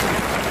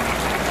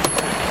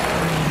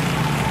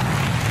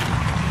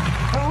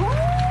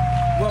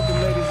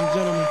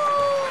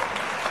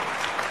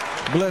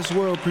Blessed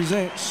World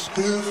presents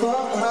Louis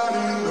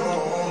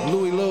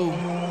Lou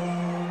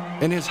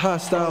and his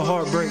hostile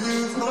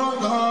heartbreaks.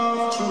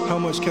 How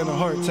much can a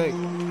heart take?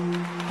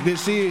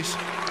 This is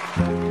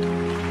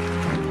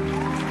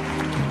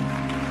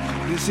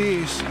yes it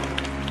is,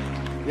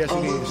 the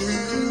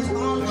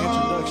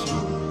introduction.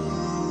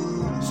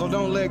 So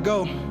don't let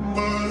go, or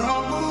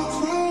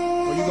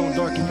you gonna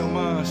darken your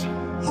minds.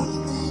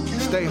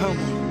 Stay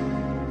humble.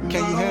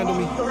 Can you handle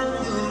me?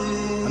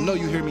 I know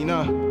you hear me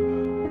now.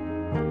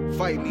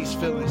 Fighting these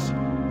feelings.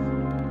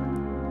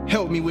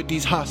 Help me with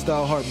these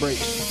hostile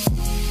heartbreaks.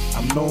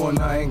 I'm knowing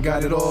I ain't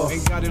got it all.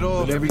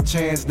 But every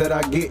chance that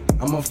I get,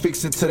 I'ma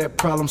fix it till that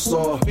problem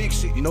solved.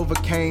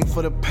 Novocaine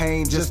for the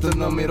pain, just to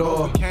numb it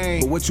all.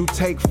 But what you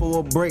take for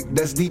a break,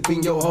 that's deep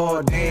in your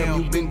heart.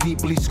 Damn, you've been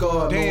deeply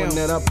scarred, knowing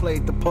that I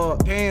played the part.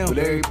 But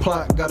every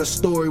plot got a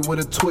story with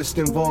a twist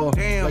involved.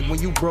 Like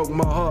when you broke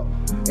my heart,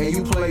 and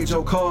you played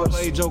your cards.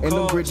 And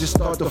the bridges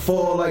start to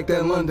fall like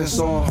that London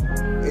song.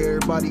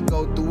 Everybody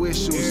go through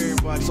issues.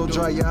 So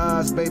dry your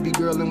eyes, baby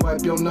girl, and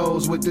wipe your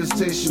nose with this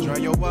tissue.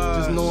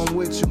 Just know I'm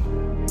with you.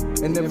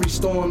 And every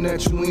storm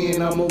that you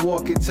in, I'ma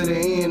walk it to the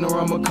end, or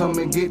I'ma come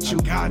and get you.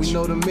 We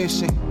know the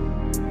mission.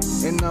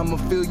 And I'ma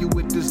fill you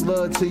with this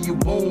love till you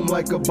boom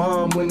like a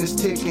bomb when it's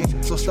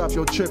ticking. So stop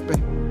your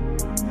tripping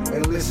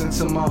and listen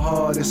to my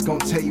heart. It's gonna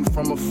tell you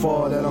from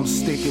afar that I'm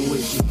sticking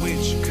with you.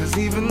 Cause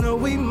even though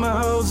we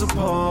miles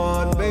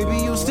apart, baby,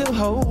 you still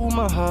hold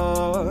my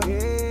heart.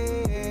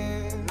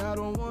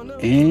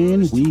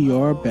 And we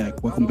are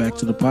back. Welcome back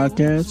to the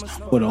podcast,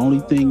 where the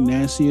only thing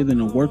nastier than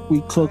the work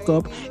we cook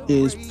up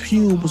is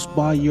pubes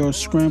by your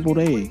scrambled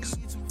eggs.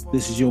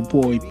 This is your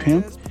boy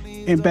Pimp,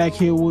 and back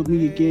here with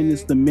me again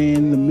is the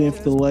man, the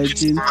myth, the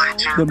legend,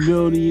 the $1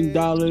 million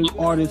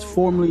artist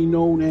formerly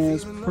known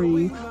as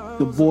Preem,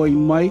 the boy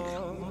Mike.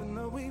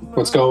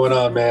 What's going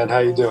on, man? How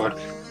you doing?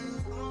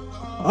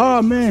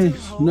 Oh man,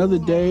 another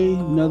day,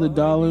 another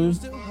dollar.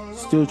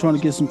 Still trying to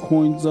get some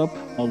coins up.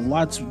 A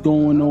lot's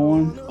going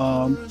on.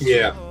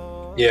 Yeah.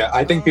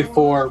 I think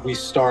before we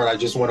start, I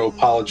just want to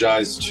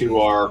apologize to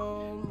our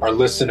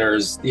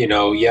listeners. You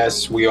know,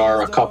 yes, we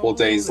are a couple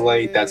days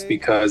late. That's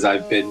because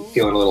I've been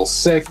feeling a little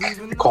sick. I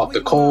caught the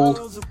cold.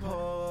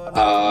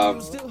 I'm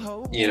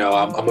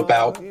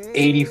about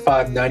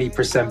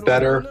 85-90%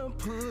 better.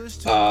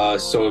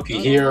 So if you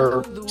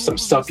hear some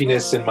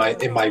stuffiness in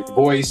my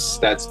voice,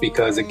 that's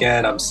because,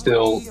 again, I'm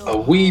still a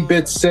wee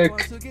bit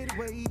sick,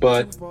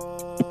 but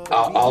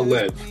I'll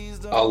live.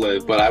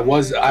 But I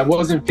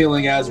wasn't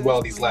feeling as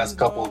well these last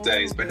couple of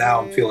days, but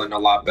now I'm feeling a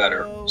lot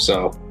better.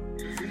 So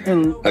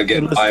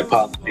again, my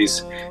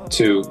apologies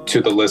to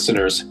the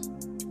listeners.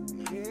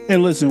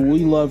 And listen, we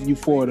love you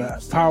for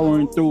that,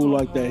 powering through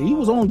like that. He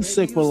was only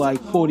sick for like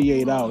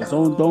 48 hours.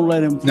 Don't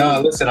let him. No,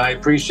 listen, I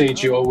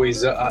appreciate you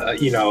always,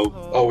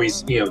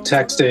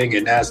 texting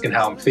and asking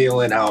how I'm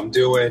feeling, how I'm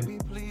doing.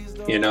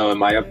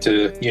 Am I up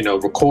to,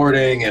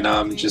 recording? And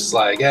I'm just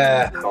like,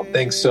 I don't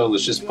think so.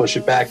 Let's just push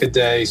it back a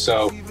day.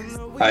 So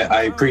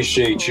I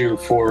appreciate you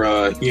for,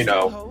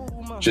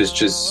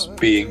 just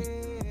being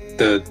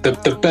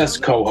the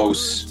best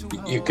co-host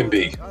you can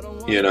be,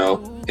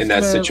 in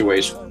that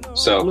situation.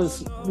 So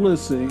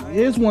listen,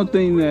 here's one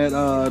thing that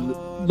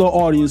the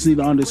audience need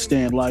to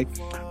understand. Like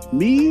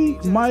me,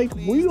 Mike,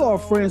 we are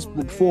friends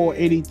before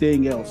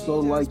anything else.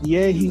 So like,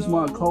 he's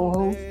my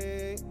co-host,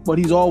 but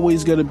he's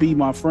always gonna be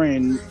my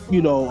friend,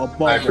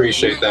 above. I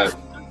appreciate that.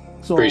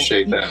 So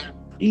that.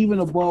 Even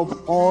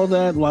above all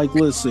that, like,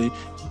 listen,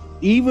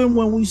 even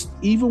when we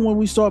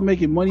start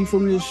making money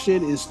from this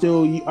shit, it's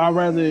still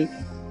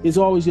it's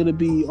always gonna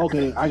be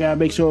okay. I gotta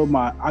make sure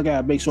my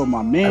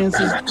man's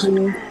is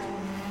cool.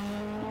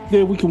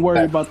 Then we can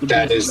worry about the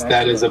business.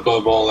 That is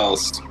above all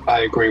else.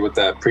 I agree with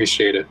that.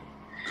 Appreciate it.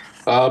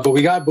 But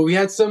we had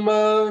some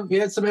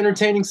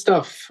entertaining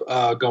stuff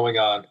going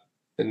on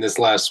in this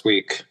last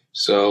week.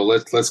 So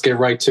let's get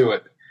right to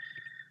it.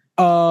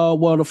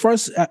 Well, the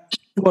first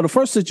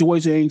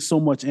situation ain't so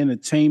much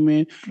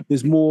entertainment.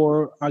 It's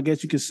more, I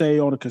guess you could say,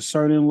 on a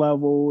concerning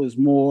level. It's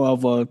more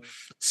of a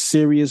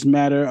serious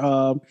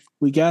matter.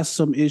 We got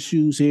some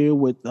issues here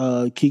with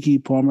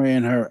Keke Palmer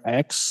and her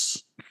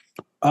ex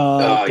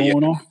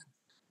going on.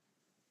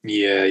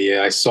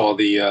 Yeah. I saw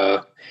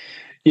the.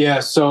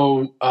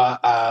 So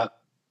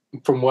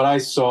from what I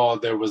saw,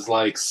 there was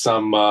like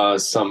some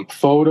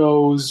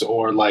photos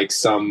or like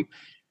some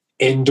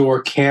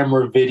indoor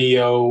camera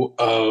video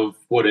of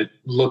what it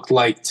looked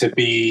like to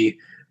be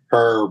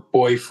her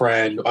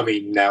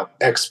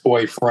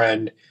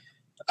ex-boyfriend,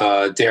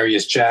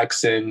 Darius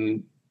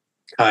Jackson,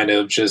 kind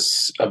of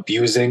just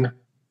abusing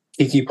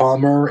Keke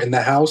Palmer in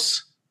the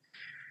house.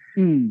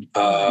 And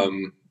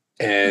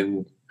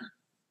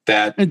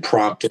that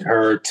prompted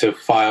her to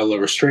file a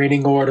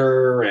restraining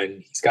order,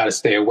 and he's got to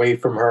stay away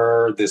from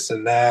her, this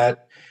and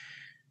that.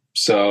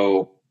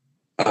 So,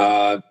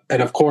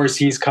 and of course,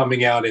 he's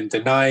coming out and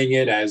denying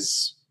it,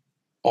 as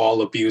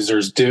all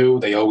abusers do.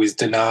 They always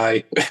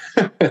deny.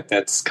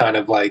 That's kind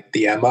of like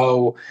the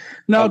MO.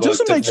 Now,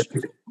 just to make sure,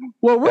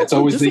 that's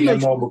always the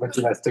MO of a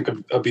domestic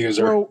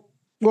abuser.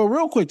 Well,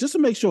 real quick, just to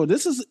make sure,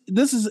 this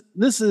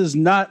is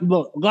not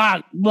look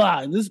blah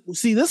blah. This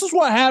is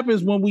what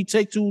happens when we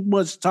take too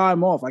much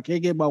time off. I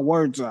can't get my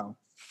words out.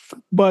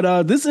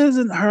 But this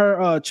isn't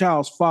her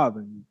child's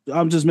father.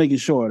 I'm just making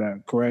sure of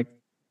that, correct?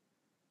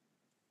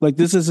 Like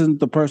this isn't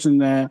the person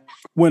that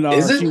when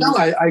is it? No,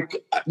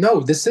 no.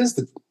 This is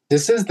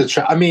the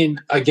child. I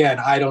mean, again,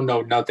 I don't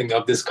know nothing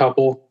of this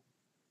couple,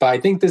 but I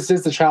think this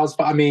is the child's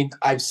father. I mean,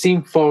 I've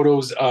seen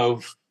photos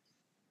of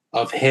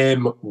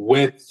him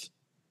with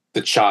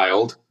the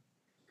child,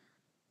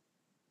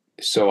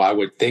 so I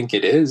would think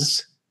it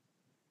is.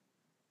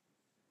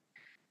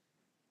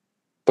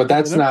 But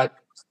that's not.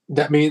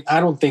 That mean I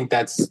don't think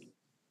that's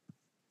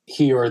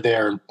here or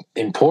there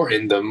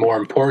important. The more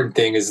important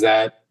thing is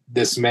that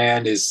this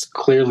man is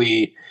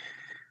clearly,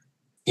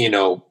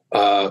 where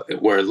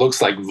it looks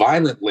like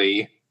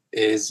violently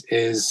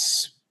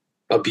is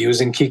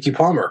abusing Keke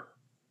Palmer.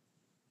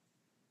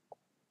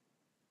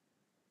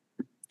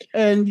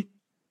 And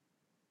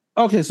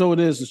okay, so it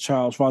is the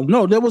child's father.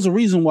 No, there was a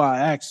reason why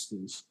I asked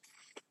this.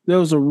 There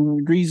was a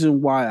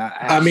reason why I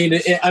asked.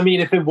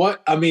 If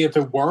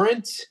it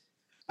weren't,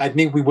 I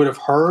think we would have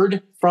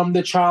heard from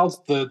the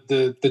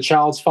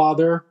child's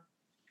father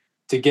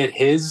to get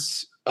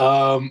his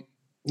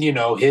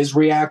his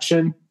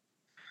reaction.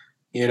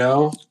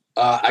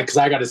 Because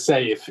I got to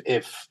say,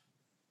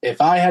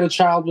 if I had a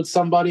child with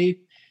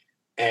somebody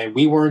and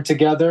we weren't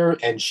together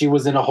and she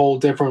was in a whole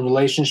different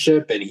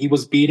relationship and he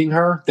was beating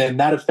her, then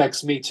that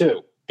affects me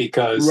too,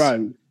 because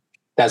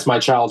that's my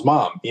child's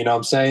mom. You know what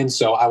I'm saying?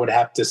 So I would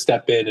have to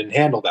step in and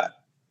handle that.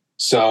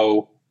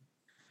 So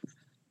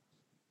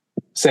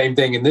same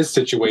thing in this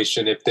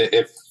situation if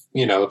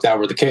that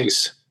were the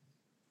case.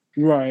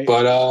 Right.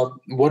 But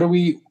what do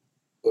we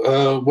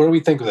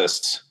think of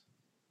this?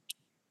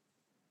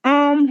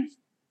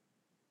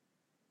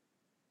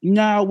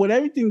 Now with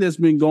everything that's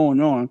been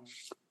going on,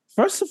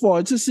 first of all,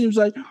 it just seems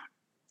like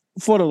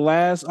for the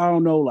last, I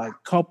don't know, like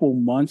couple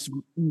months,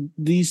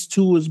 these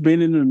two has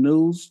been in the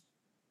news.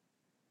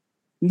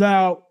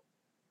 Now,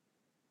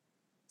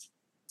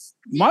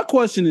 my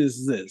question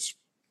is this,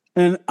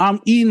 and I'm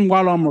eating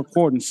while I'm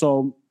recording,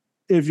 so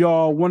if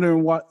y'all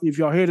wondering if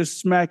y'all hear this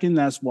smacking,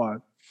 that's why.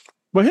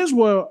 But here's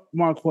where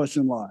my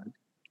question lies.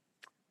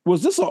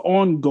 Was this an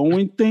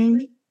ongoing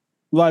thing?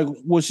 Like,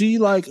 was she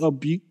like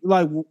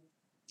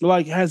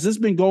like has this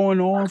been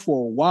going on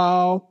for a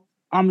while?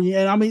 I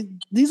mean,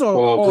 these are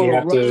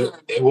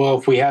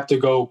if we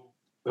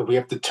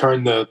have to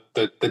turn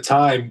the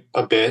time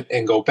a bit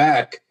and go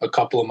back a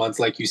couple of months,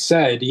 like you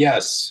said,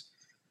 yes.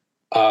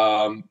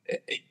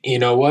 You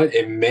know what?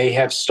 It may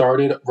have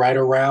started right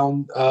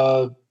around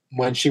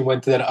when she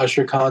went to that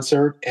Usher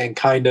concert and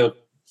kind of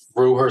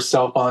threw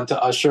herself onto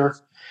Usher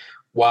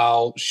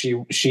while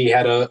she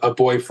had a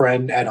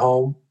boyfriend at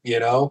home,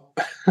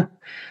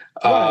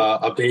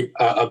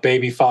 a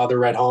baby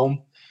father at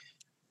home.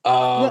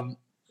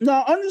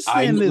 Now,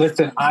 understand this.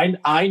 Listen,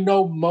 I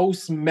know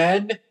most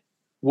men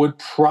would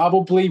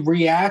probably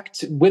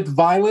react with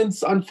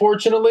violence,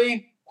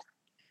 unfortunately.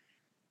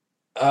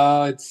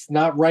 It's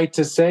not right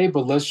to say,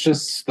 but let's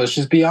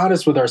just be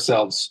honest with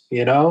ourselves,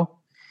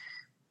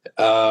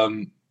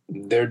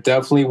 There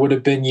definitely would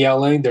have been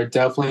yelling. There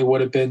definitely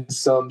would have been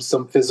some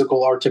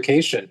physical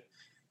altercation.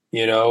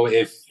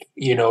 If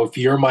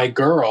you're my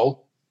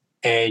girl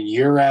and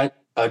you're at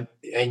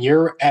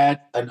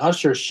an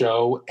Usher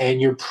show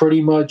and you're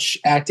pretty much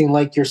acting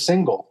like you're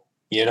single,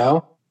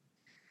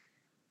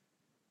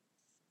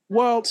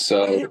 Well,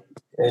 so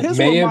it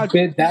may have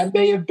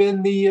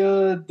been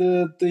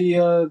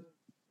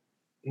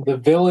the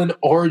villain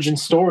origin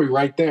story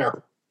right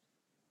there.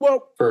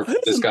 Well, for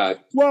this guy.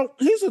 Well,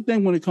 here's the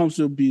thing when it comes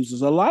to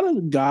abusers. A lot of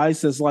the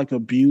guys that's like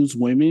abuse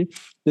women,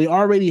 they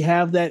already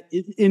have that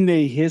in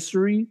their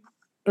history,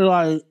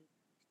 like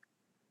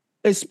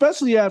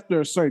especially after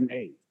a certain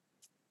age.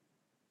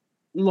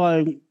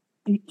 Like,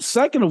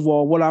 second of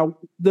all,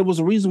 there was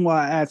a reason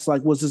why I asked,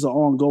 like, was this an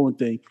ongoing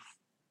thing?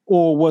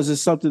 Or was it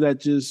something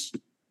that just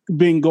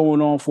been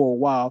going on for a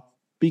while?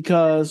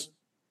 Because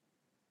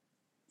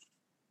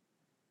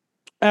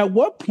at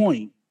what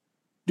point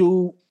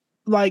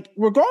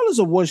regardless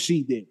of what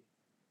she did.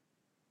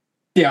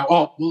 Yeah,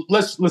 well,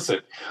 let's listen.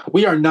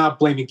 We are not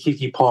blaming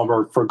Keke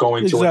Palmer for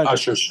going to an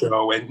Usher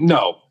show. And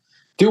no,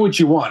 do what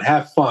you want.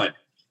 Have fun.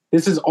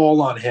 This is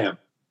all on him.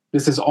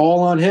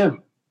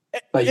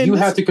 Like, you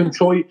have to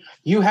control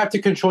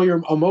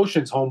your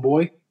emotions,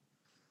 homeboy.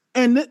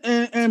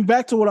 And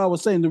back to what I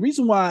was saying, the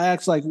reason why I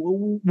asked, like,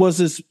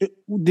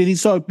 did he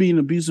start being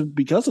abusive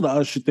because of the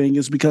Usher thing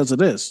is because of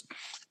this.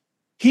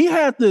 He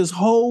had this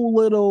whole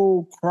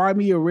little Cry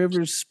Me a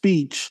River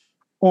speech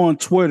on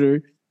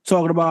Twitter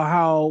talking about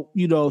how,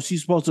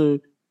 she's supposed to,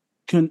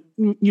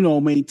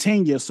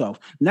 maintain yourself.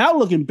 Now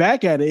looking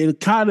back at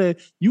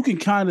it, you can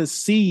kind of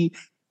see,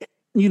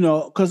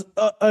 because,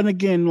 and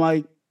again,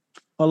 like,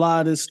 a lot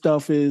of this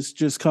stuff is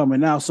just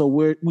coming out, so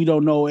we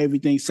don't know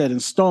everything set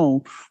in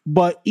stone.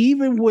 But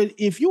even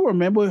if you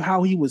remember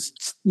how he was,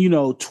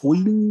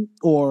 tweeting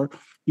or,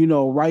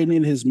 writing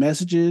in his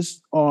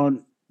messages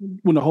on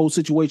when the whole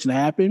situation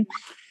happened,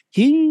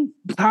 he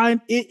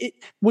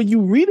when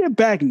you read it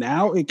back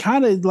now, it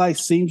kind of like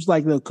seems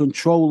like the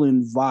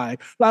controlling vibe.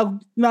 Like,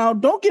 now,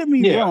 don't get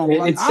me wrong.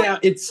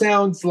 It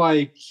sounds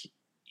like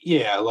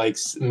like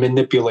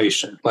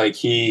manipulation. Like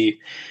he's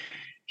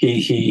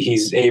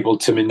able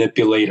to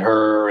manipulate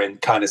her and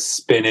kind of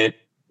spin it,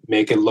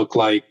 make it look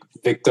like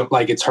victim,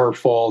 like it's her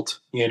fault.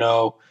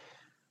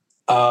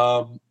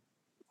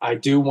 I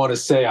do want to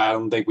say, I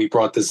don't think we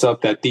brought this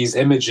up, that these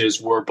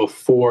images were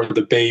before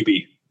the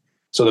baby.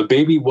 So the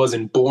baby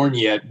wasn't born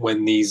yet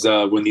when these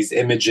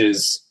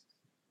images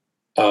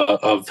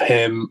of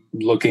him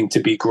looking to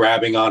be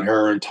grabbing on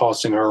her and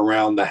tossing her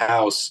around the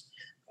house,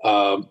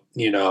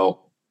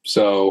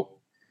 so.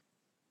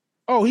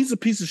 Oh, he's a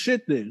piece of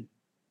shit then.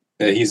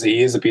 He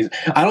is a piece.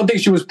 I don't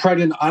think she was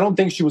pregnant. I don't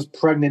think she was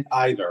pregnant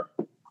either.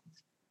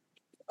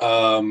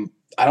 I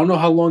don't know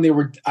how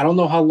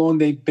long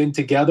they've been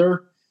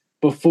together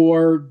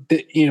before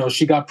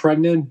she got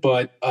pregnant,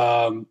 but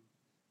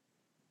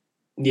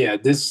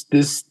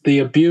the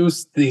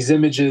abuse, these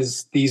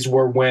images, these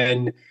were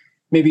when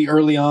maybe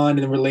early on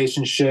in the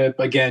relationship.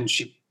 Again,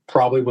 she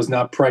probably was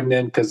not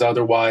pregnant, because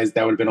otherwise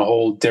that would have been a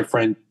whole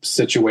different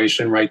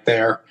situation right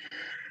there.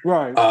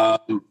 Right.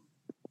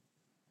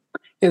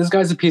 This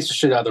guy's a piece of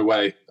shit either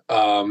way.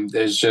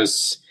 There's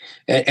just,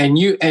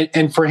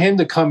 and for him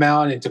to come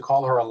out and to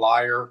call her a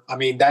liar, I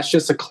mean, that's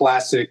just a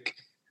classic.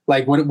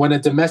 Like when a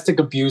domestic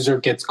abuser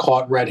gets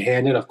caught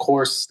red-handed, of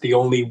course, the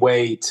only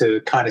way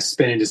to kind of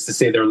spin it is to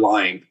say they're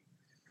lying.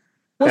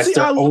 Well, that's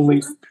their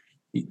only,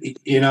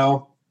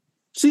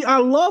 See, I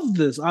love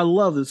this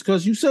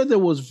because you said there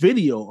was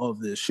video of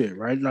this shit,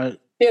 right? Like,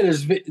 yeah,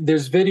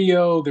 there's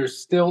video, there's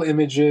still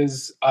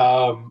images.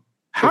 The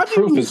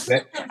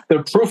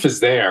proof is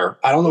there.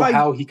 I don't know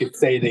how he could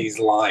say that he's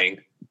lying.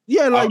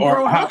 Yeah,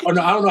 bro, I don't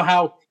know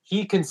how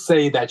he can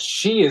say that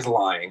she is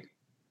lying.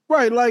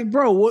 Right, like,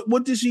 bro,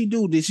 what did she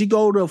do? Did she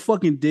go to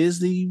fucking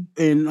Disney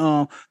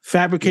and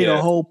fabricate a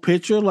whole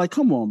picture? Like,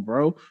 come on,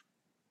 bro.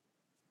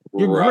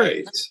 You're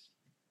right.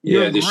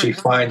 Did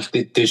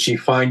she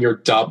find your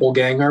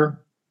doppelganger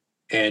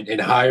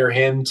and hire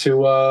him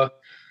to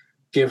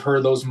give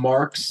her those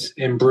marks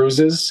and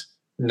bruises?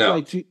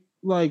 No.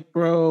 Like,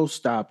 bro,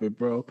 stop it,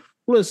 bro.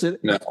 Listen,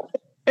 no.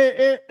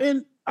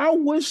 And I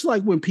wish,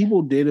 like, when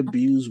people did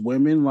abuse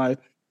women, like,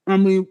 I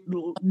mean,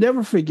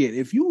 never forget,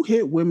 if you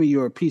hit women,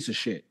 you're a piece of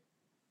shit.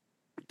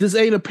 This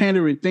ain't a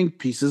pandering think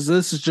piece. This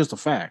is just a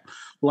fact.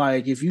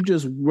 Like, if you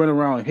just run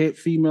around and hit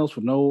females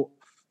for no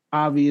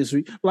obvious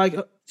like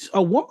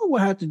a woman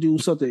would have to do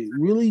something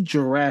really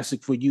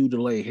Jurassic for you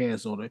to lay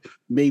hands on her.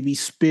 Maybe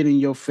spit in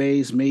your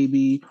face,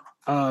 maybe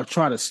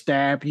try to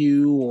stab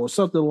you or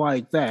something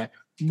like that.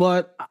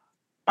 But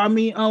I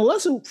mean,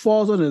 unless it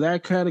falls under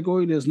that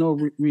category, there's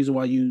no reason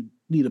why you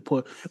need to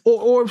put,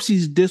 or if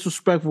she's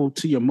disrespectful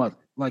to your mother,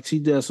 like she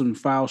does some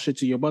foul shit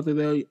to your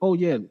mother, oh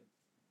yeah,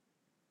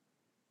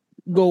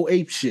 go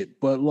ape shit.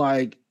 But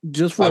like,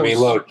 just for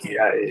look,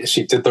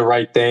 she did the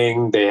right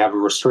thing. They have a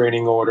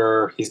restraining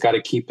order. He's got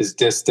to keep his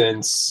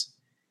distance.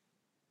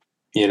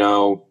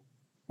 We'll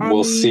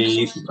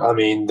see. I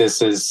mean, this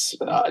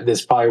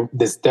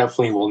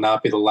definitely will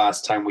not be the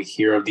last time we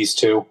hear of these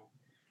two.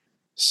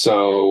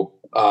 So,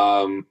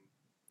 no,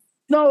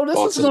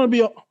 this is going to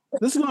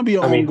be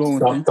an ongoing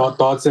thing.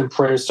 Thoughts and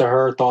prayers to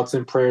her. Thoughts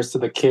and prayers to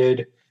the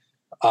kid.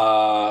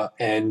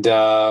 And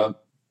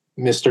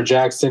Mr.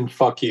 Jackson,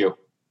 fuck you.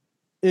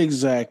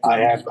 Exactly.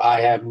 I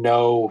have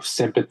no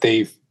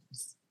sympathy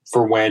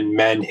for when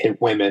men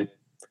hit women.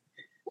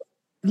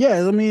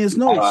 Yeah, I mean, it's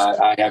no.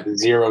 I have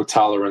zero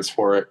tolerance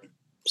for it.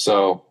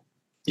 So,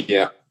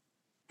 yeah.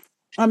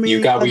 I mean,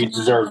 you got what you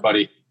deserve,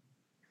 buddy.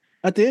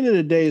 At the end of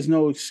the day, there's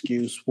no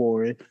excuse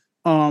for it.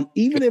 There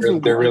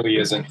really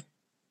isn't.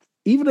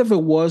 Even if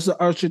it was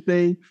the Usher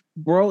thing,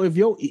 bro, if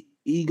your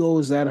ego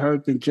is that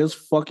hurt, then just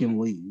fucking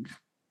leave.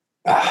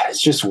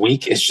 It's just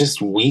weak. It's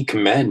just weak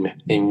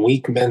men and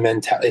weak men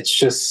mentality. It's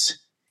just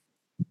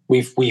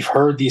we've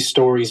heard these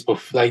stories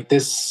before. Like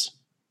this,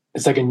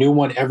 it's like a new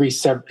one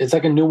It's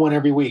like a new one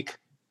every week.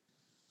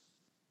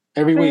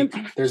 Every week,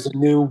 there's a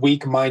new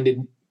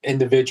weak-minded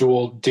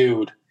individual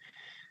dude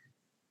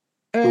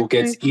who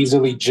gets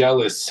easily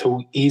jealous,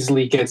 who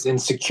easily gets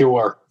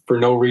insecure for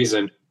no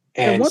reason,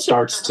 and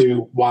starts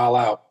to wild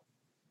out.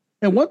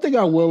 And one thing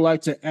I would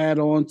like to add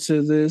on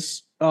to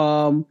this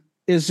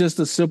is just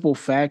the simple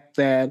fact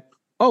that,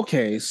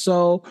 okay,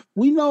 so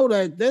we know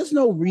that there's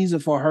no reason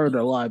for her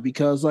to lie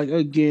because, like,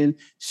 again,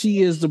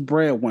 she is the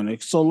breadwinner.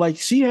 So, like,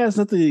 she has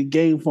nothing to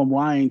gain from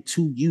lying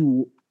to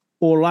you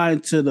or lying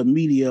to the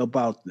media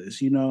about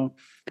this,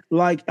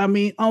 Like, I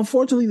mean,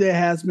 unfortunately, there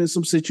has been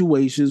some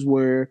situations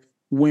where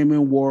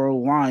women were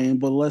lying,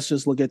 but let's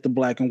just look at the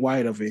black and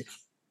white of it.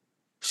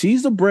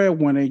 She's the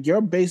breadwinner.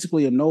 You're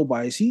basically a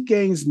nobody. She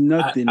gains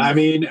nothing. I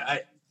mean,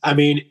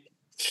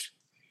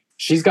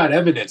 she's got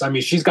evidence. I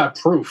mean, she's got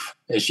proof,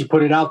 and she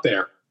put it out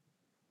there.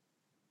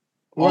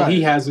 All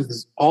he has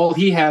is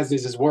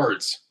his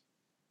words.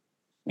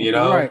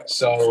 Right.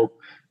 So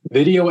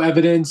Video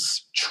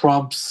evidence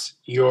trumps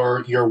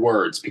your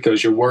words,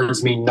 because your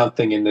words mean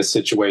nothing in this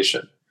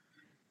situation.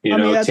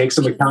 Take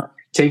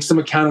some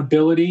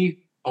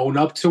accountability, own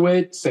up to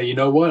it, say, you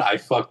know what, I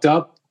fucked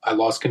up, I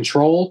lost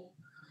control,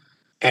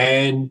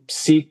 and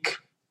seek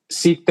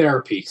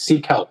therapy,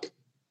 seek help.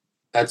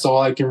 That's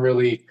all you can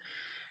really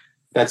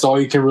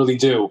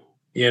do,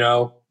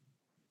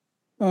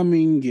 I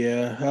mean,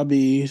 yeah. I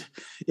mean,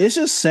 it's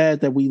just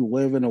sad that we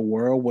live in a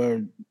world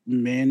where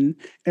men,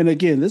 and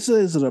again, this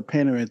isn't a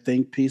pander and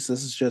think piece,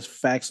 this is just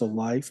facts of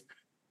life.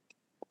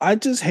 I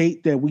just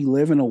hate that we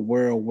live in a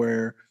world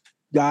where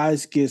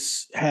guys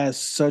has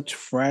such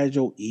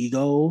fragile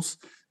egos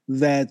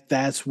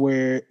that's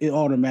where it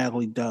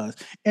automatically does.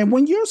 And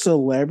when you're a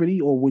celebrity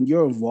or when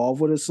you're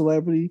involved with a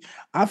celebrity,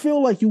 I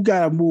feel like you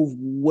gotta move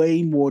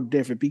way more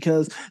different,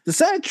 because the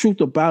sad truth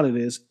about it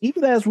is,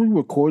 even as we're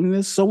recording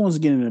this, someone's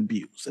getting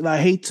abused. And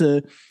I hate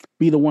to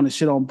be the one to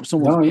shit on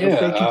someone's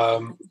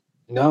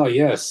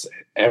yes.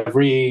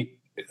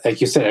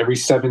 Like you said, every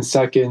 7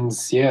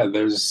 seconds, I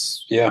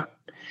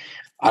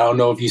don't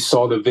know if you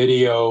saw the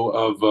video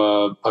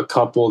of a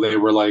couple. They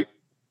were like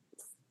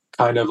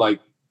kind of like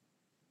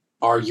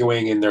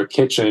arguing in their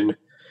kitchen,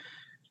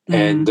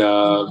 and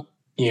the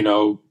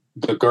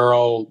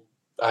girl,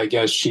 I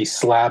guess she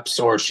slaps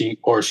or she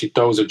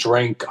throws a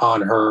drink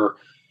on her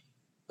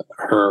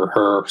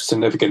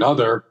significant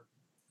other,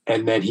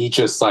 and then he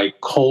just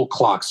like cold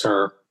clocks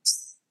her,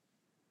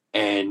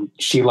 and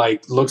she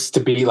like looks to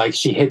be like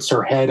she hits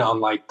her head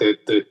on like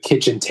the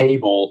kitchen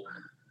table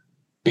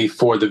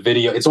before the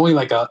video. It's only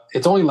like a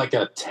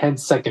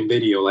 10-second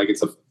video, like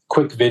it's a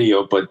quick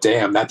video, but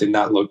damn, that did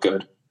not look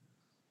good.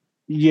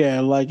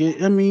 Yeah, like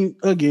I mean,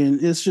 again,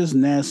 it's just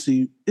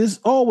nasty. It's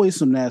always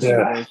some nasty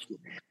work.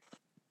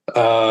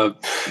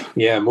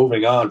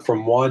 Moving on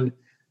from one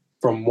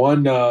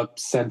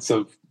sense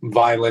of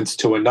violence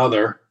to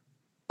another.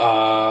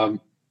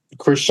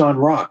 Chrisean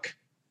Rock.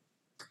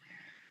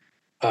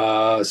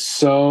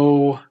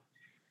 So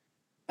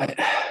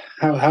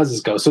how does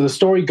this go? So the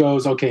story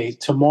goes, okay,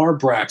 Tamar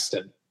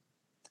Braxton.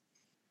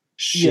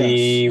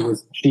 She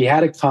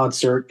had a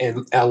concert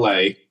in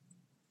LA.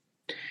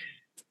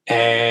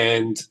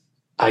 And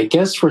I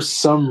guess for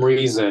some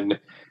reason,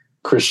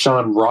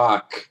 Chrisean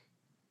Rock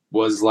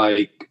was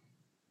like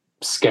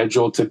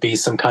scheduled to be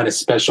some kind of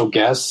special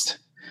guest,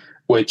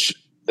 which,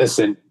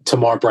 listen,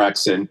 Tamar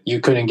Braxton, you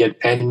couldn't get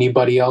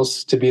anybody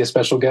else to be a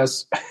special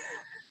guest.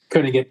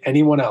 Couldn't get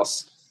anyone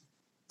else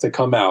to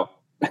come out.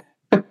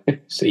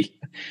 See?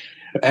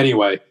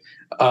 Anyway,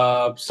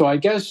 so I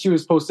guess she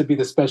was supposed to be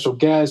the special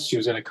guest. She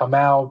was going to come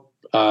out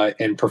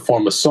and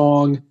perform a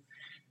song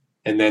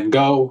and then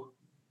go.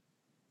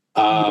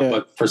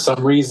 But for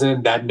some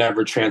reason that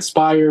never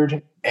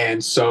transpired.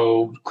 And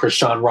so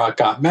Chrisean Rock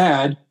got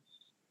mad.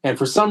 And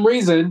for some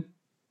reason,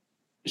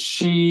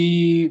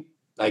 I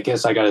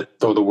guess I got to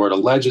throw the word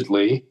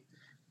allegedly,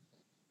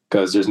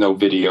 because there's no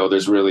video,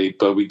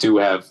 but we do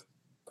have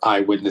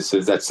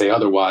eyewitnesses that say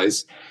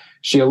otherwise.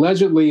 She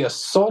allegedly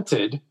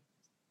assaulted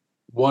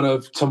one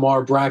of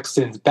Tamar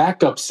Braxton's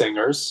background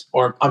singers,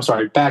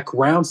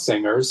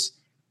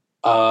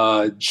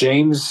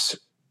 James,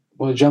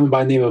 a gentleman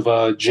by the name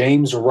of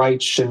James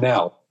Wright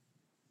Chanel,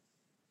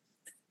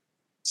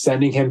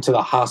 sending him to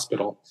the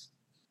hospital.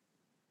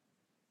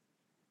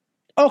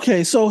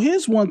 Okay, so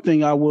here's one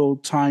thing I will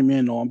chime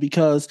in on,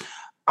 because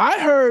I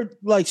heard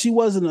like she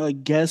wasn't a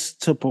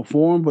guest to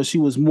perform, but she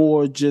was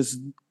more just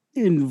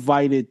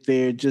invited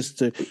there just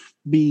to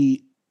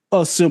be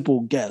a simple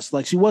guest.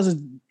 Like she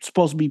wasn't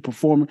supposed to be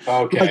performing.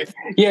 Okay.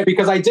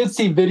 Because I did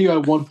see video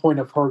at one point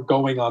of her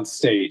going on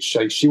stage.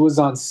 Like she was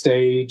on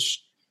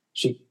stage.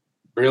 She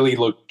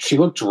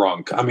looked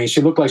drunk. I mean,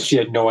 she looked like she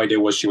had no idea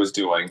what she was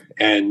doing.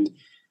 And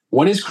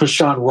when is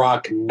Chrisean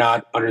Rock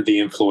not under the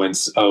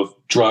influence of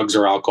drugs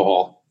or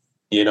alcohol?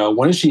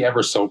 When is she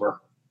ever sober?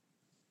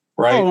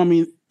 Right. Oh, I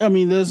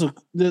mean, there's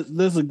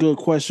a good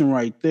question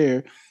right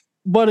there.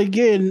 But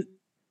again,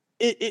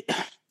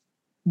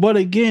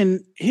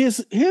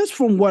 here's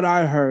from what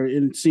I heard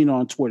and seen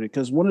on Twitter,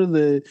 because one of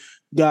the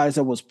guys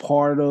that was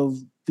part of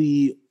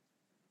the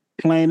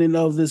planning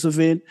of this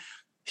event,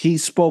 he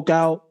spoke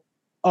out.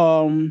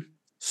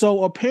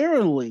 So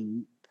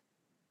apparently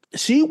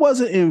she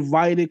wasn't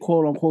invited,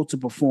 quote unquote, to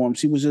perform.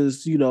 She was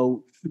just,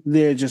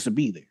 there just to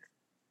be there.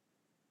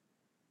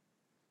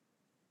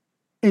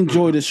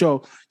 Enjoy the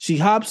show. She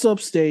hops up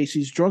stage.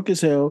 She's drunk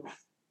as hell.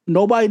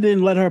 Nobody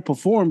didn't let her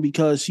perform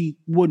because she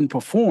wouldn't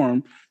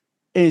perform.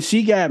 And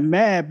she got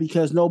mad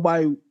because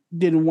nobody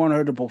didn't want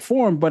her to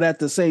perform. But at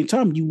the same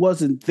time, you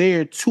wasn't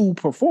there to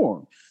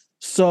perform.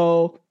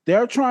 So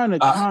they're trying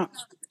to...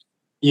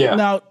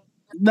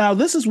 Now,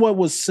 this is what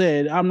was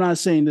said. I'm not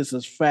saying this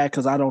is fact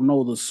because I don't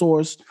know the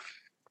source.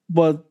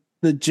 But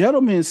the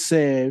gentleman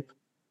said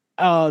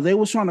they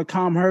was trying to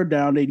calm her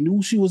down. They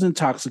knew she was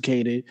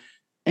intoxicated.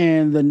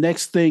 And the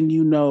next thing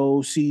you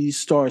know, she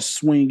starts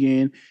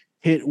swinging,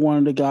 hit one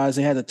of the guys.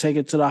 They had to take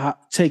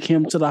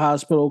him to the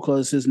hospital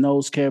because his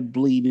nose kept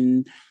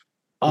bleeding.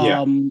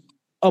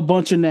 A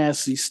bunch of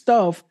nasty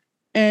stuff.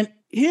 And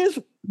here's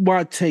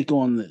my take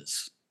on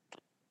this.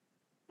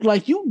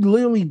 Like, you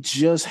literally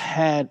just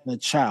had a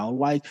child.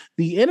 Like,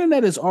 the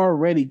internet is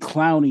already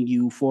clowning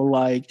you for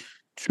like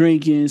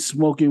drinking,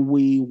 smoking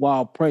weed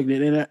while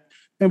pregnant,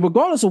 and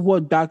regardless of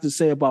what doctors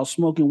say about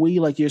smoking weed,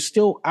 like, you're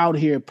still out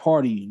here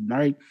partying,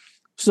 right?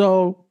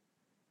 So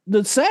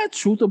the sad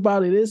truth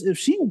about it is, if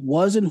she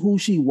wasn't who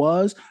she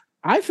was,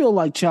 I feel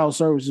like child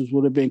services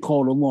would have been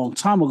called a long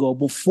time ago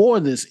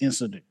before this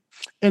incident.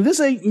 And this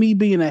ain't me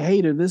being a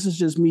hater. This is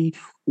just me.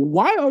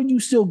 Why are you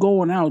still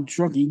going out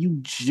drunk and you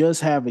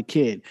just have a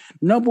kid?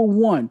 Number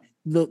one,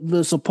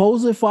 the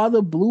supposed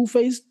father,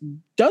 Blueface,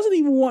 doesn't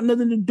even want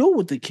nothing to do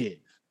with the kid.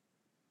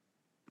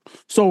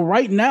 So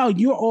right now,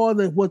 you're all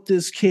that what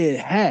this kid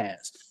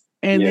has.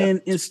 And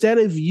then instead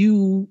of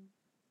you,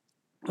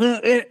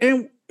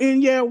 and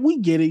yeah, we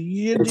get it.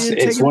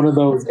 It's one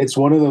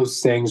of those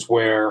things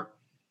where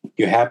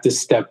you have to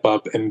step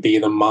up and be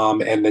the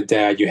mom and the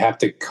dad. You have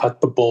to cut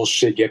the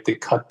bullshit. You have to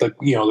cut the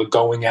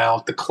going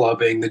out, the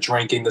clubbing, the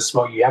drinking, the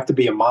smoke. You have to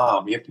be a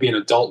mom. You have to be an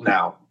adult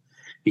now.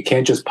 You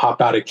can't just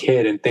pop out a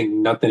kid and think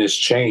nothing has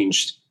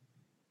changed.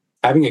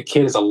 Having a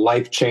kid is a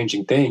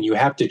life-changing thing. You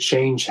have to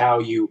change how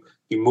you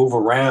move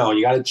around.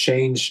 You got to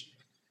change.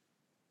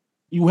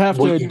 You have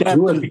to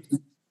adapt.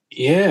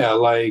 Yeah,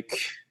 like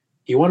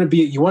you want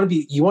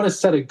to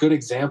set a good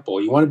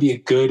example. You want to be a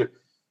good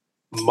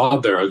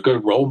mother, a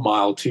good role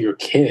model to your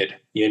kid,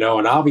 and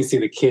obviously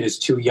the kid is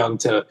too young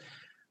to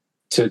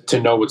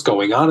know what's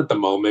going on at the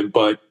moment,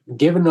 but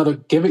give another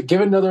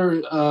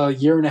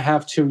year and a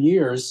half, 2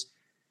 years,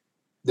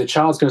 the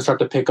child's going to start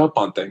to pick up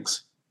on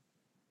things,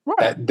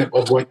 right,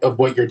 of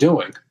what you're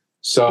doing.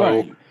 So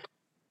right.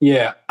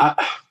 Yeah,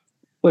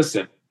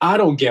 listen, I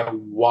don't get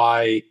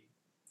why.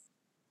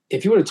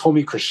 If you would have told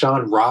me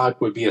Krishan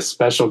Rock would be a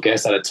special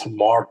guest at a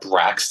Tamar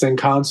Braxton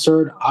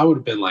concert, I would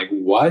have been like,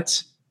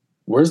 what?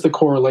 Where's the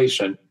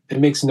correlation? It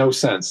makes no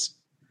sense.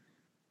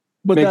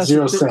 But it makes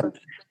zero sense.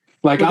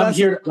 Like, I'm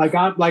here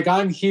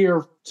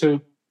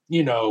to,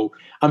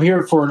 I'm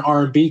here for an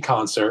R&B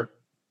concert,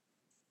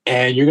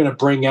 and you're gonna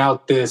bring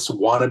out this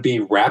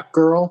wannabe rap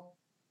girl.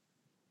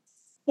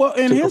 Well,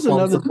 and here's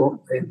another.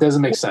 It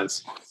doesn't make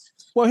sense.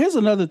 Well, here's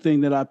another thing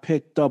that I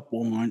picked up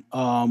on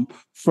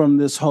from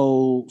this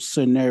whole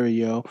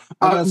scenario.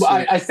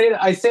 I say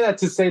that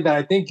to say that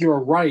I think you're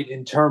right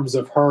in terms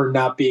of her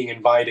not being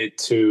invited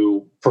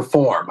to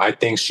perform. I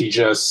think she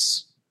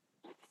was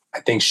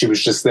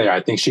just there. I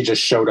think she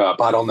just showed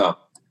up. I don't know.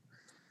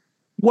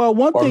 Well,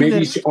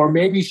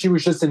 maybe she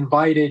was just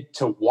invited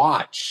to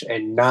watch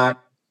and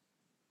not,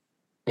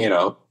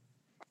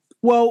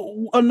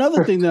 Well,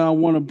 another thing that I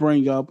want to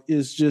bring up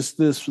is just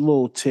this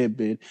little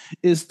tidbit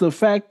is the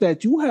fact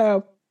that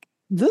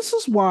this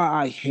is why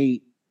I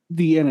hate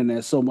the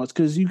internet so much,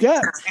 because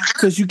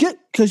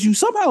you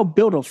somehow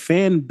build a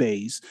fan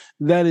base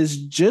that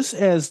is just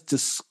as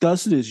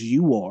disgusted as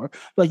you are.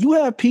 Like, you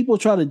have people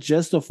try to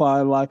justify,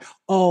 like,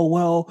 oh,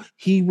 well,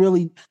 he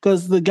really,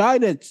 because the guy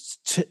that's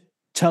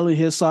telling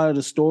his side of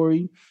the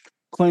story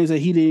claims that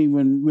he didn't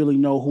even really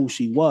know who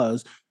she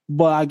was.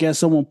 But I guess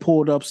someone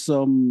pulled up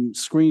some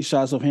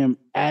screenshots of him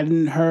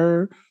adding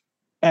her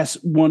at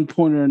one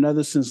point or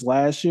another since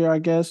last year, I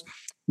guess.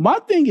 My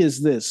thing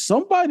is this: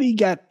 somebody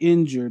got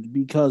injured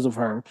because of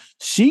her.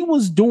 She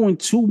was doing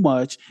too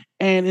much.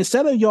 And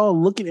instead of y'all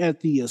looking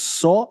at the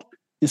assault,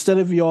 instead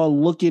of y'all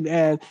looking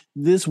at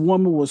this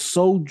woman was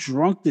so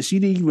drunk that she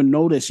didn't even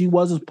know that she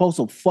wasn't supposed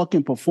to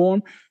fucking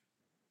perform,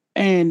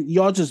 and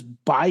y'all just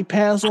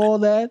bypass all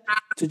that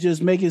to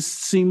just make it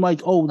seem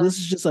like, oh, this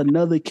is just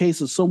another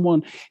case of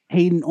someone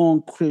hating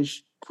on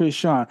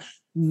Krishan.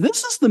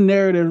 This is the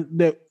narrative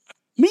that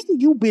me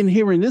and you've been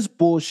hearing this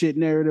bullshit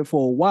narrative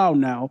for a while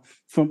now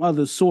from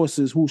other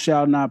sources who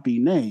shall not be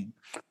named.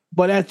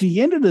 But at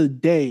the end of the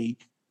day,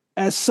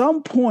 at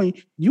some point,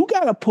 you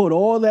got to put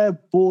all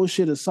that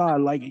bullshit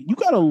aside. Like, you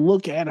got to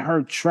look at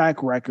her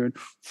track record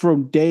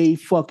from day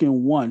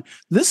fucking one.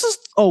 This is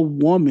a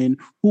woman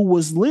who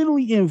was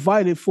literally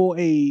invited for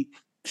a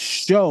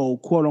show,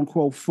 quote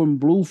unquote, from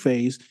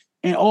Blueface,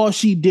 and all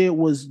she did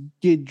was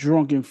get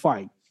drunk and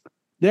fight.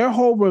 Their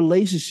whole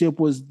relationship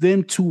was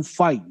them two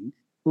fighting.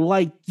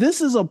 Like, this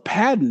is a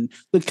pattern.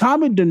 The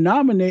common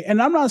denominator,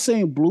 and I'm not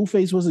saying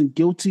Blueface wasn't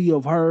guilty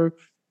of her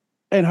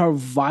and her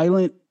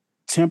violent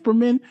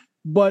temperament,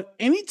 but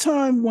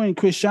anytime when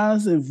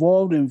Krishan's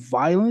involved in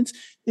violence,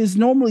 is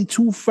normally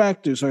two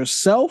factors: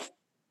 herself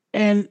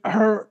and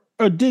her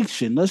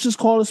addiction. Let's just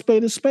call a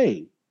spade a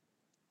spade.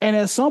 And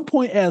at some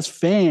point, as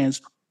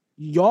fans,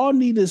 y'all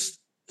need to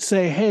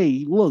say,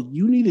 hey, look,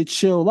 you need to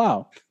chill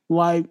out.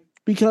 Like,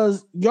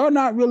 because you're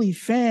not really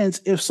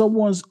fans if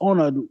someone's on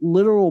a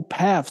literal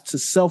path to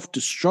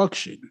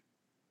self-destruction.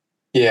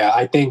 Yeah,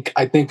 I think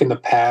in the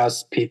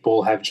past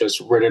people have just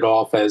written it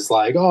off as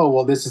like, oh,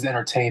 well, this is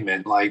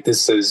entertainment. Like,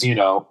 this is,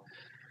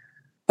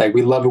 like,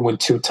 we love it when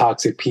two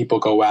toxic people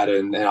go at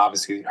it, and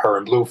obviously her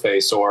and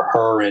Blueface, or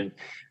her and,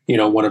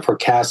 one of her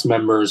cast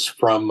members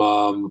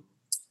from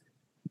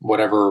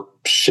whatever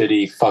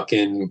shitty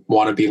fucking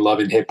wannabe Love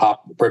and Hip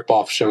Hop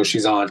ripoff show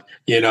she's on,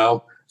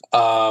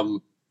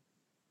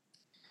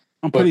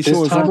 I'm But pretty this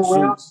sure it's time on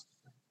around, Zeus.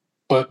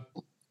 but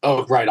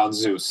oh, right, on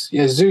Zeus.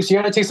 Yeah, Zeus, you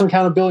got to take some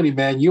accountability,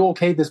 man. You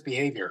okayed this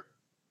behavior.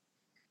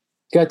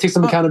 You got to take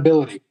some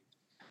accountability.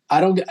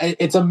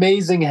 It's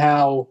amazing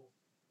how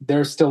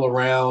they're still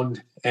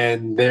around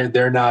and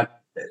they're not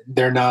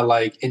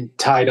like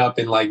tied up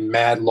in like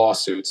mad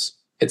lawsuits.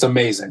 It's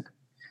amazing.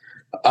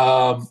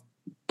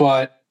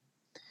 But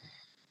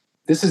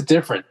this is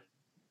different.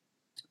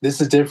 This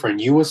is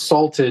different. You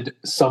assaulted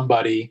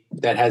somebody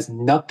that has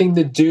nothing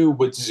to do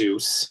with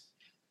Zeus,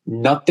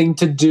 nothing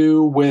to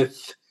do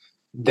with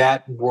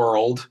that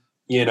world,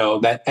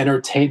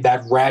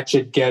 that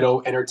ratchet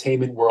ghetto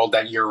entertainment world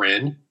that you're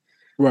in.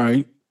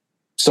 Right.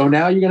 So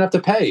now you're going to have to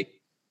pay.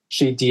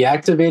 She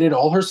deactivated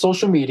all her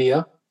social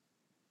media.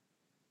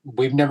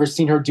 We've never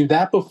seen her do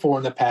that before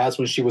in the past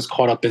when she was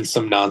caught up in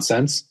some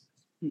nonsense.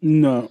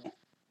 No.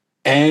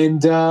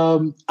 And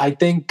I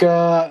think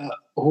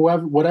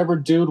whatever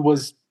dude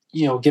was,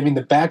 giving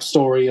the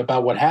backstory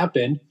about what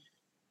happened,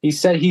 he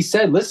said,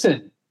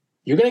 listen,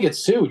 you're going to get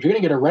sued. You're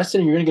going to get arrested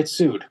and you're going to get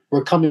sued.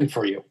 We're coming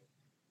for you.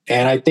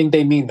 And I think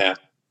they mean that.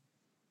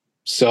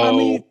 So,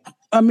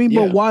 I mean,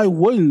 yeah. But why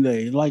wouldn't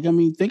they? Like, I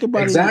mean, think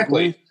about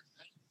exactly. it.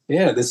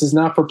 Yeah, this is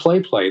not for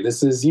play.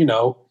 This is,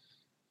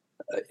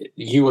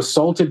 you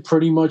assaulted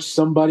pretty much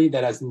somebody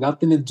that has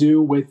nothing to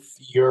do with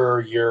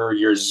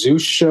your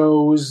Zeus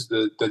shows,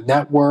 the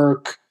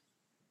network,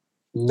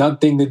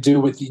 nothing to do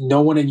with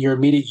no one in your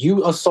immediate.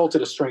 You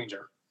assaulted a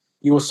stranger.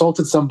 You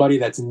assaulted somebody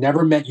that's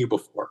never met you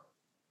before,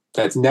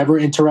 that's never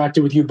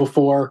interacted with you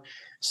before.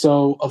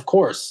 So of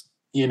course,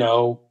 you're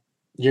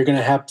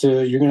gonna have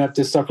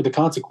to suffer the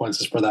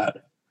consequences for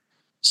that.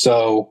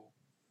 So,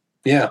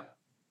 yeah,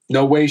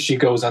 no way she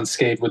goes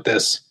unscathed with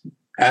this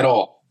at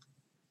all.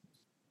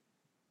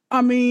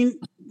 I mean,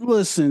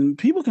 listen,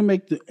 people can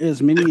make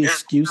as many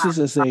excuses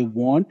as they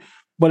want,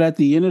 but at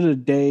the end of the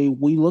day,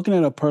 we looking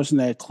at a person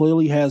that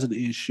clearly has an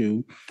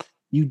issue.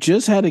 You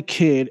just had a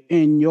kid,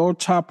 and your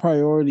top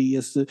priority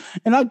is to,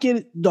 and I get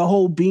it, the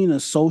whole being a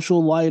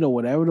socialite or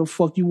whatever the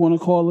fuck you want to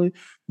call it,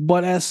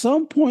 but at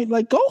some point,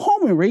 like, go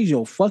home and raise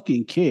your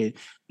fucking kid.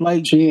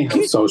 Like, she ain't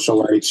no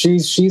socialite.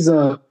 She's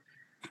a,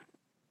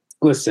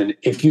 listen,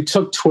 if you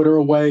took Twitter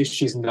away,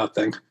 she's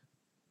nothing.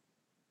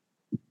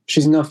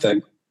 She's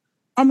nothing.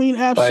 I mean,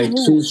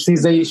 absolutely.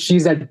 Like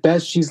she's at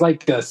best, she's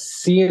like a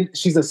C.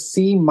 She's a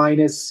C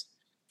minus.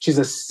 She's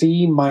a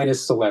C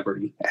minus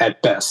celebrity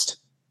at best.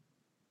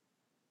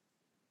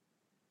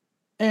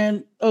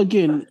 And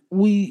again,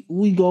 we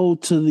go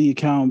to the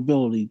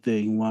accountability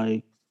thing.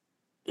 Like,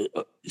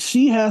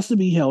 she has to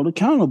be held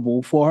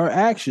accountable for her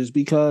actions,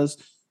 because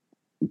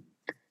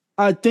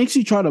I think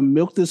she tried to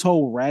milk this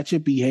whole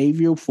ratchet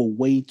behavior for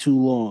way too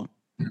long.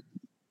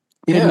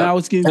 Yeah. And now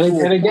it's getting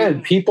and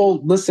again, people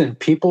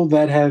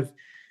that have,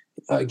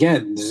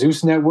 again,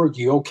 Zeus Network,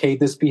 you okayed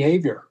this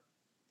behavior.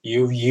 I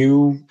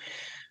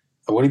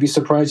wouldn't be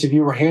surprised if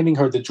you were handing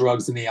her the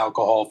drugs and the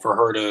alcohol for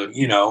her to,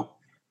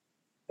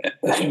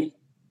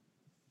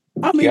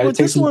 I mean, you got to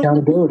take some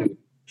accountability.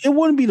 It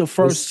wouldn't be the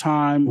first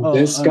time.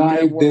 This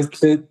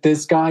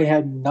guy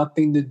had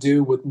nothing to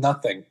do with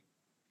nothing,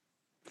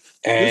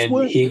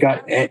 and he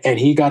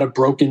got a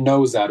broken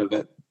nose out of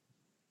it.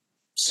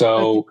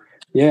 So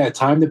yeah,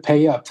 time to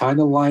pay up. Time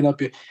to line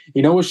up.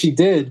 You know what she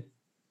did?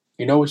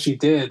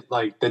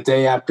 Like the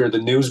day after the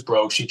news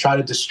broke, she tried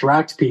to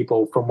distract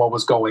people from what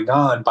was going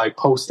on by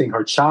posting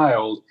her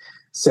child,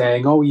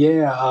 saying, "Oh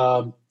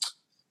yeah,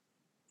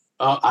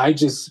 I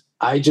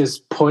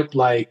just put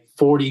like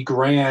 40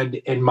 grand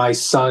in my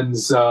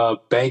son's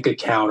bank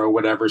account," or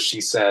whatever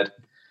she said.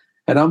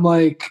 And I'm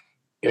like,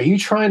 are you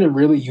trying to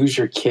really use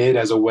your kid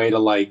as a way to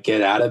like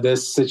get out of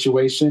this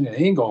situation? It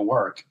ain't gonna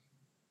work.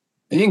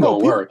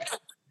 Work.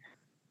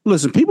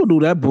 Listen, people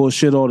do that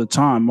bullshit all the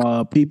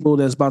time. People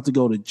that's about to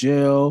go to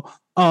jail.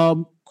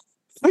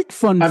 Quick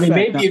fun. I mean,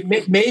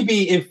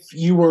 maybe if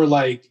you were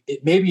like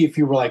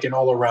an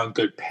all around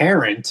good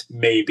parent,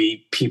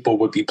 maybe people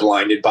would be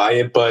blinded by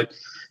it. But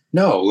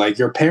no, like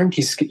your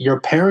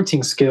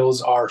parenting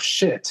skills are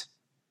shit.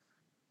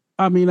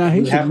 I mean, I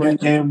hate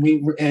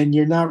and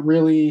you're not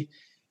really.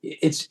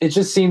 It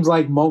just seems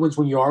like moments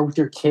when you are with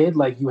your kid,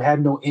 like you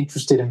had no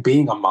interest in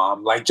being a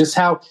mom. Like just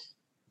how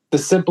the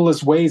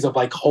simplest ways of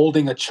like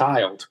holding a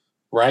child,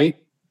 right?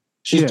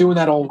 She's doing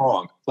that all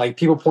wrong. Like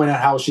people point out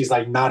how she's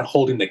like not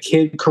holding the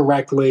kid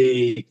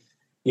correctly.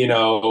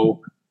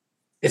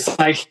 It's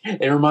like,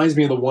 it reminds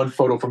me of the one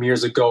photo from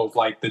years ago of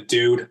like the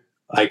dude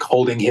like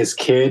holding his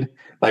kid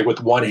like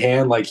with one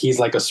hand, like he's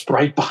like a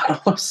Sprite bottle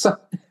or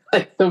something.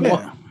 Like the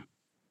one,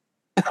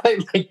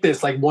 like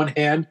this, like one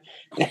hand,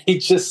 and he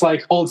just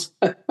like holds.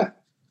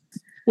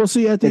 Well,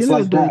 see, at the end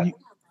of the day,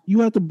 you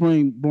have to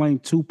blame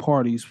two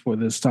parties for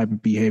this type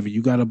of behavior.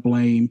 You got to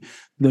blame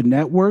the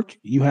network.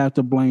 You have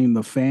to blame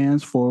the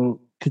fans for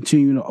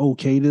continuing to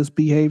okay this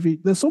behavior.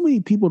 There's so many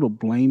people to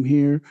blame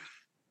here,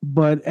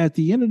 but at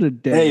the end of the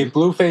day, if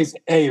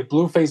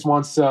Blueface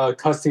wants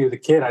custody of the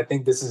kid, I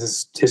think this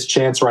is his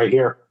chance right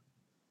here.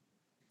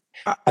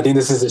 I think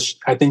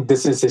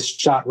this is his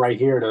shot right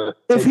here to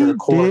If take her he to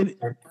court. did,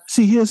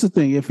 see, here's the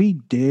thing: if he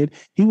did,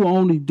 he will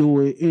only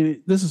do it.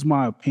 And this is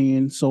my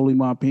opinion, solely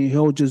my opinion.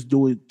 He'll just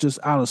do it just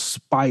out of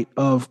spite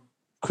of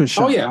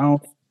Christian. Oh yeah,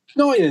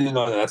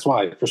 no, that's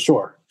why for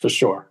sure.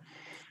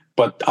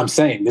 But I'm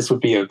saying this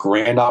would be a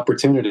grand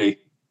opportunity.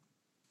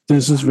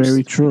 This is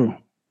very true.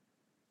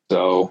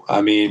 So,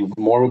 I mean,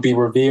 more will be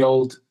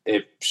revealed.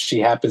 If she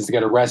happens to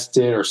get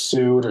arrested or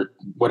sued or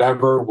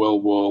whatever,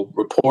 we'll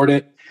report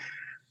it.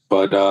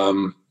 But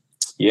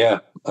yeah,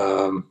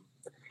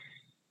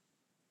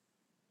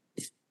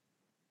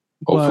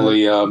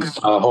 hopefully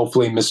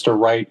Mr.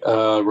 Wright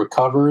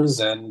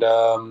recovers and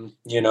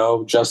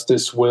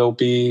justice will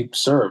be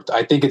served.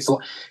 I think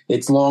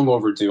it's long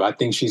overdue. I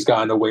think she's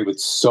gotten away with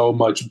so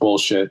much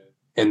bullshit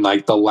in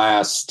like the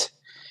last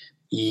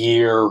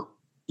year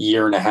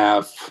and a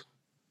half.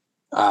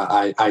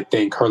 I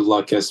think her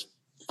luck is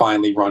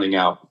finally running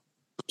out.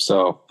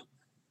 So,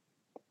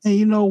 and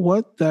you know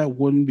what? That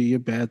wouldn't be a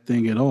bad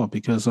thing at all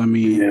because I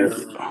mean,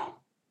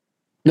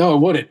 no, it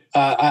wouldn't.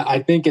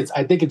 I think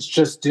it's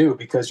just due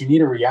because you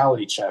need a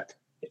reality check.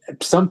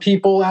 Some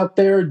people out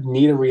there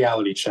need a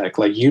reality check.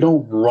 Like you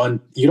don't run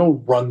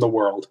the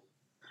world.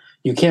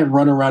 You can't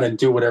run around and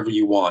do whatever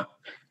you want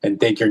and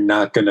think you're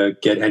not going to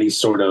get any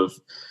sort of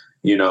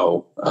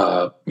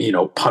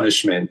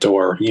punishment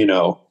or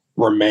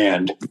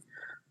remand.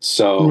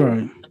 So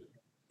right.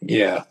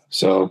 Yeah.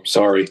 So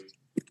sorry,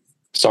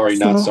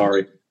 not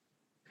sorry.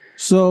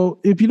 So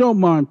if you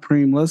don't mind,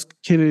 Preem, let's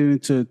get it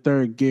into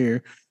third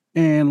gear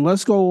and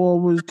let's go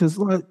over because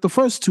the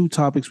first two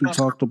topics we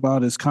talked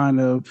about is kind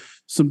of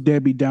some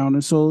Debbie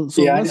Downer. So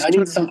yeah, I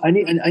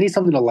need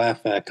something to laugh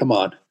at. Come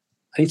on,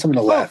 I need something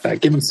to laugh at.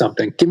 Give me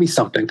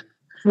something.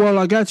 Well,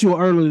 I got you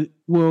early.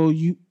 Well,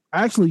 you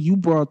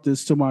brought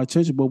this to my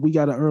attention, but we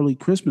got an early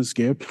Christmas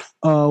gift.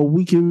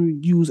 We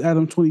can use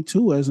Adam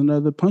 22 as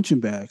another punching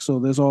bag. So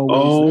there's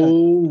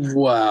always that.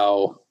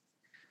 Wow,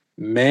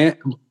 man!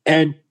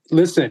 And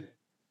listen,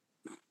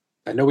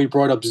 I know we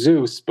brought up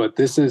Zeus, but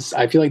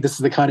I feel like this is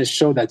the kind of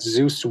show that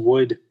Zeus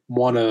would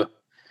want to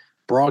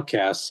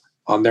broadcast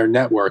on their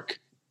network.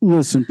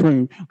 Listen,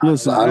 Preem.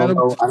 Listen, I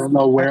don't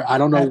know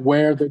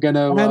where they're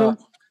gonna.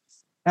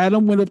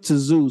 Adam went up to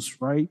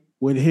Zeus, right,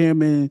 with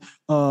him and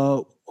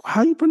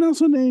how you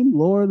pronounce her name?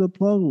 Lana the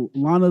Plug.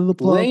 Lana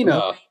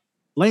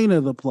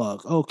the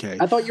Plug. Okay.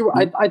 I thought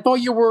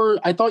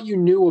you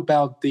knew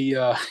about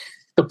the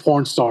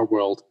porn star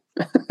world.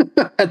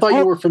 I thought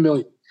you were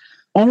familiar.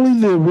 Only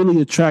the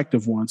really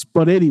attractive ones.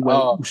 But anyway.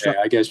 Oh, okay.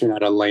 I guess you're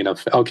not a Lana.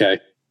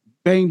 Okay.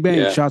 Bang, bang.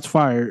 Yeah. Shots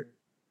fired.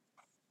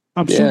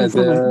 I'm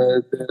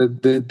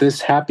this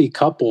happy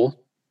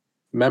couple.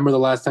 Remember the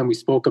last time we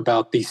spoke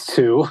about these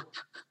two?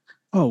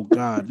 Oh,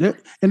 God.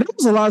 And there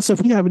was a lot of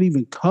stuff we haven't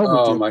even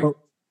covered.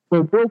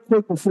 But real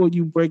quick before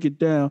you break it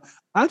down,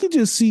 I could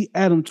just see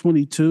Adam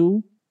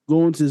 22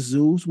 going to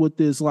Zeus with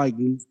this like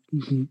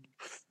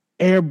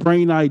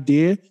airbrain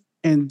idea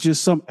and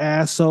just some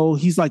asshole.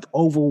 He's like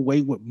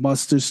overweight with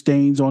mustard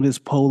stains on his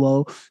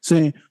polo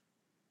saying,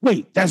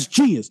 wait, that's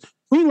genius.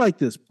 We like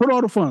this. Put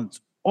all the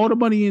funds, all the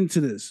money into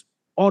this,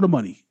 all the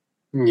money.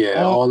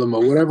 Yeah, all the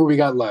money, whatever we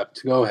got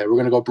left. Go ahead. We're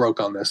going to go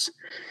broke on this.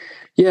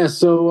 Yeah,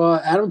 so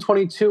Adam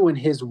 22 and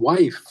his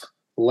wife,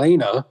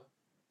 Lana,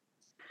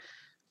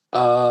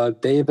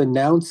 they've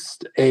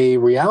announced a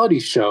reality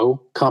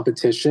show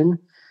competition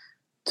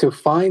to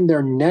find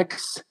their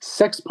next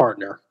sex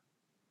partner.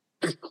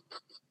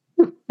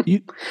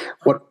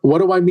 What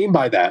do I mean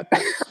by that?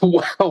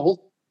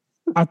 Well,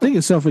 I think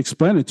it's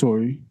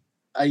self-explanatory.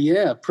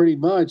 Yeah, pretty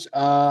much.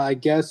 I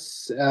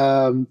guess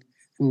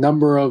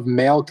number of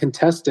male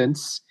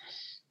contestants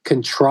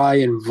can try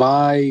and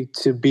vie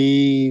to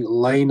be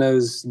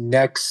Lana's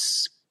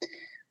next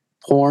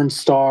porn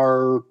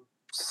star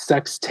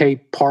sex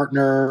tape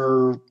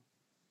partner,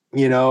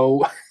 in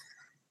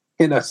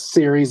a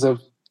series of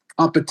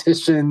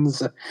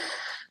competitions.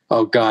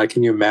 Oh God,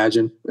 can you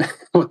imagine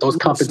what those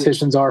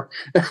competitions are?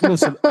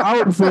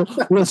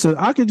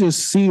 I can just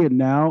see it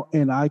now,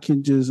 and I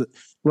can just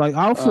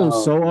I'll feel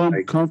so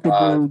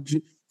uncomfortable.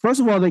 God. First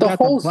of all, they got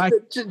the black.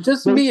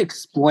 Just me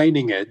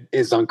explaining it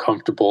is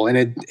uncomfortable,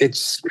 and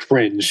it's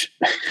cringe.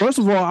 First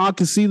of all, I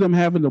can see them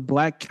having the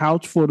black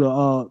couch for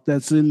the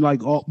that's in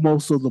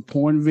most of the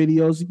porn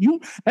videos.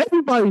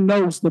 Everybody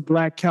knows the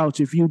black couch.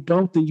 If you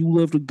don't, then you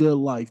lived a good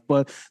life.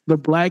 But the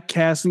black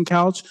casting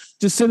couch,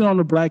 just sitting on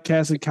the black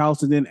casting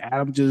couch, and then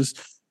Adam just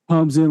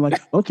comes in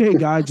like, "Okay,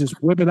 guy, just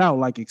whip it out."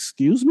 Like,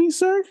 excuse me,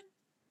 sir.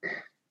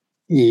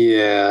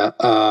 Yeah.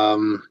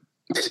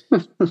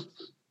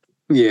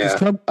 Yeah,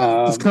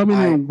 just come in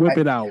and whip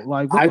it out.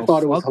 Like I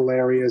thought it was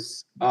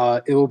hilarious.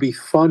 It will be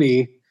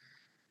funny.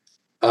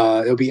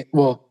 It'd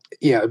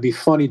be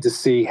funny to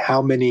see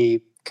how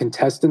many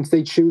contestants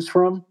they choose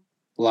from.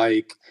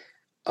 Like,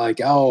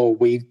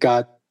 we've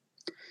got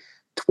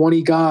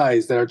 20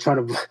 guys that are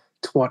trying to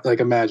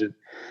imagine.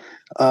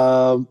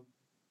 I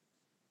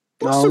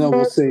don't know.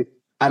 We'll see.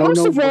 I don't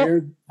know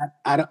where.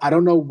 I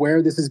don't know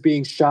where this is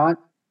being shot.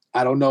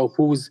 I don't know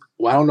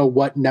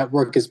what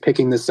network is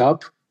picking this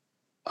up.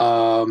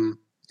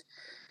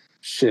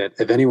 Shit.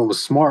 If anyone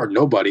was smart,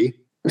 nobody.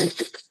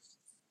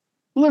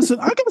 Listen,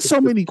 I got so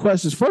many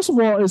questions. First of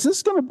all, is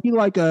this going to be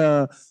like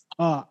a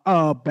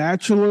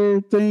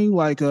bachelor thing,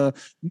 like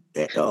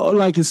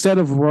like instead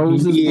of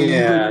roses?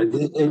 Yeah,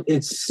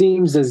 it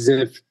seems as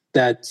if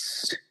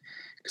that's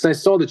because I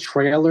saw the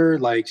trailer.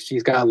 Like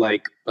she's got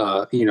like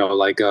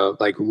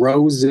like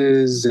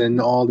roses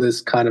and all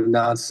this kind of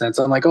nonsense.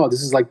 I'm like, oh,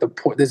 this is like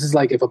this is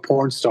like if a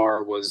porn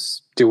star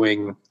was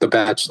doing The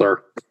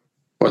Bachelor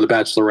or The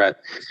Bachelorette.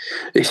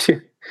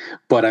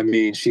 But I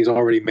mean, she's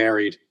already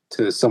married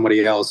to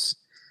somebody else.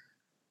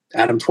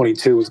 Adam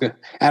 22 is going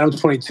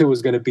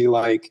to be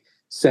like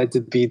said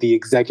to be the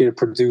executive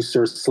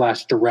producer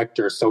 /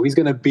 director. So he's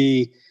going to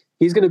be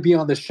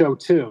on the show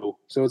too.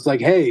 So it's like,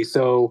 hey,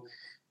 so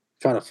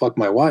trying to fuck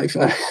my wife.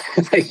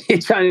 Like,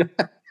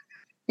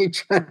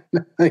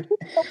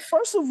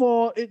 First of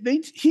all,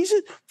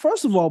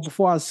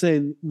 before I say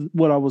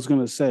what I was going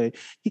to say,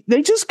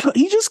 he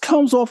just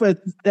comes off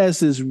as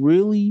this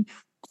really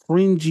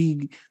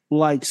cringy,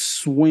 like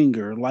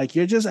swinger. Like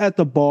you're just at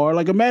the bar.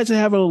 Like imagine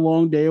having a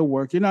long day of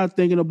work. You're not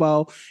thinking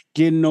about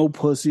getting no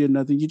pussy or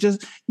nothing. You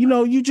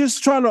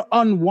just trying to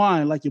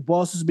unwind. Like your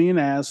boss is being an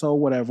asshole,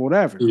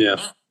 whatever.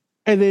 Yeah.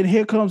 And then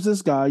here comes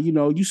this guy.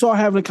 You start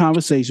having a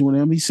conversation with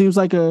him. He seems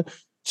like a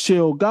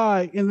chill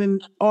guy. And then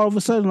all of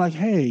a sudden, like,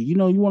 hey, you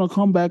want to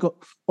come back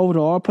over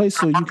to our place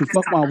so you can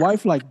fuck my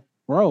wife? Like,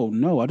 bro,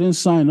 no, I didn't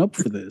sign up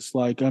for this.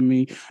 Like, I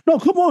mean, no,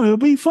 come on, it'll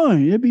be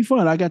fun.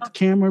 I got the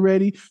camera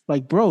ready.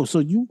 Like, bro, so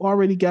you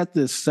already got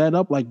this set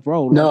up. Like,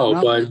 bro.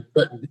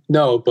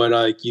 But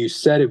like you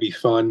said it'd be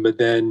fun, but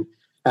then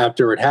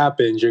after it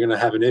happens, you're gonna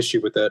have an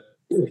issue with it.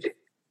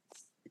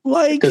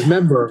 Like, because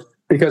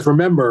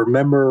remember,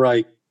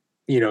 like,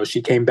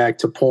 she came back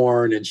to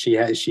porn and she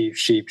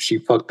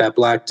fucked that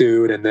black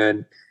dude, and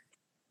then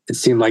it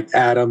seemed like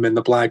Adam and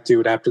the black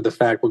dude after the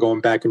fact were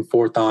going back and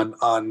forth on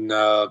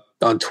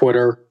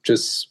Twitter.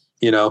 Just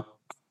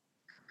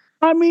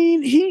I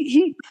mean,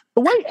 he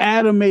the way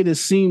Adam made it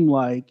seem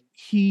like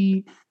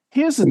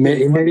here's the thing.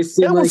 It made it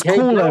seem that like, was hey,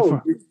 cool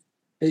bro,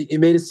 it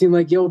made it seem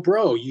like, yo,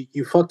 bro,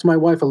 you fucked my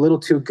wife a little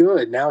too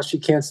good. Now she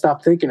can't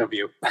stop thinking of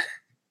you.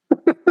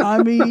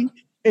 I mean.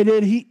 And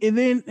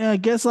then I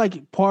guess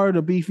like part of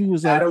the beef he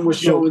was Adam was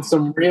showing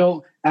some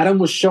real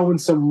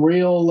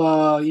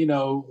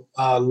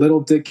little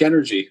dick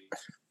energy.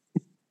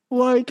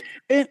 Like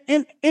and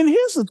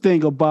here's the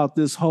thing about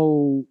this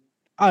whole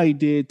I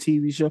Did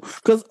TV show,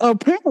 because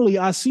apparently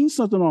I seen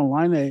something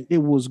online that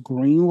it was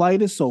green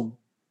lighted, so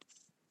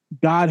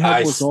God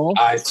help us all.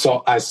 I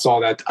saw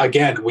that.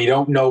 Again, we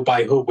don't know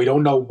by who. We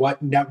don't know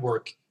what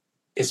network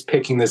is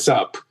picking this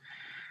up.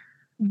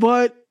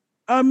 But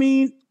I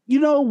mean, you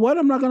know what?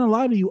 I'm not gonna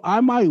lie to you.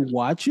 I might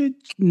watch it,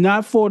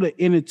 not for the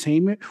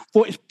entertainment,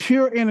 for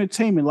pure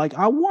entertainment. Like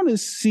I want to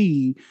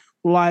see,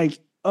 like,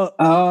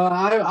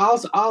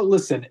 I'll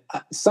listen.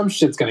 Some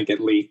shit's gonna get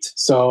leaked,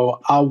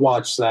 so I'll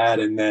watch that,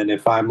 and then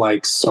if I'm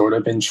like sort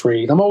of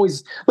intrigued, I'm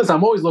always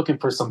looking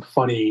for some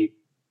funny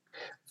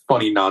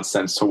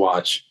nonsense to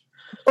watch.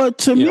 But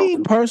to me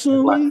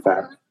personally,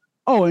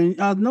 oh,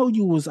 and I know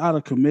you was out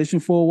of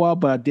commission for a while,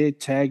 but I did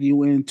tag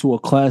you into a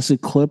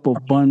classic clip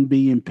of Bun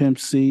B and Pimp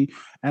C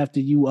after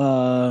you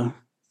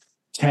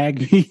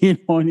tagged me in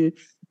on it.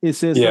 It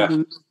says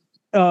something.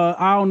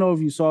 I don't know if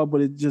you saw it,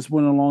 but it just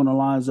went along the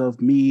lines of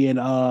me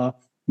and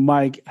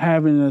Mike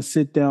having a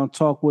sit down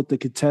talk with the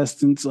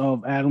contestants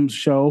of Adam's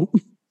show.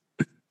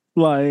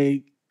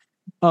 Like,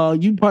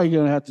 you probably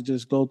gonna have to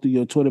just go through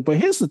your Twitter. But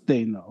here's the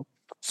thing, though.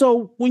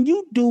 So when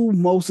you do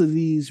most of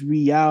these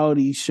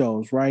reality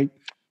shows, right?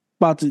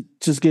 About to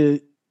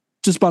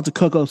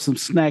cook up some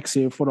snacks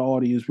here for the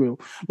audience. Real,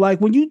 like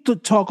when you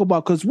talk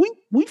about, because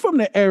we from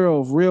the era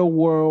of Real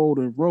World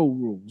and Road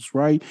Rules,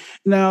 right?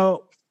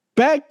 Now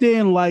back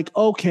then, like,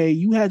 okay,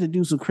 you had to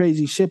do some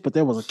crazy shit, but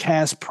there was a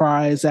cash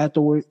prize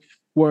afterward.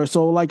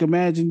 So like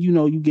imagine,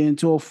 you get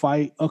into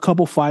a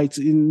couple fights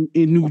in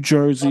New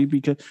Jersey,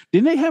 because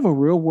didn't they have a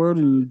Real World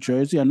in New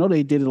Jersey? I know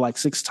they did it like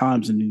 6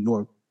 times in New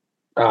York.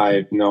 I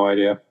have no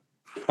idea.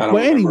 But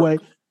anyway,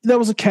 there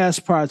was a cash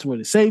prize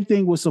with it. Same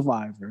thing with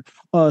Survivor.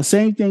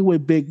 Same thing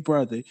with Big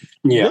Brother.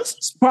 Yeah. This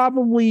is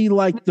probably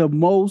like the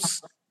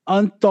most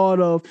unthought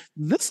of.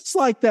 This is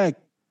like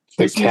that.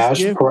 There's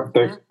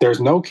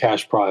no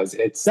cash prize.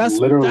 That's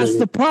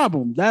the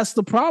problem. That's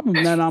the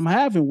problem that I'm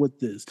having with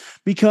this,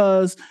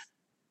 because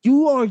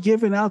you are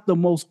giving out the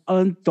most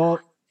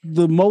unthought,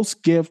 the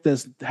most gift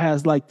that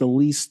has like the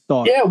least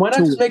thought. Yeah, why not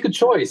just make a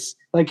choice?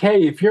 Like,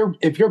 hey, if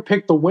you're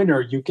picked the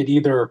winner, you could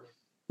either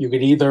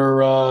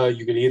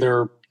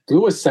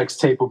do a sex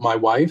tape with my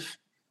wife,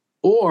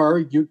 or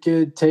you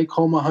could take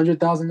home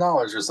 $100,000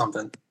 or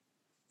something.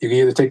 You can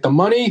either take the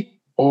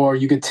money, or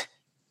you could.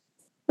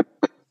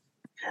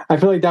 I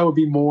feel like that would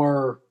be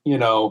more,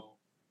 And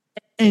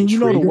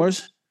intriguing. The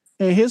worst.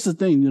 And here's the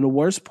thing: the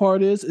worst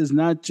part is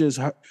not just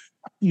her.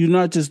 You're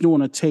not just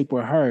doing a tape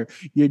with her.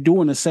 You're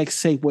doing a sex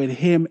tape with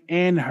him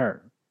and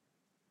her.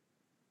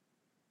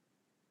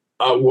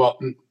 Well,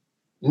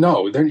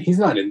 no, he's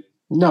not in.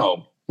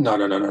 No, No.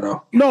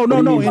 No. What do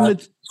you mean by-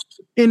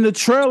 In the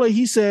trailer,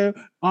 he said,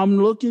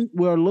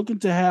 we're looking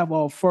to have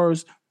our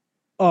first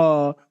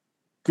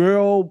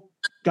girl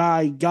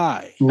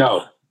guy.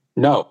 No.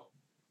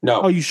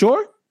 Are you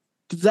sure?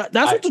 That's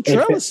what the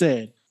trailer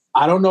said.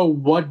 I don't know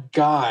what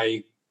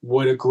guy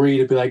would agree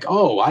to be like,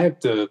 oh, I have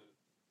to.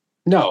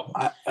 No.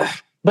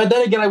 But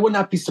then again, I would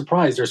not be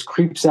surprised. There's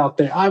creeps out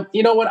there.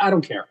 You know what? I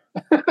don't care.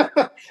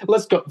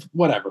 Let's go.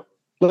 Whatever.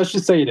 Let's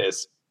just say it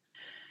is.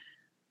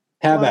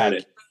 Have at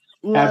it.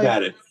 Have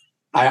at it.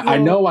 I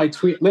know I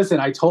tweet. Listen,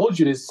 I told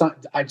you to.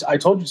 I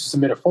told you to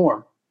submit a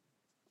form.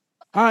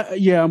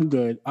 I'm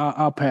good.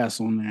 I'll pass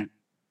on that.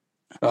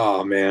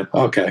 Oh man.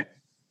 Okay.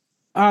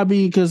 I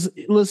mean, because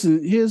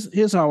listen,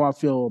 here's how I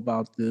feel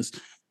about this.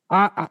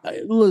 I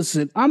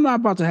listen. I'm not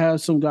about to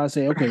have some guy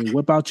say, "Okay,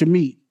 whip out your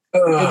meat,"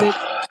 and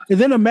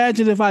then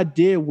imagine if I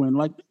did win.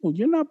 Like, oh,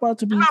 you're not about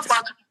to be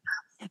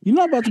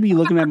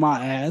looking at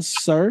my ass,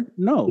 sir.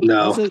 No,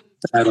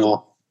 at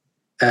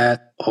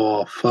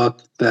all.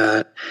 Fuck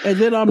that. And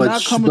then I'm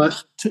not coming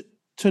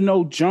to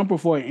no jumper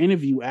for an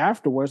interview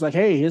afterwards. Like,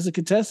 hey, here's a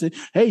contestant.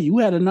 Hey, you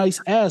had a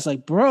nice ass.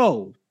 Like,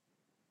 bro.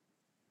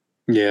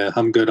 Yeah,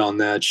 I'm good on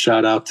that.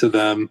 Shout out to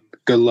them.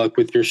 Good luck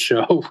with your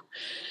show.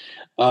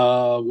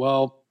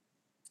 Well,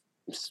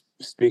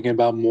 speaking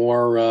about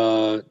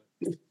more,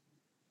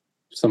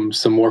 some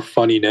more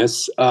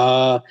funniness.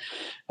 A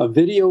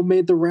video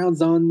made the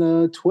rounds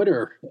on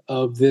Twitter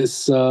of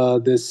this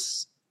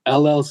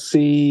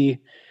LLC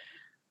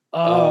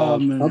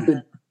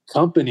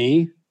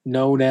company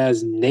known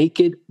as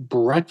Naked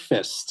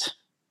Breakfast.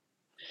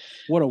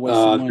 What a waste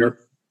of money.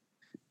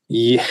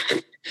 Yeah.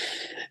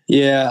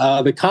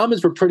 Yeah, the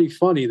comments were pretty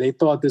funny. They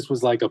thought this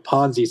was like a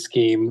Ponzi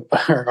scheme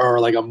or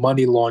like a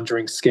money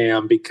laundering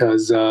scam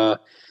because,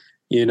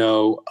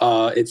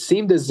 it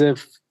seemed as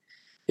if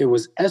it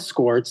was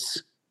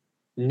escorts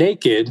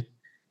naked,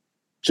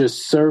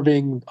 just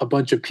serving a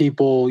bunch of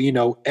people,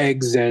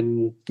 eggs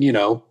and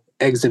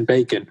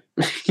bacon,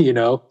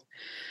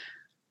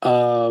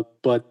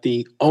 but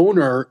the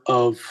owner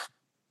of,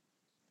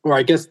 or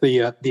I guess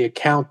the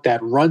account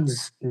that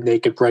runs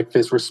Naked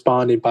Breakfast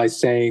responded by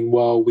saying,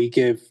 well, we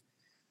give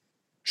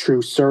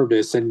true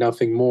service and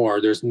nothing more.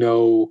 There's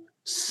no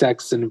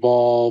sex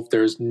involved.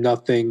 There's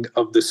nothing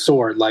of the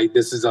sort. Like,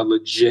 this is a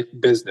legit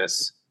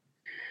business.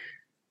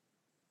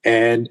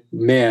 And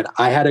man,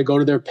 I had to go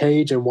to their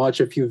page and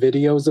watch a few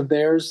videos of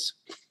theirs.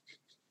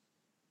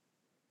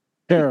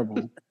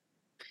 Terrible.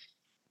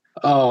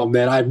 Oh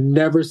man, I've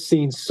never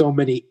seen so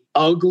many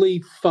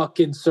ugly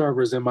fucking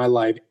servers in my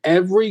life.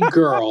 Every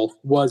girl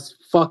was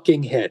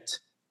fucking hit.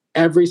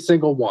 Every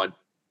single one.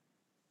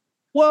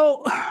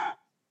 Well,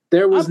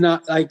 there was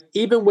not, like,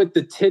 even with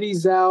the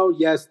titties out,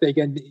 yes,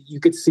 you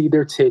could see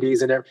their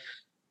titties and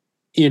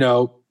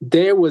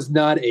there was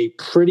not a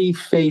pretty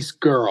faced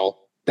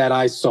girl that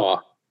I saw.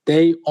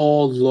 They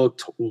all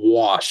looked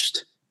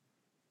washed.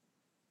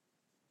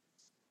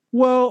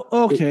 Well,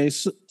 okay,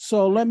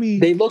 so let me.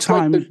 They looked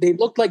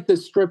like the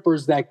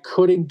strippers that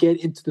couldn't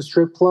get into the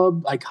strip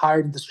club, like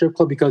hired in the strip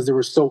club because they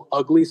were so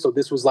ugly. So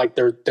this was like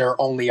their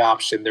only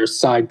option, their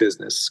side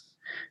business,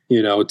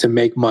 to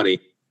make money.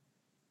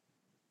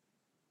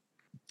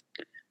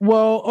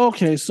 Well,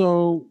 okay,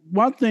 so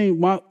one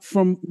thing,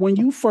 from when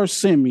you first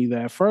sent me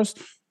that first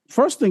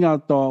thing I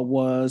thought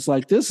was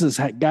like, this has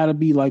got to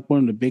be like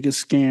one of the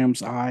biggest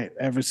scams I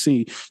ever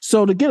seen.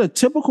 So to get a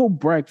typical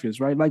breakfast,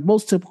 right? Like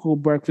most typical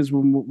breakfasts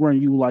will run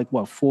you like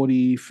what,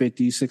 40,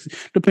 50, 60,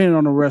 depending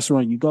on the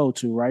restaurant you go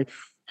to, right?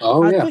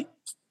 Oh,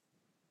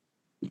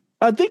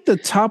 I think the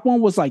top one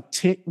was like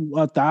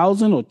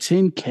 1,000 or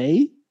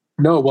 10K.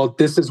 No, well,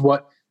 this is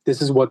what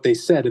they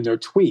said in their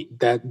tweet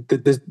in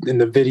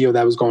the video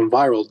that was going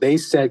viral. They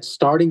said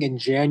starting in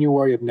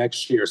January of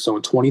next year, so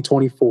in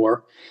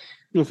 2024,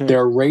 okay,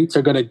 their rates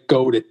are going to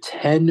go to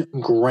 10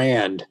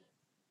 grand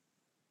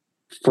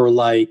for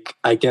like,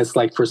 I guess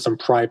like for some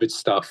private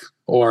stuff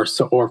or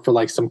for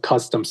like some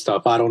custom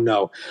stuff. I don't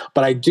know,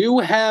 but I do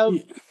have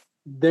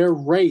their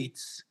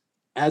rates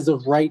as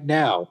of right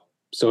now.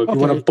 So if you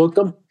want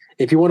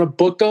to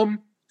book them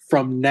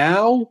from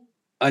now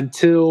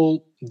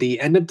until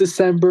the end of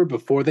December,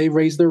 before they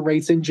raise their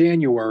rates in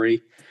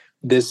January,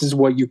 this is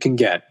what you can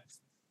get.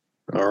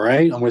 All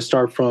right. I'm going to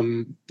start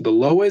from the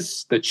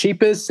lowest, the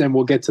cheapest, and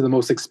we'll get to the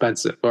most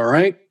expensive. All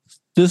right.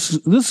 This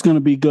is going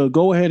to be good.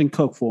 Go ahead and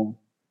cook for them.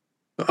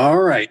 All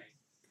right.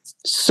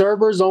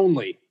 Servers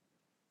only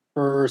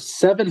for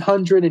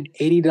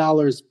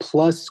 $780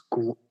 plus.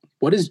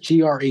 What is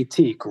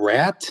GRAT?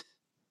 Grat?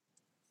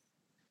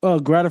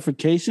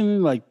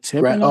 Gratification, like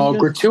tipping.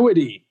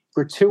 Gratuity.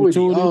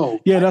 Oh,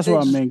 yeah, that's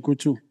what I meant.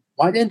 Gratuity.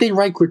 Why didn't they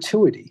write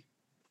gratuity?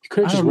 You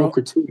could have just wrote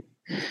gratuity.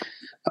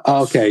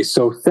 Okay,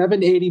 so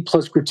 $780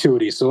 plus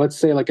gratuity. So let's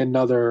say like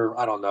another,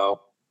 I don't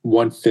know,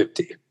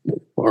 $150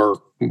 or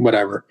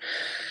whatever.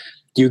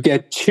 You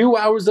get 2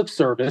 hours of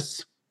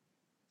service,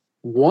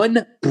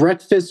 one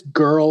breakfast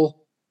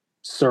girl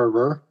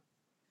server,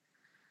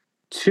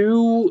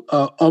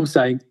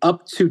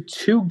 up to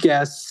 2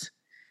 guests,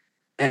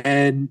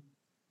 and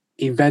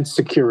event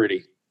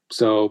security.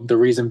 So the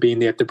reason being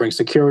they have to bring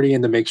security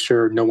in to make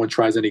sure no one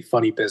tries any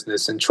funny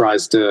business and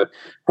tries to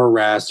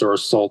harass or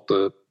assault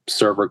the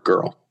server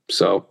girl.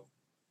 So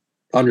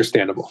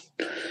understandable.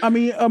 I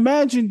mean,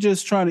 imagine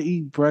just trying to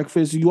eat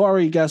breakfast. You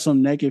already got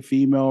some naked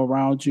female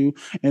around you,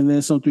 and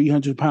then some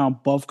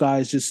 300-pound buff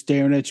guys just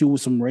staring at you with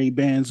some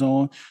Ray-Bans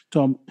on.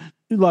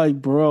 Like,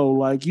 bro,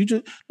 like you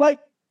just like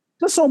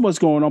there's so much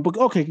going on. But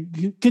okay,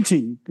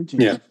 continue.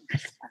 Yeah.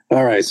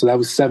 All right. So that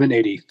was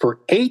 $780 for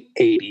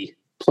 $880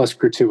 plus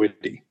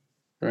gratuity.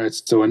 All right.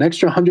 So an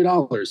extra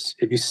 $100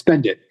 if you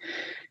spend it.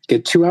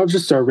 Get 2 hours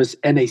of service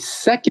and a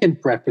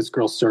second breakfast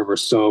girl server.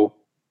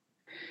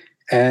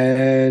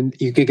 And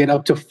you can get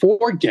up to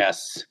 4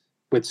 guests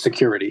with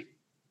security.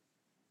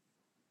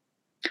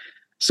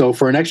 So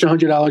for an extra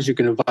 $100, you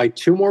can invite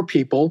 2 more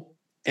people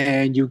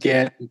and you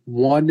get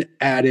 1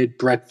 added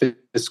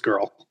breakfast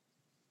girl.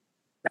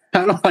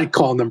 I don't like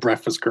calling them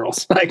breakfast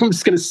girls. Like I'm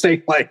going to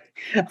say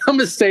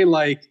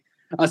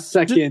a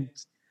second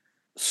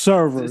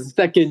server,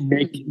 second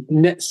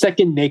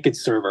naked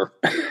server.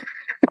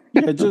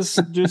 Yeah, just.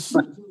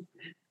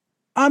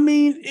 I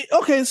mean,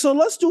 okay. So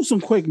let's do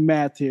some quick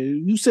math here.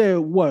 You said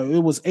what?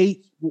 It was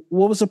 8.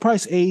 What was the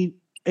price?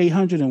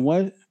 800 and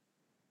what?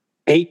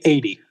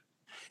 880.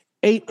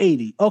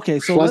 880. Okay,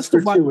 so plus let's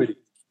divide. gratuity.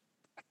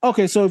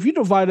 Okay, so if you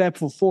divide that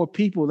for 4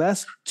 people,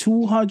 that's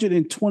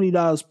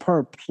 $220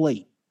 per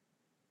plate.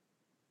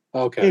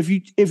 Okay. If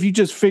you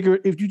just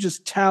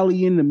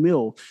tally in the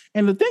mill.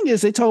 And the thing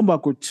is, they talking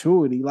about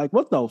gratuity. Like,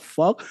 what the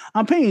fuck?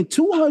 I'm paying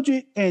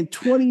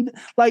 $220.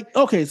 Like,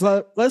 okay,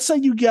 so let's say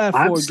you got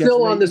 4 guests.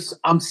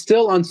 I'm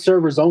still on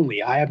servers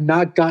only. I haven't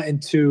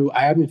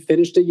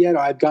finished it yet.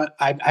 I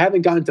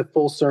haven't gotten to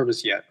full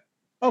service yet.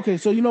 Okay,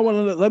 so you know what?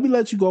 Let me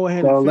let you go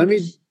ahead.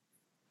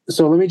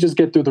 So let me just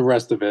get through the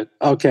rest of it.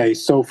 Okay,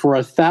 so for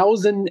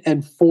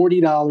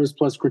 $1,040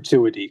 plus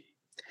gratuity,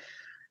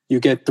 you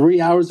get 3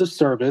 hours of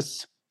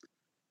service,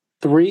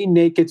 3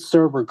 naked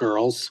server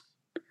girls,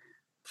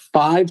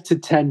 5 to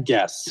 10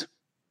 guests.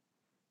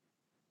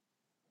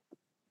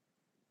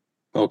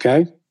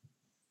 Okay.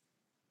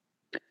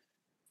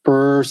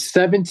 For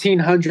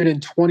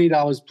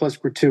 $1,720 plus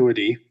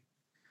gratuity,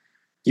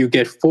 you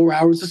get 4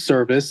 hours of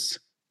service,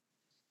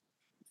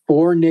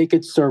 4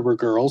 naked server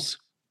girls,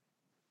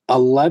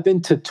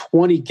 11 to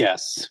 20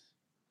 guests.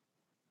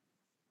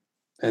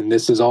 And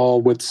this is all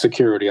with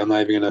security. I'm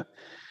not even going to.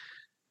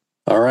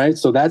 All right.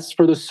 So that's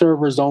for the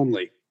servers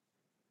only.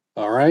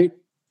 All right.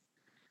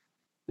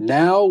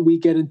 Now we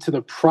get into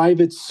the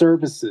private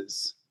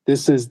services.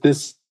 This is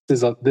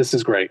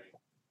great.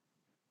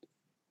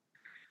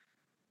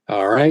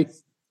 All right.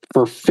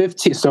 For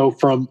 15. So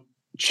from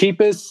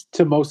cheapest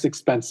to most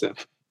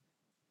expensive.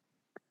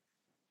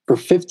 For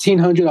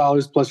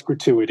 $1,500 plus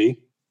gratuity,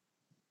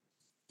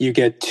 you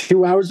get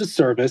 2 hours of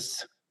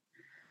service,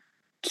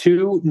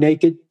 2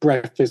 naked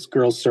breakfast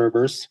girl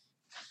servers,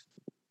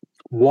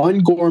 1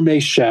 gourmet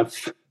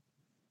chef,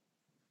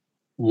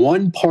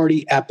 1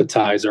 party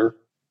appetizer,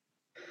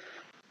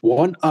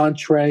 1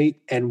 entree,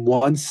 and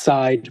 1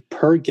 side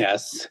per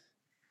guest,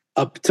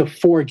 up to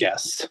 4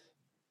 guests.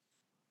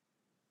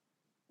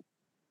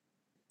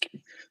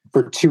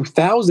 For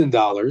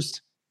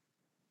 $2,000,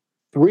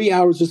 3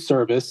 hours of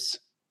service,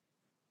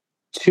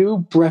 2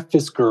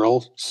 breakfast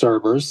girl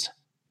servers,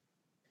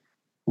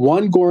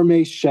 1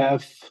 gourmet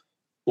chef,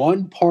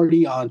 1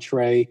 party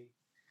entree,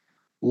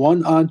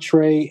 1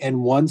 entree,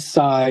 and 1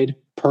 side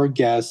per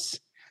guest,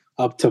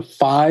 up to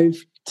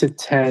 5 to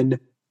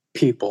 10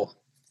 people.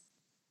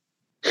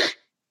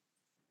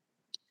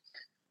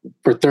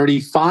 For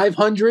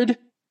 $3,500,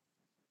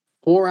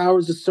 4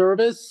 hours of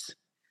service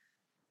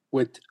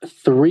with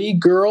 3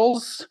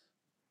 girls,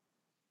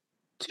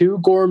 2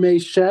 gourmet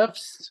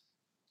chefs,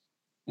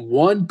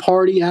 1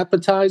 party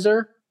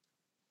appetizer,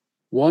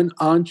 1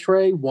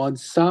 entree, 1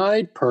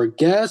 side per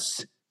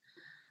guest,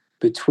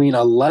 between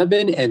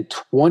 11 and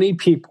 20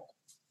 people.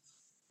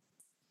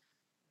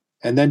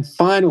 And then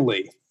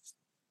finally,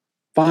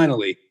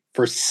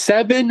 for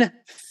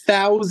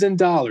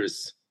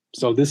 $7,000.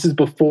 So this is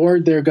before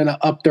they're going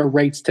to up their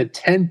rates to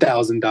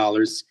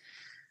 $10,000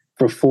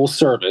 for full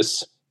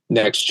service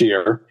next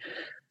year.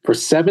 For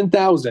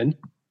 $7,000,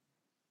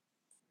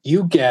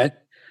 you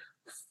get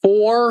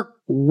 4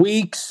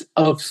 weeks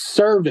of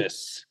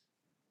service.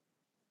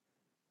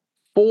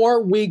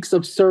 4 weeks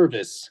of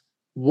service.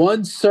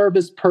 1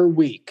 service per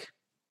week.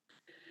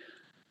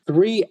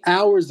 3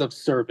 hours of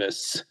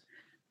service.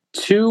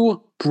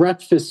 2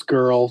 breakfast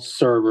girl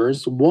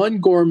servers, 1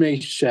 gourmet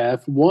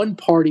chef, 1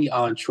 party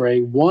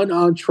entree, 1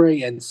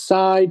 entree and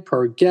side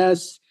per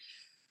guest,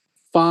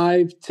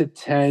 5 to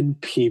 10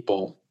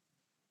 people.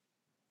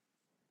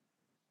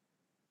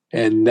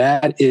 And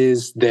that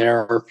is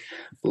their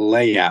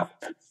layout.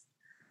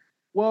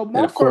 Well, and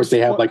of course they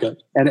have like a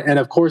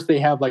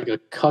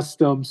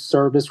custom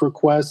service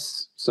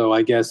request. So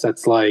I guess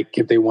that's like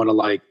if they want to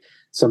like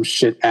some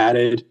shit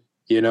added,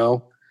 you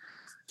know.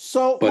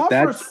 So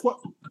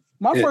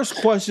my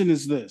first question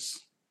is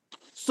this.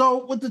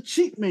 So with the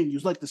cheap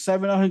menus, like the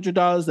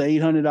 $700, the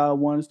 $800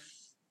 ones,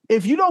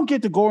 if you don't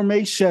get the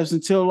gourmet chefs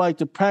until like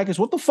the package,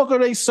 what the fuck are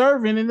they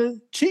serving in the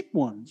cheap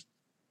ones?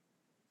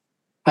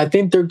 I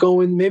think they're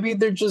going, maybe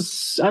they're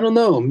just, I don't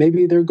know,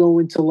 maybe they're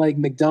going to like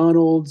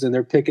McDonald's and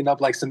they're picking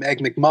up like some Egg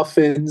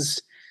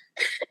McMuffins.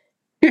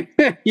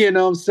 You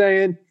know what I'm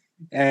saying?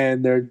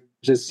 And they're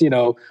just,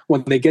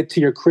 when they get to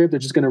your crib, they're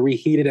just going to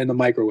reheat it in the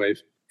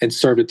microwave and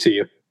serve it to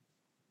you.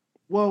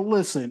 Well,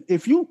 listen,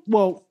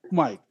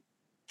 Mike,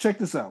 check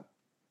this out.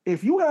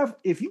 If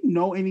you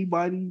know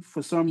anybody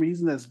for some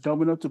reason that's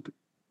dumb enough to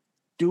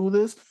do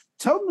this,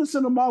 tell them to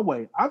send them my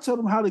way. I'll tell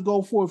them how to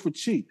go for it for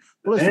cheap.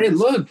 Listen, hey,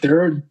 look,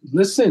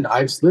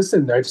 I've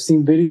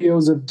seen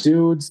videos of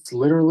dudes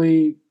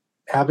literally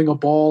having a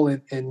ball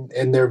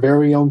in their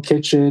very own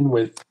kitchen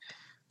with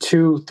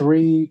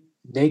 2-3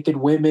 naked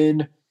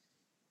women.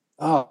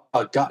 Oh,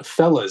 God,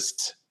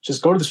 fellas,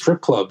 just go to the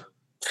strip club.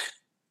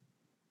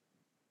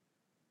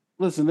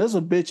 Listen, there's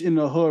a bitch in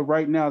the hood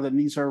right now that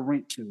needs her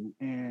rent too,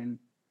 and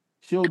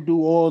she'll do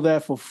all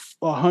that for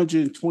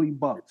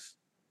 $120.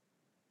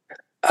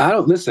 I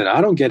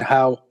don't get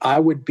how I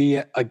would be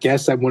a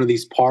guest at one of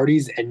these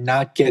parties and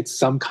not get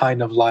some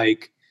kind of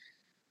like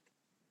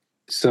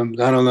some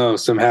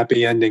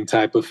happy ending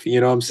type of,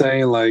 you know what I'm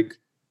saying? Like,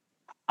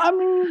 I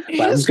mean,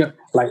 I'm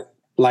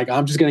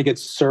just gonna get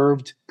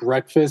served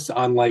breakfast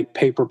on like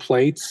paper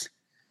plates.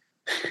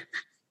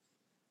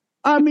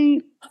 I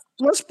mean,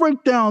 let's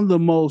break down the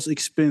most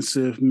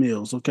expensive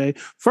meals, okay?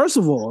 First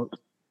of all,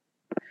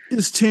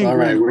 it's 10 all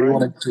right,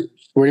 grand.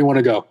 Where do you want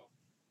to go?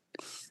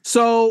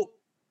 So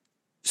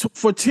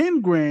for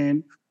 10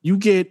 grand, you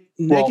get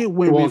naked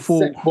women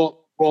for.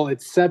 Well,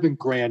 it's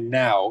 $7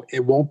 now.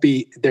 It won't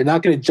be. They're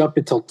not going to jump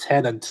until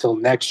 10 until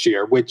next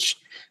year, which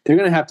they're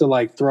going to have to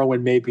like throw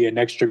in maybe an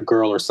extra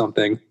girl or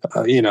something.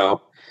 Yeah.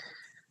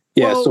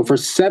 Well, so for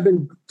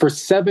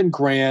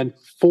 $7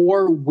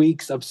 4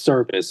 weeks of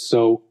service.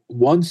 So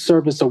one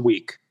service a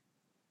week,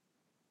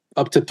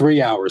 up to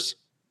 3 hours.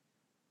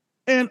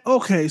 And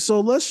okay, so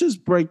let's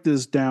just break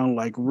this down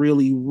like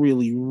really,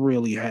 really,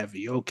 really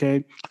heavy.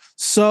 Okay,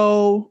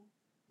 so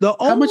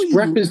how much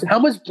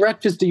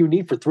breakfast do you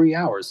need for 3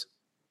 hours?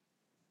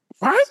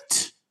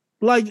 Right?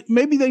 Like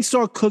maybe they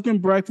start cooking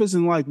breakfast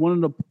and like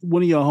one of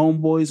your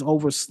homeboys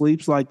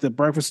oversleeps. Like the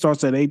breakfast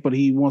starts at 8, but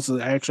he wants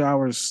an extra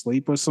hour of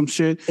sleep or some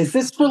shit. Is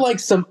this for like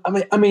some?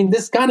 I mean,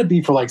 this got to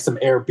be for like some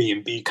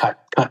Airbnb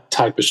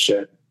type of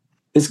shit.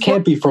 This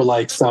can't be for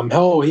like some.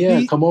 Oh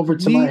yeah, come over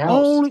to my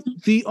house.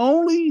 The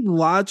only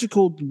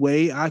logical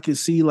way I can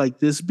see like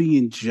this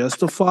being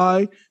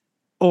justified,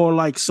 or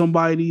like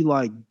somebody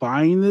like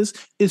buying this,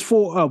 is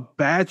for a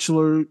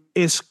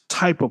bachelor-ish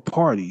type of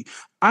party.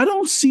 I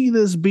don't see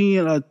this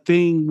being a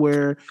thing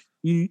where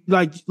you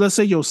like, let's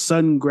say your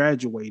son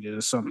graduated or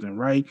something,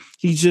 right?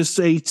 He's just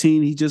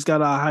 18. He just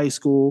got out of high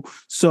school.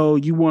 So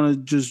you want to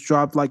just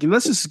drop like, and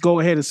let's just go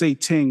ahead and say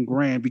 10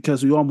 grand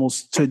because we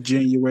almost to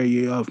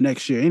January of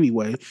next year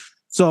anyway.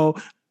 So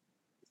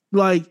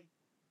like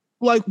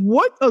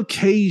what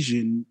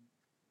occasion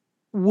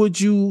would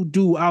you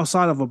do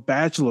outside of a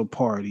bachelor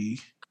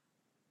party?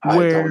 I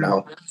don't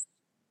know.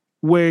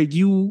 Where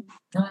you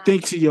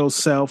think to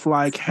yourself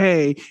like,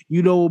 hey,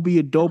 it will be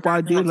a dope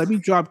idea. Let me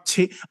drop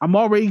I'm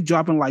already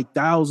dropping like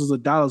thousands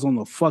of dollars on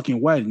the fucking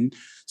wedding.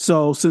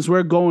 So since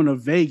we're going to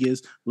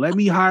Vegas, let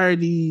me hire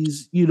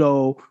these,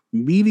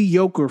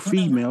 mediocre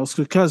females,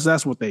 because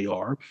that's what they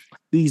are.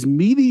 These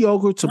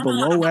mediocre to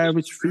below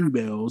average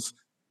females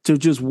to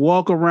just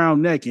walk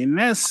around naked, and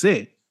that's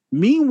it.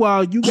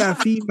 Meanwhile, you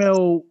got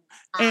female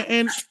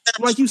and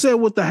like you said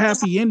with the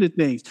happy ended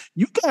things,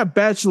 you got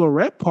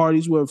bachelorette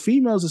parties where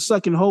females are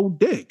sucking whole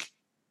dick.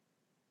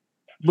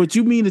 But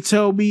you mean to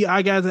tell me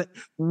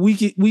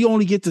we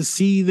only get to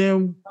see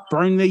them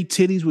burn their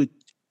titties with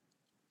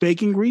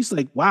bacon grease?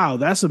 Like, wow,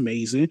 that's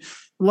amazing.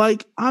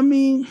 Like, I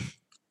mean,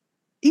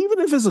 even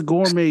if it's a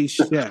gourmet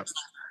chef,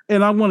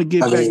 and I want to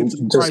get back into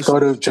the price.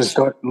 Go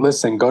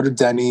to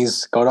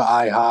Denny's, go to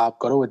IHOP,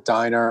 go to a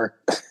diner.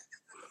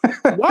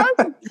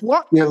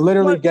 What? You're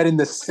literally getting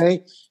the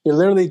same. You're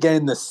literally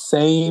getting the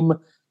same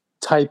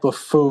type of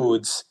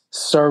foods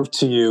served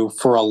to you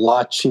for a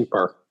lot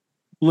cheaper.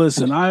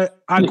 Listen, I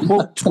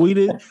quote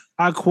tweeted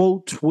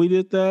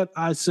that.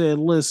 I said,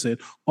 listen,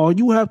 all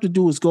you have to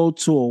do is go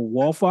to a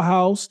Waffle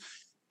House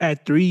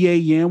at 3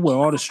 a.m. where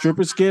all the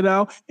strippers get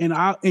out, and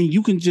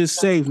you can just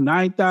save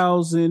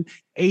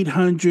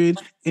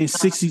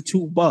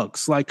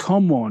 $9,862. Like,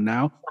 come on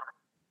now.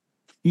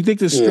 You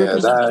think the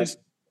strippers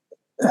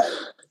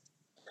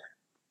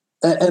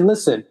And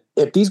listen,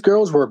 if these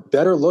girls were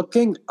better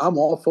looking, I'm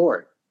all for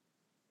it.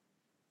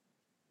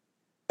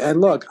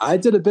 And look, I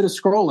did a bit of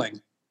scrolling,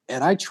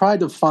 and I tried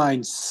to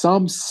find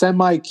some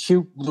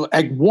semi-cute,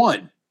 like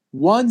one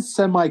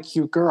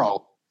semi-cute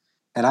girl,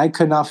 and I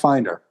could not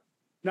find her.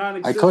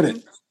 I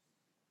couldn't.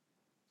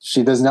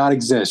 She does not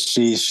exist.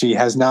 She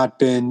has not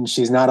been.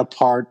 She's not a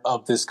part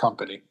of this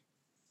company.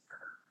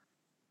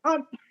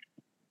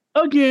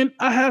 Again,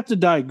 I have to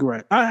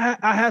digress. I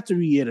have to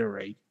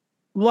reiterate.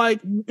 Like,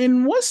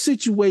 in what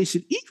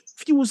situation, even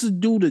if you was to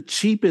do the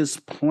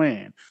cheapest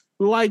plan,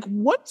 like,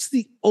 what's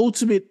the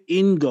ultimate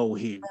end goal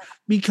here?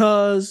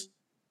 Because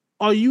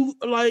are you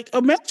like,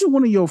 imagine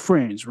one of your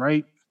friends,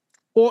 right?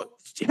 Or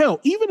hell,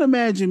 even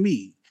imagine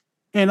me.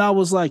 And I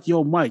was like,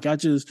 yo, Mike, I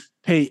just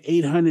paid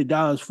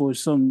 $800 for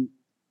some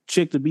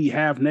chick to be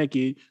half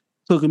naked,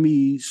 cooking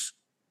me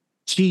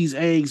cheese,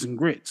 eggs, and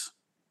grits.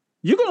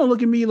 You're gonna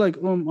look at me like,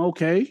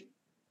 okay.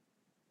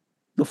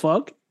 The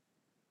fuck?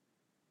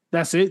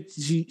 That's it.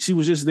 She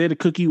was just there to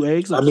cook you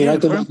eggs. Like, I mean, yeah, I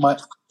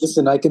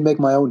can I can make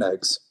my own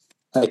eggs.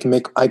 I can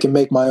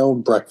make my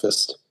own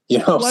breakfast. You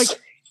know,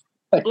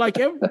 like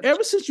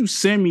ever since you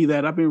sent me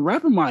that, I've been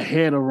wrapping my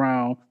head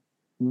around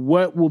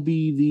what will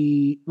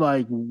be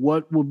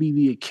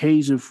the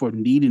occasion for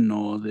needing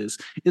all of this.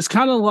 It's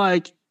kind of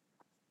like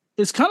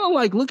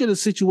look at a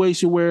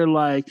situation where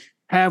like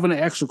having an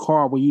extra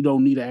car where you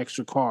don't need an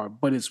extra car,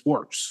 but it's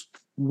worse,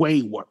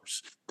 way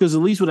worse. Because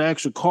at least with an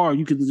extra car,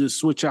 you can just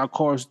switch out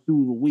cars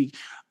through the week.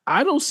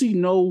 I don't see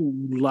no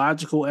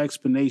logical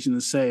explanation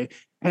to say,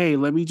 hey,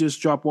 let me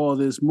just drop all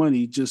this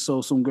money just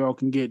so some girl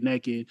can get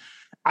naked.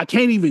 I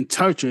can't even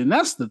touch her. And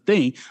that's the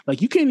thing.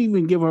 Like, you can't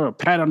even give her a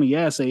pat on the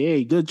ass, say,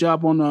 hey, good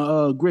job on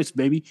the grits,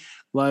 baby.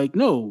 Like,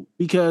 no,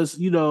 because,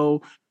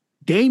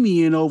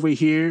 Damien over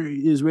here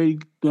is ready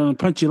to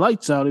punch your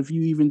lights out if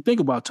you even think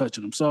about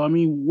touching him. So, I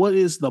mean, what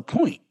is the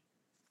point?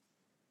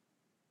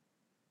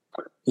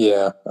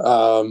 Yeah.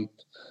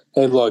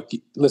 Hey, look,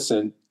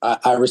 listen,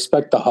 I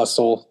respect the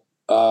hustle.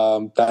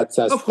 That's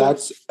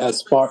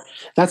as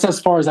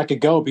far as I could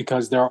go,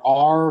 because there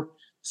are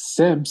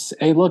simps.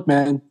 Hey, look,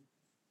 man,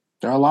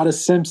 there are a lot of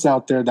simps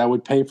out there that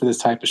would pay for this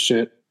type of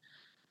shit.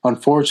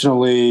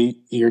 Unfortunately,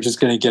 you're just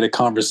going to get a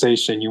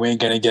conversation. You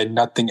ain't going to get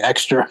nothing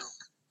extra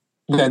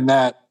than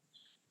that.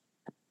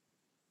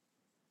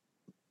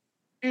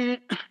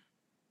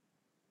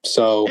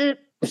 So,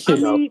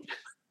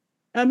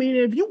 I mean,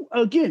 if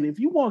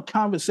you want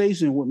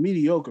conversation with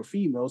mediocre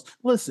females,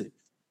 listen,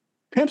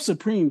 Pimp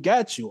Supreme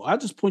got you. I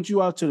just point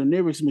you out to the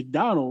nearest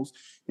McDonald's,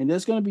 and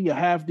there's going to be a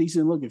half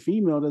decent looking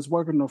female that's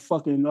working the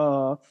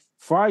fucking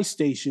fry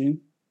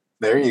station.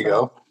 There you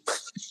go.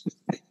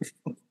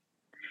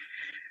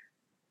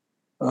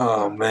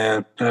 Oh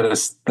man,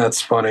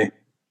 that's funny.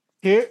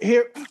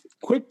 Here,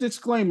 quick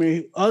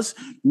disclaimer: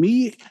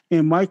 me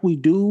and Mike, we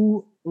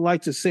do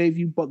like to save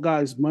you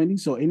guys money.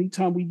 So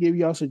anytime we give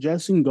y'all a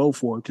suggestion, go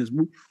for it, because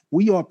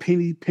we are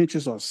penny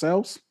pinchers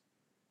ourselves.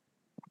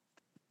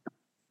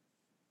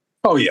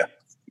 Oh yeah,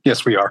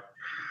 yes we are.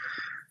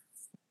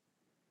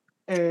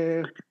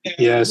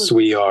 Yes,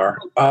 we are.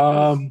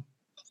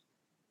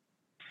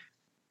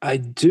 I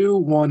do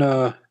want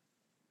to.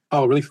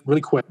 Oh,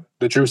 really quick,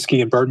 the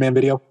Drewski and Birdman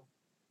video.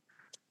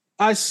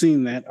 I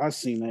seen that.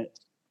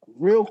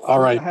 Real quick. All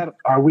right.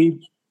 Are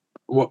we?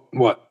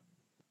 What?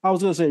 I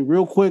was gonna say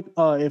real quick.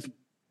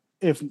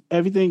 If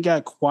everything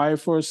got quiet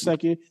for a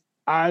second,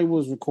 I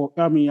was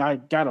recording. I mean, I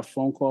got a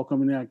phone call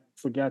coming in. I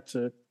forgot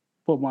to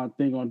put my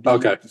thing on.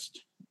 Okay.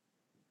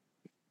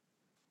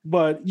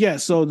 But yeah,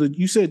 so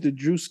you said the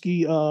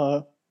Drewski,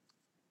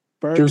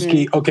 Birdman.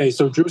 Drewski. Okay,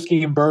 so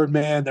Drewski and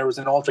Birdman, there was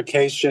an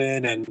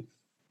altercation, and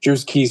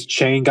Drewski's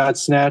chain got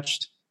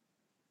snatched.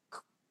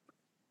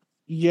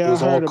 Yeah,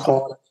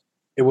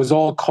 it was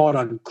all caught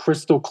on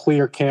crystal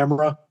clear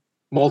camera,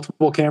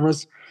 multiple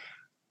cameras.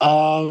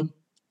 Are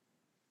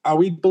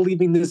we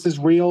believing this is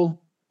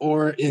real,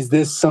 or is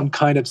this some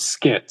kind of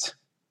skit?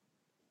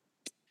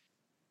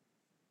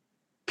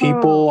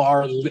 People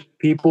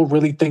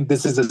really think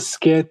this is a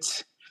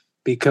skit,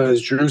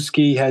 because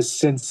Drewski has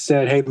since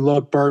said, hey,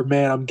 look,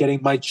 Birdman, I'm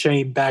getting my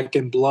chain back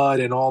in blood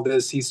and all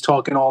this. He's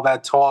talking all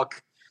that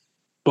talk.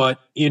 But,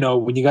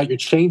 when you got your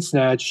chain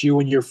snatched, you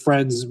and your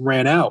friends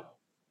ran out.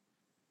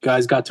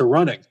 Guys got to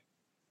running.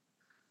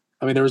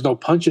 I mean, there was no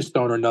punches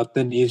thrown or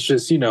nothing. It's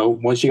just,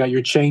 once you got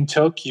your chain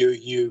took,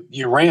 you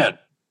ran.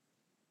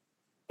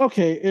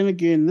 Okay, and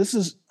again, this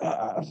is you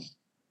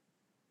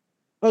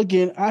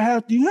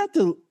have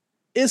to.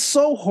 It's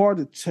so hard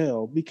to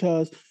tell,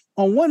 because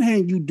on one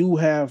hand, you do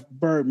have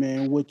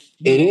Birdman, which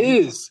it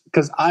is,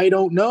 because I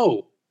don't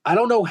know. I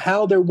don't know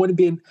how there wouldn't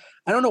be.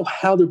 I don't know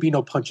how there'd be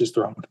no punches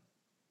thrown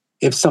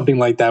if something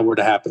like that were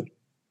to happen.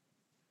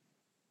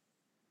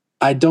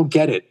 I don't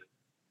get it.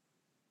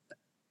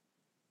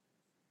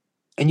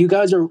 And you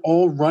guys are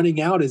all running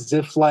out as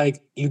if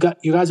like you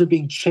guys are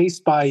being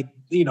chased by,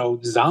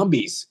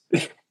 zombies.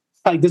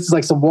 Like this is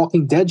like some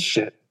Walking Dead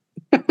shit.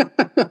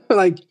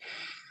 Like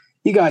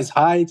you guys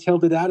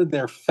hightailed it out of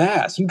there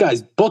fast. You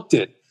guys booked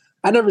it.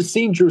 I never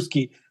seen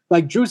Drewski.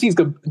 Like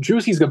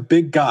Drewski's a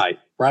big guy,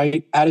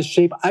 right? Out of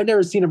shape. I've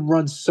never seen him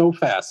run so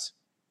fast.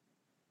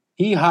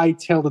 He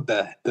hightailed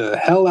the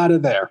hell out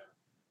of there.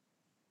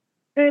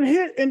 And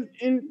here, and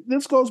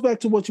this goes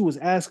back to what you was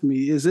asking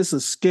me: is this a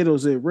skit or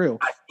is it real?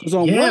 Because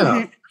on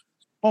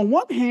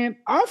one hand,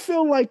 I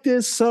feel like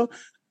this. So,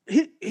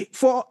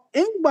 for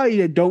anybody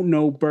that don't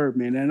know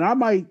Birdman, and I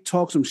might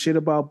talk some shit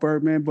about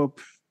Birdman, but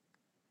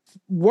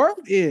word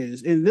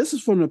is, and this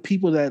is from the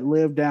people that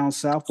lived down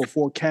south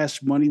before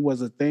Cash Money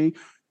was a thing.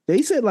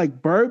 They said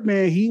like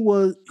Birdman, he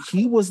was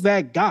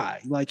that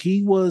guy. Like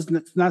he was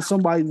not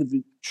somebody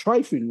to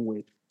trifling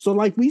with. So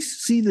like we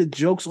see the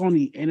jokes on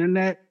the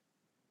internet,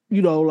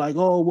 like,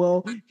 oh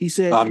well, he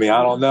said. I mean,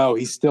 I don't know.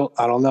 He still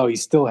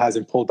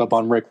hasn't pulled up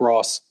on Rick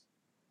Ross.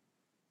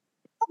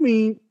 I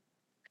mean,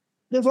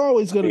 there's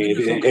always going to be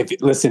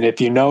something.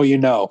 If you know, you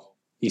know.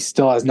 He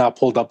still has not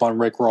pulled up on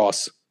Rick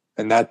Ross,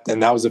 and that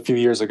was a few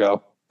years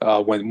ago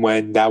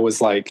when that was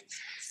like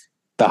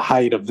the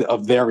height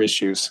of their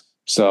issues.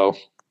 So,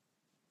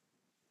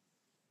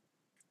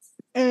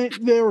 and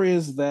there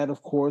is that,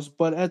 of course,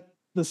 but at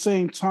the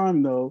same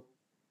time, though,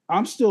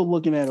 I'm still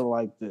looking at it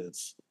like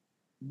this.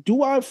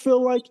 Do I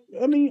feel like?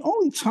 I mean,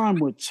 only time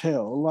would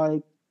tell.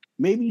 Like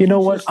maybe you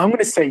know what? I'm going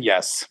to say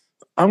yes.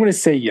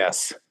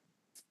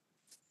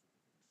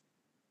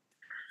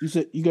 You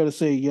said you got to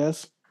say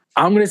yes.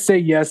 I'm going to say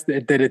yes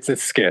that it's a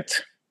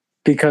skit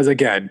because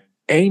again,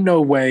 ain't no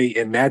way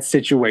in that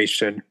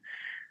situation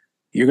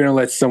you're going to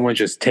let someone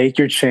just take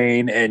your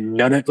chain and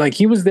like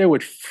he was there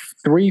with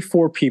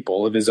 3-4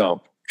 people of his own.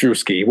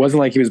 Drewski. It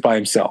wasn't like he was by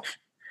himself.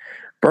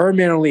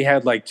 Birdman only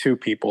had like 2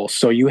 people,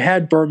 so you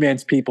had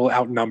Birdman's people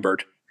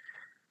outnumbered,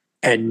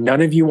 and none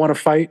of you want to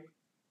fight.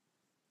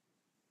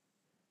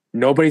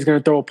 Nobody's going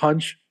to throw a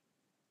punch.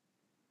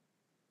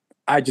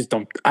 I just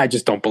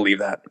don't believe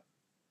that.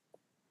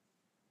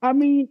 I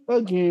mean,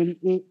 again,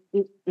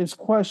 it's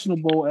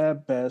questionable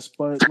at best,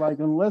 but like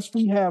unless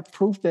we have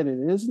proof that it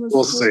isn't,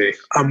 we'll see.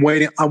 I'm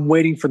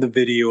waiting for the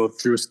video of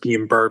Drewski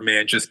and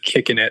Birdman just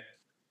kicking it,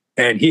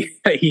 and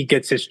he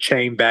gets his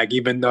chain back,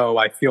 even though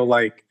I feel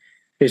like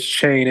his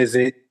chain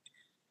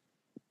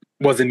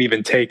wasn't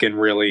even taken.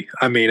 Really,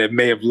 I mean, it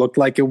may have looked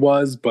like it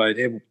was, but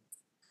it.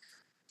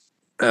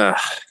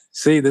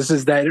 See, this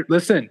is that.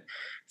 Listen,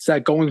 it's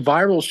that going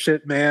viral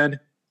shit,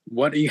 man.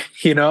 What do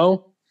you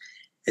know?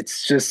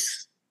 It's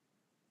just.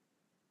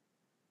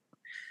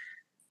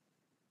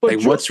 But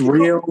like what's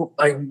real,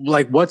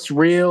 like what's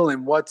real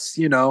and what's,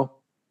 we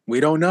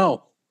don't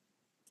know.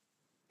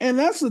 And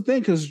that's the thing,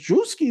 because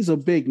Drewski's a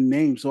big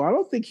name, so I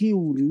don't think he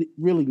would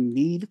really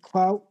need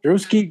clout.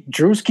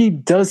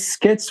 Drewski does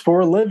skits for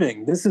a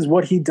living. This is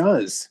what he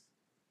does.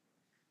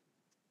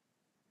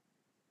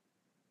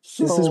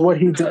 So, this is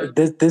what he does.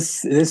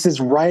 This is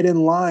right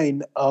in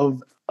line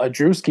of a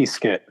Drewski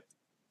skit,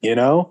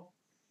 We'll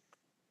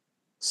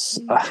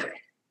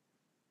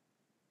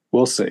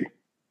see.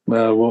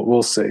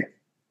 We'll see.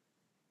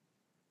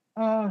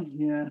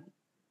 Yeah.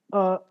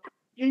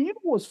 You know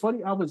what's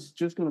funny? I was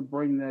just gonna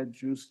bring that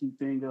Drewski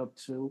thing up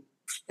too.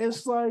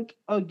 It's like,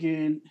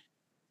 again,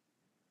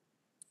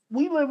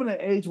 we live in an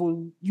age where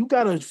you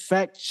gotta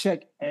fact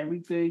check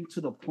everything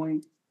to the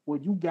point where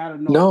you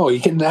gotta know. No, you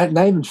can not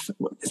even.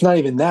 It's not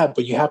even that,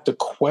 but you have to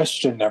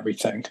question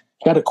everything.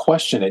 You got to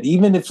question it,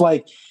 even if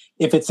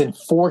it's in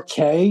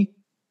 4K.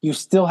 You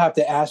still have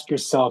to ask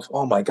yourself,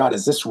 "Oh my God,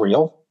 is this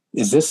real?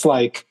 Is this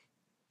like?"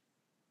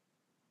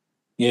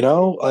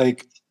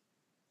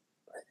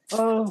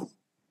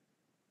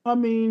 I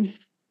mean,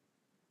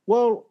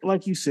 well,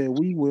 like you said,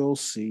 we will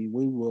see.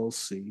 We will.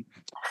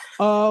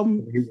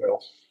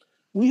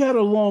 We had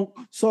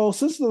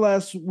since the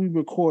last we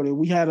recorded,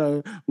 we had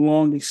a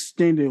long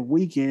extended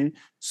weekend.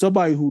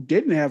 Somebody who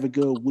didn't have a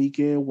good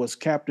weekend was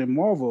Captain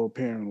Marvel,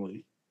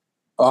 apparently.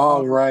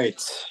 All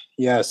right.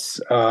 Yes.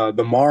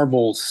 The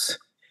Marvels,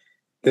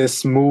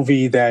 this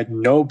movie that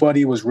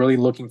nobody was really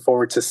looking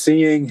forward to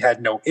seeing,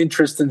 had no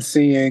interest in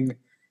seeing.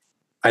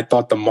 I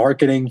thought the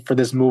marketing for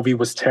this movie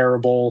was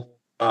terrible.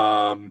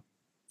 I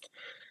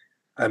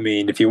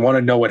mean, if you want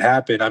to know what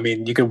happened, I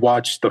mean, you could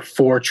watch the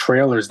 4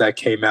 trailers that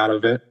came out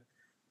of it.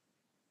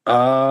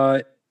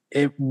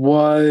 It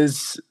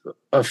was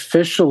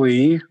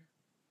officially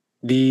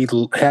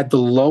had the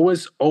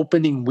lowest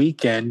opening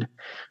weekend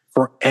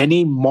for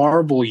any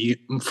Marvel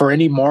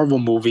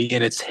movie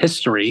in its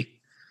history,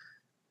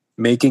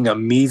 making a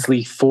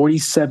measly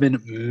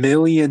 $47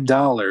 million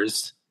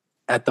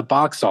at the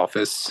box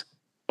office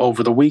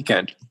over the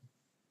weekend.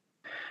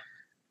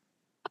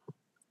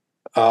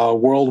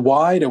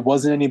 Worldwide, it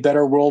wasn't any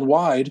better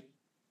worldwide.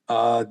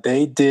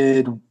 They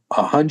did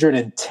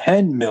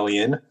 $110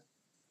 million.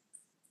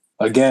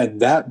 Again,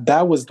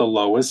 that was the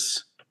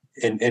lowest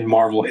in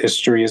Marvel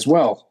history as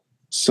well.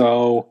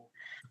 So,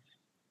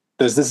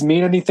 does this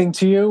mean anything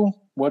to you?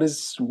 What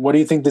do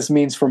you think this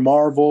means for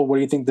Marvel? What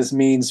do you think this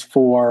means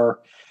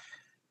for,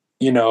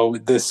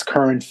 this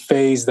current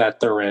phase that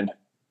they're in?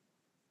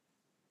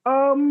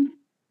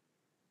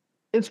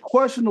 It's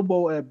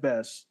questionable at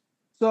best.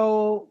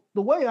 So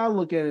the way I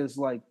look at it is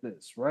like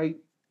this, right?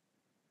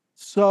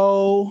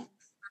 So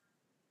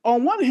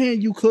on one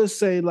hand, you could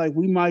say like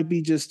we might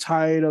be just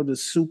tired of the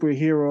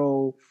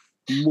superhero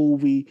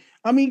movie.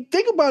 I mean,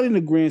 think about it in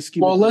the grand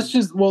scheme. Well,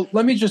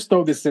 let me just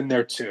throw this in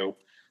there too.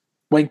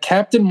 When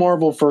Captain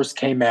Marvel first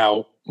came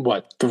out,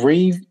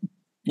 3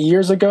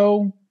 years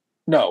ago?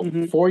 No,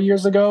 4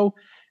 years ago,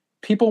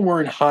 people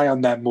weren't high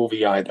on that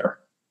movie either.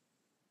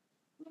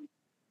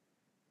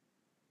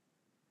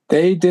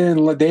 They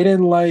didn't like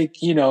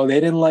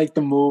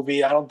the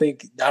movie. I don't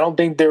think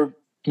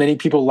many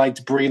people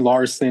liked Brie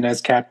Larson as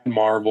Captain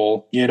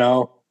Marvel,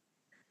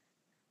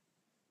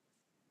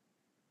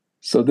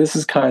 So this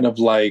is kind of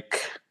like,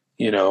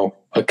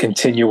 a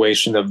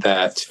continuation of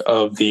that,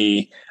 of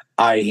the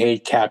I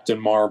hate Captain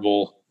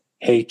Marvel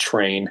hate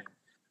train.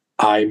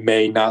 I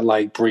may not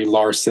like Brie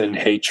Larson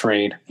hate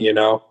train,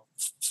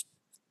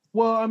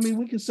 Well, I mean,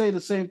 we can say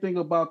the same thing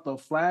about the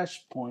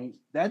Flashpoint.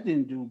 That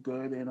didn't do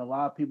good, and a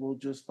lot of people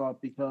just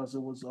thought because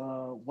it was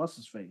what's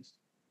his face?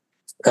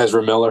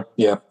 Ezra Miller,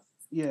 yeah.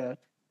 Yeah.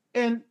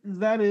 And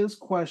that is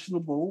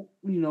questionable,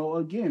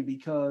 again,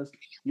 because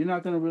you're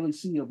not going to really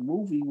see a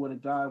movie with a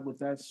guy with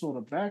that sort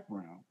of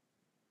background.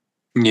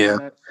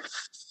 Yeah.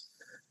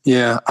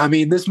 Yeah. I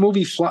mean, this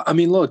movie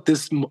look,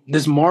 this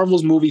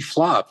Marvel's movie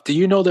flopped. Do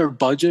you know their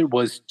budget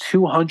was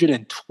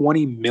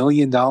 $220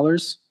 million?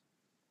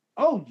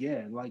 Oh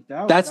yeah, like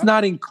that.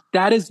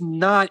 That is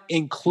not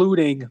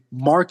including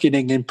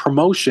marketing and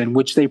promotion,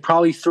 which they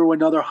probably threw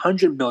another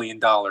 $100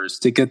 million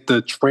to get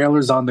the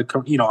trailers on the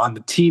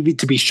TV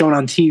to be shown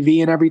on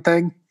TV and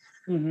everything.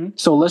 Mm-hmm.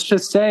 So let's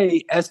just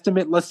say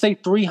let's say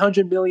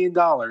 $300 million.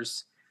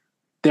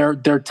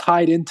 They're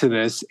tied into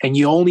this, and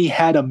you only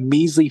had a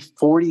measly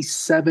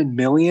 $47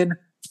 million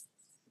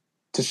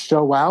to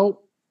show out.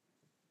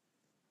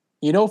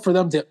 For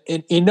them to,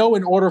 in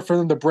order for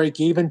them to break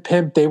even,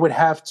 Pimp, they would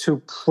have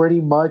to pretty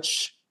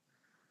much,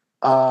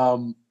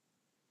 make.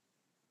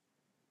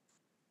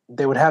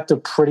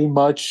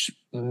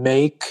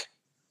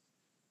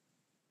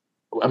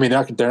 I mean,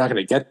 they're not going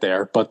to get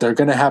there, but they're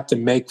going to have to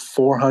make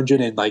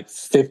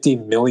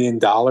 $450 million,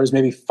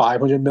 maybe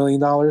 $500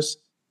 million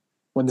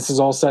when this is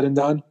all said and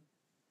done.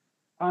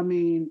 I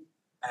mean,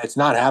 it's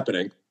not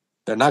happening.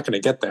 They're not going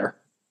to get there.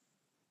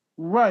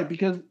 Right,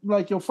 because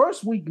like your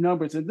first week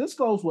numbers, and this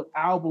goes with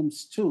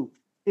albums too.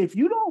 If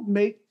you don't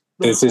make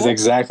this is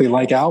exactly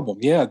like album.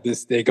 Yeah,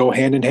 they go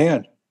hand in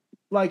hand.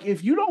 Like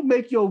if you don't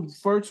make your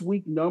first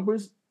week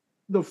numbers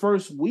the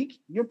first week,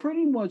 you're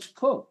pretty much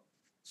cooked.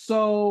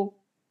 So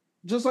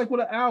just like with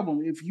an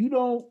album, if you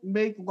don't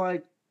make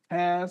let's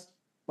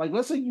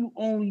say you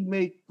only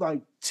make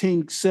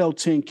sell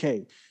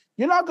 10K,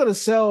 you're not gonna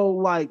sell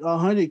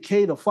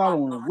 100K the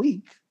following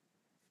week.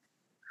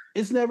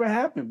 It's never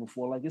happened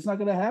before. Like it's not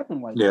going to happen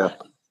like that.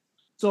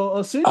 So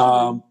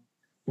essentially,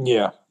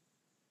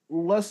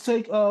 let's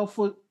take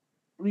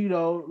we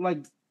know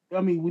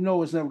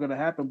it's never going to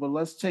happen, but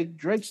let's take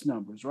Drake's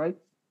numbers, right?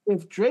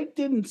 If Drake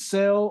didn't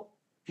sell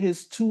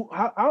his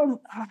how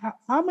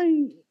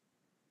many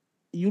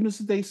units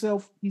did they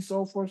sell? He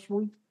sold first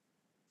week.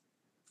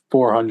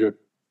 400.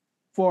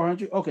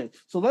 400. Okay,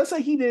 so let's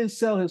say he didn't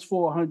sell his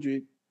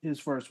 400 his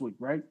first week,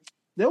 right?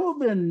 There would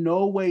have been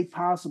no way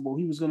possible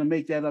he was going to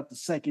make that up the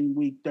second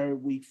week,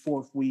 third week,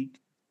 fourth week,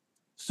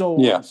 so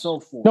on and so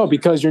forth. No,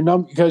 because your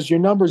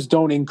numbers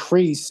don't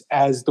increase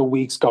as the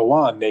weeks go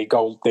on; they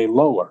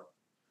lower.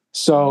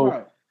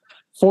 So,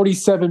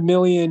 47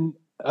 million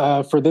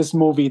for this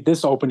movie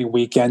this opening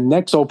weekend.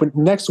 Next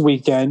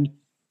weekend,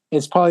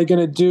 it's probably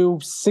going to do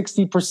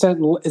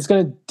 60%. It's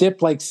going to dip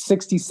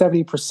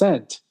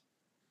 60-70%.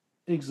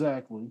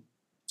 Exactly.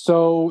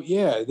 So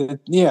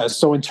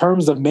So in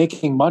terms of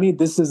making money,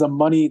 this is a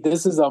money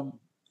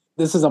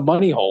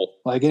hole.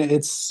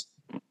 It's.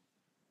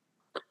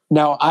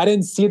 Now I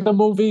didn't see the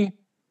movie.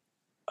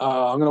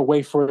 I'm gonna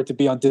wait for it to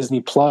be on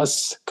Disney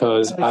Plus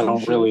because I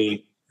don't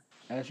really.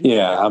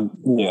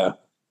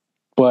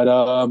 But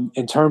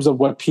in terms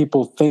of what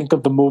people think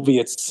of the movie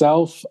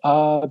itself,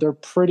 it's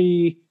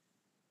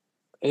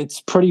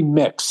pretty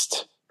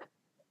mixed.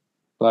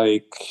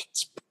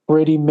 It's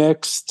pretty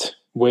mixed,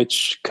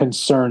 which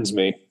concerns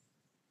me.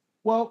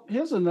 Well,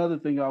 here's another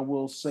thing I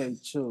will say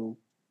too.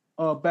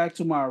 Back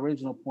to my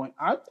original point,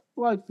 I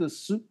like you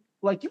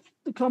have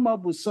to come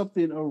up with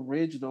something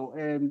original,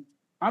 and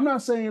I'm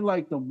not saying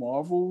the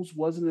Marvels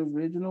wasn't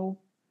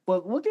original,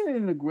 but look at it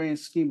in the grand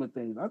scheme of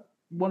things.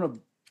 One of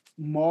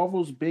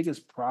Marvel's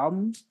biggest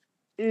problems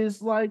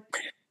is I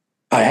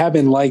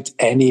haven't liked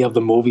any of the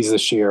movies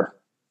this year.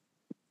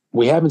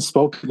 We haven't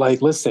spoken.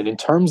 Listen, in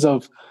terms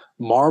of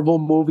Marvel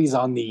movies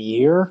on the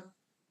year.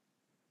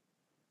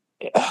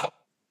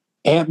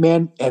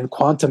 Ant-Man and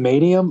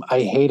Quantumanium,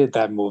 I hated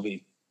that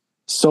movie.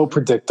 So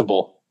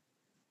predictable.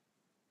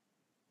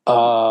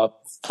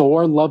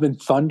 Thor, Love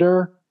and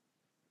Thunder,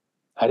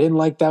 I didn't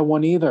like that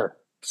one either.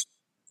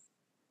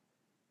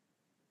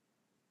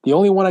 The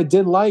only one I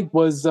did like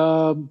was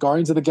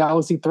Guardians of the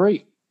Galaxy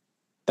 3.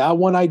 That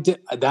one I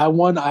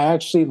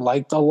actually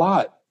liked a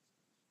lot.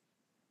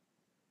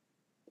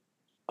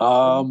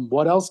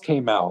 What else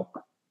came out?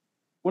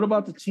 What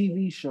about the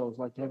TV shows?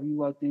 Have you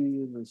liked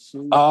any of the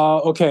series?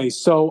 Okay,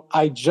 so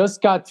I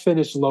just got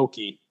finished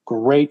Loki.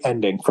 Great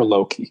ending for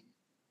Loki.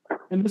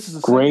 And this is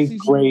a great.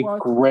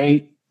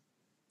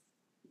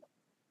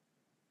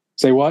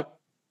 Say what?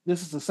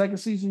 This is the second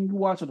season you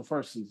watch or the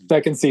first season?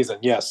 Second season,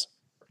 yes.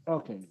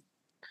 Okay.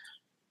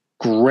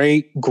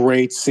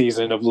 Great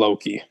season of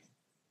Loki.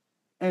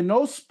 And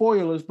no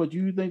spoilers, but do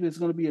you think there's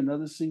going to be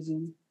another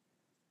season?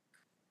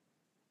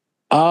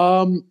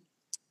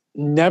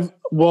 Never.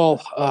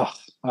 Well, I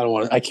don't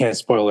want to. I can't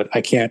spoil it.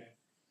 I can't,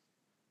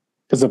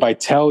 because if I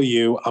tell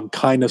you, I'm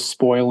kind of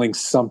spoiling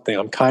something.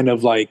 I'm kind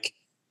of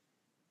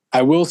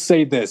I will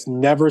say this: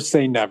 never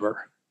say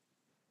never.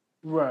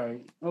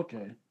 Right.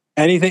 Okay.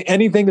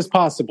 Anything is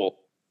possible.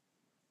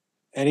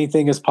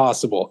 Anything is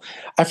possible.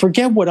 I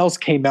forget what else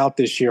came out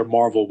this year,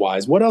 Marvel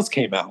wise. What else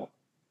came out?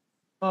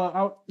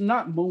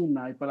 Not Moon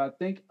Knight, but I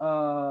think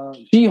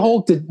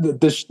She-Hulk,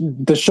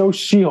 the show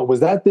She-Hulk, was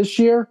that this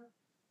year?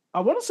 I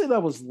want to say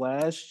that was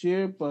last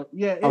year, but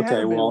yeah, it Okay,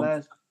 had been well,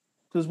 last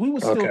because we were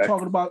still okay.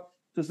 talking about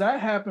because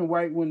that happened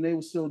right when they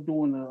were still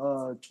doing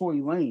the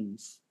Tory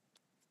Lanes.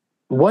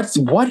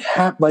 What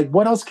happened? Like,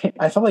 what else came?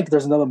 I felt like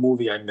there's another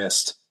movie I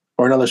missed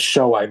or another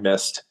show I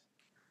missed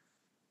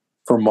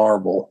for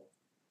Marvel.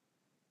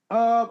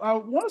 I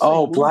want to say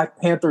Oh,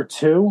 Black Panther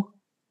 2?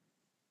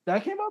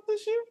 That came out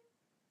this year?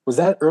 Was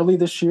that early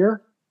this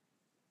year?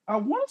 I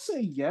want to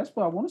say yes,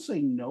 but I want to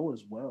say no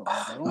as well.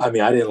 I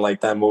mean, I didn't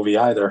like that movie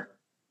either.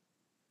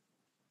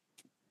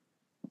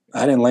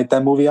 I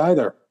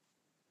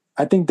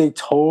think they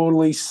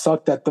totally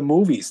sucked at the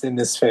movies in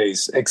this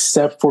phase,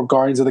 except for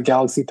Guardians of the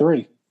Galaxy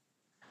 3.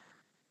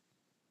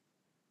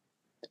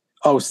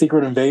 Oh,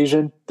 Secret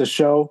Invasion, the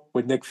show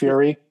with Nick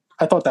Fury.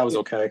 I thought that was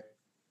okay.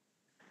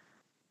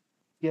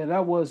 Yeah,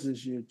 that was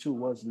this year too,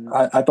 wasn't it?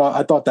 I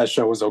thought that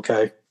show was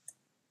okay.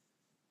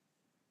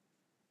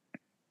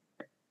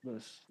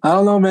 I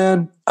don't know,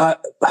 man. I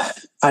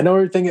know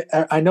everything.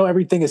 I know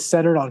everything is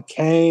centered on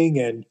Kang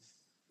and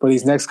for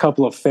these next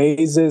couple of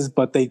phases,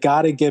 but they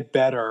got to get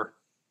better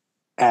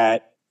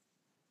at.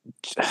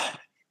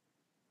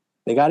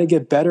 They got to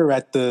get better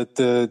at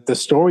the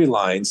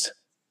storylines.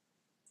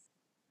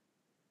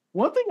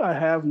 One thing I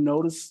have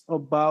noticed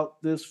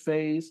about this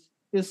phase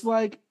is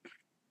like,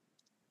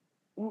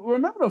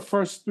 remember the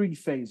first 3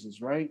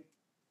 phases, right?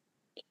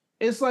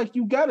 It's like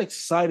you got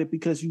excited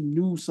because you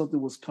knew something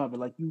was coming.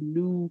 Like you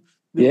knew.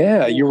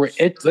 Yeah, you were.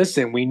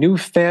 Listen, we knew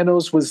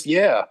Thanos was.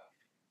 Yeah.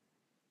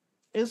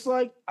 It's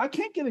like I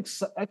can't get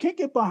excited. I can't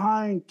get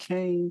behind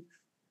Kang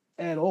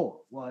at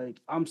all. Like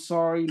I'm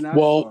sorry, not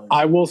sorry.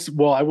 I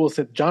will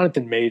say,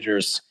 Jonathan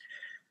Majors.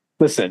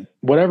 Listen,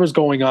 whatever's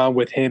going on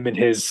with him and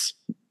his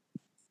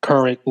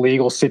current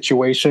legal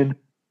situation,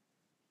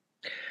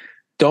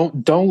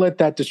 don't let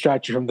that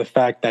distract you from the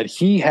fact that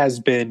he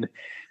has been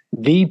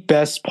the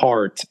best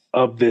part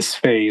of this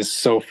phase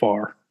so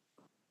far.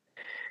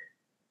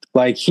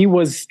 Like he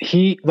was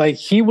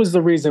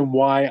the reason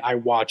why I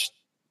watched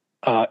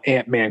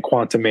Ant-Man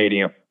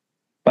Quantumanium.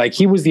 Like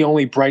he was the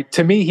only bright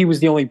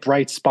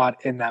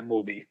spot in that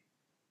movie.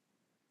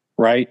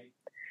 Right?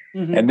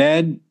 Mm-hmm. And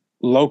then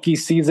Loki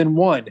season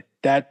 1,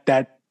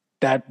 that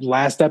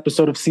last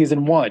episode of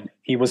season 1,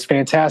 he was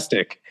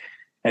fantastic.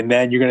 And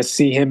then you're going to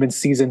see him in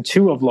season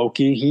 2 of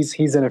Loki.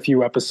 He's in a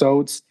few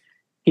episodes.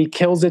 He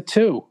kills it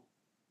too.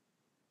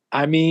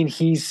 I mean,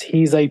 he's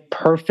the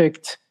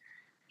perfect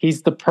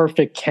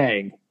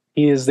Kang.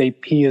 He is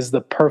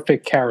the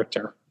perfect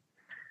character.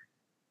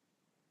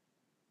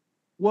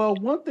 Well,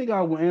 one thing I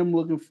am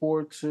looking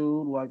forward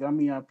to, like, I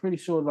mean, I'm pretty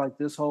sure like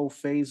this whole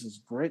phase is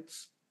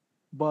grits,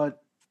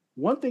 but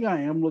one thing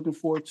I am looking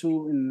forward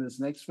to in this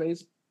next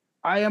phase,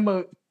 I am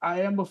a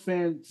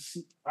fan.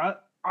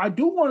 I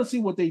do want to see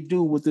what they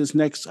do with this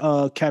next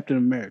Captain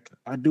America.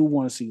 I do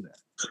want to see that.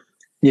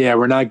 Yeah,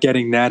 we're not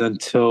getting that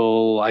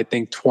until I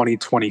think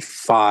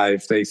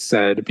 2025, they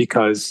said,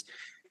 because,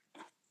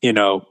 you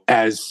know,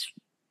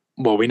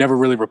 we never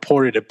really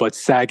reported it, but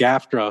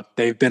SAG-AFTRA,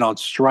 they've been on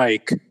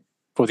strike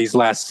for these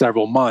last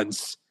several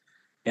months,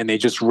 and they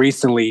just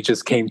recently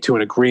came to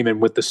an agreement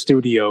with the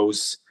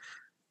studios,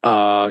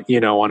 on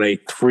a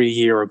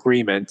 3-year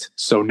agreement.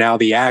 So now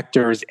the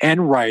actors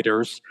and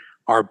writers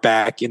are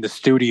back in the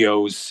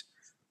studios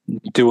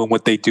doing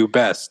what they do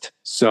best.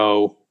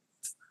 So,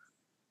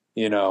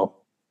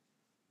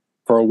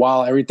 for a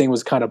while, everything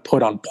was kind of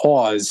put on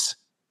pause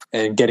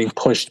and getting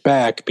pushed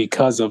back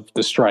because of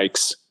the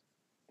strikes.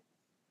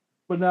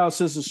 But now,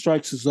 since the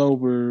strikes is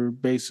over,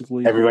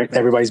 basically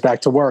everybody's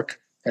back to work.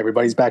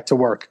 Everybody's back to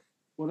work.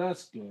 Well,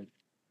 that's good.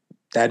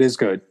 That is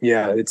good.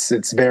 Yeah,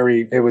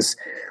 it was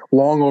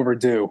long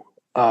overdue.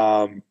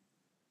 I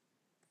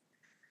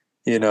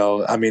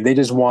mean,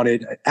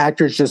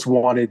 actors just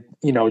wanted,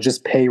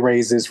 just pay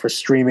raises for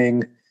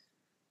streaming.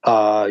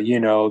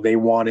 They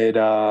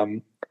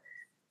wanted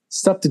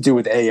stuff to do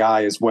with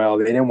AI as well.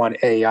 They didn't want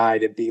AI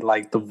to be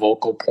like the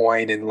vocal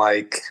point and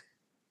like,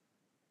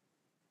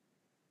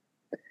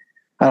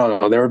 I don't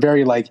know. They were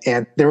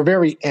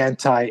very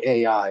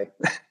anti-AI.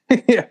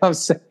 You know what I'm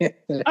saying?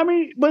 I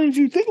mean, but if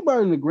you think about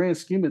it in the grand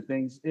scheme of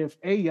things, if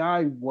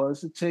AI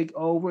was to take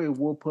over, it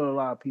will put a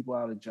lot of people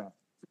out of job.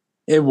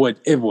 It would.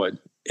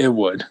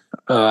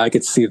 I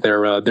could see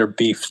their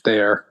beef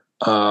there.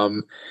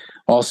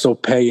 Also,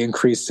 pay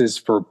increases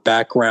for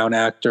background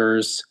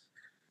actors.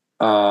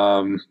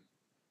 I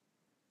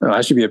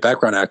should be a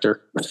background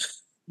actor.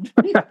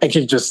 I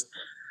can just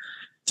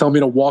tell me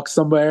to walk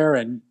somewhere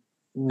and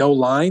no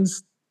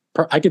lines.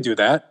 I could do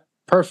that.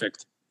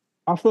 Perfect.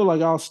 I feel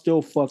like I'll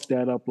still fuck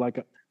that up.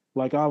 Like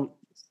I'll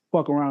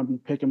fuck around and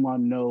be picking my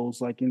nose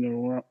like in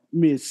the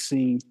mid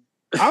scene.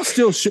 I'll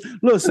still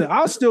listen.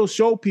 I'll still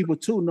show people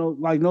too.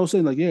 No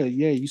saying like, yeah.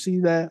 You see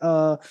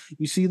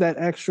that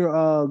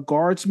extra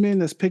guardsman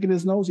that's picking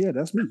his nose? Yeah,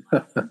 that's me.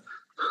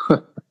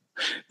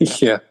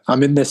 Yeah,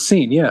 I'm in this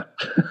scene. Yeah,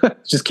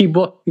 just keep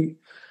looking.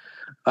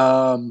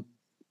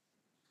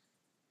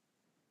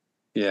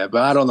 Yeah,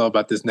 but I don't know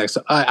about this next.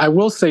 I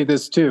will say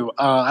this too.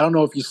 I don't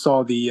know if you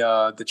saw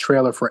the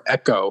trailer for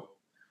Echo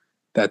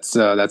that's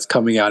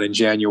coming out in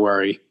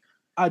January.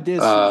 I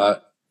did.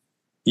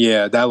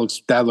 Yeah, that looks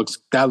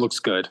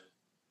good.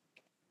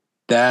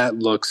 That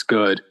looks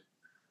good.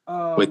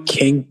 With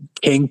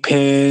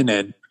Kingpin,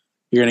 and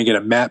you're gonna get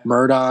a Matt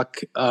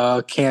Murdock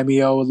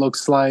cameo. It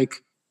looks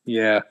like.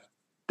 Yeah,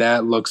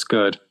 that looks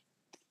good.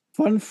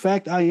 Fun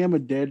fact: I am a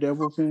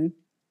Daredevil fan.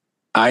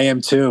 I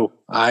am too.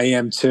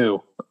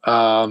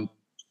 And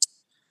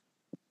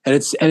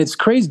it's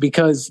crazy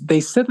because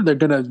they said that they're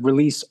going to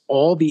release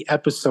all the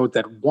episodes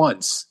at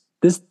once.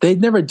 They've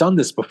never done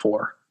this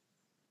before.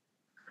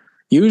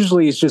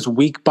 Usually it's just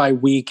week by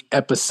week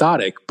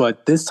episodic,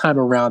 but this time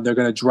around they're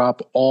going to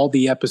drop all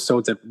the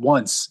episodes at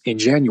once in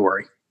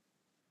January.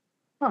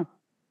 Huh.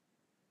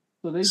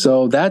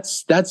 So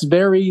that's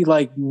very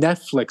like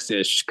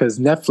Netflix-ish, because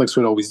Netflix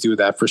would always do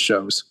that for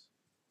shows.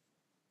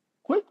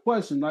 Quick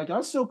question, like I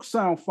still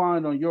sound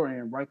fine on your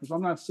end, right? Because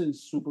I'm not sitting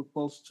super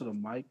close to the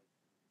mic.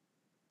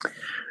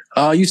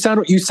 You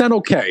sound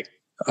okay.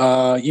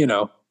 I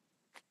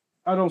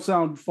don't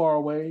sound far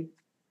away.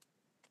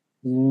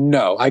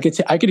 No, I could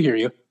hear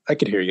you.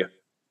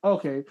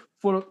 Okay.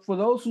 For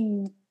those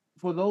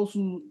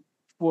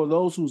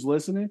who's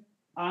listening,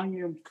 I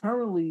am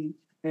currently,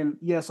 and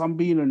yes, I'm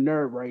being a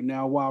nerd right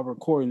now while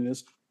recording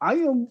this. I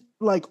am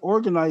like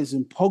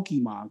organizing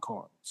Pokemon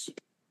cards.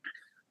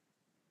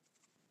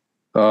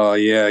 Oh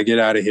yeah, get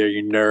out of here,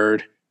 you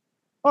nerd.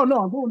 Oh no,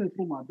 I'm doing it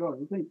for my daughter.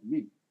 It ain't for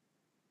me.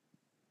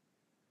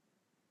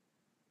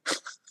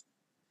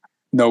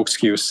 No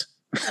excuse.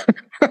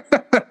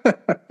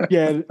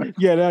 yeah,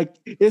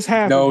 it's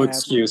half. No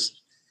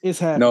excuse. It's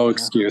half. No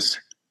excuse.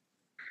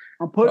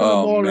 I'm putting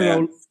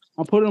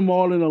them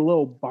all in a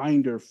little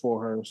binder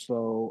for her.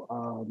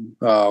 So.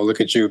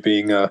 Look at you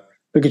being a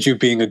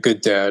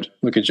good dad.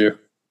 Look at you.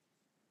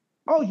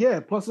 Oh yeah.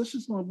 Plus, it's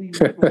just going to be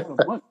worth a lot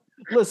of money.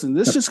 Listen,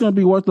 this is just going to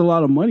be worth a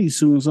lot of money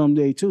soon,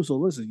 someday too. So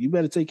listen, you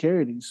better take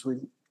care of these,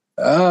 sweetie.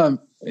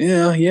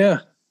 Yeah.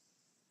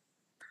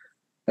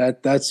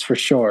 That's for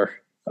sure.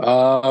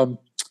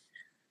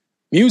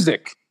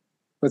 Music.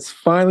 Let's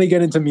finally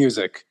get into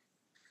music.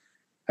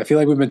 I feel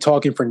like we've been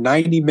talking for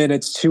 90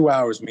 minutes, 2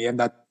 hours. We have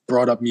not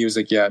brought up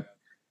music yet.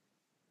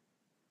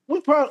 We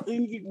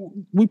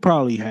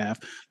probably have.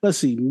 Let's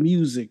see,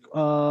 music.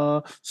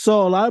 So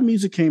a lot of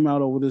music came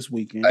out over this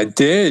weekend. I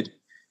did.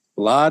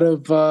 A lot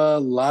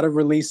of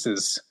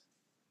releases.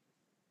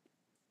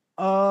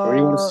 Where do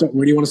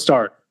you want to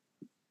start?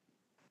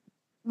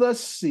 Let's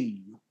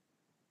see.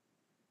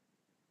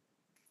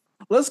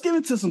 Let's get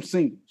into some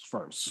singles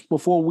first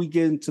before we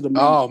get into the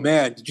main. Oh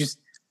man,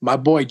 my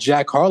boy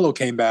Jack Harlow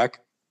came back.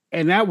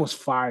 And that was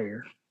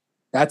fire.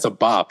 That's a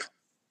bop.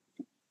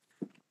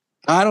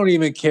 I don't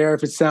even care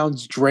if it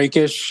sounds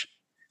Drake-ish.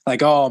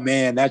 Like, oh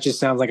man, that just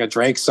sounds like a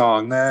Drake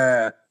song.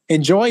 Nah.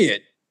 Enjoy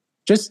it.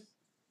 Just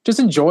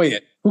enjoy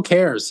it. Who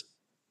cares?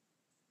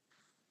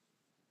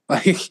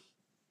 Like, it's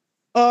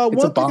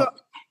a bop.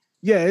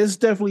 Yeah, it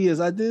definitely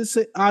is. I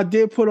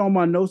did put on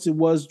my notes it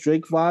was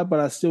Drake vibe, but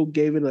I still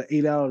gave it an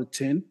 8 out of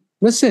 10.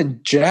 Listen,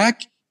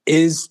 Jack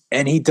is,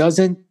 and he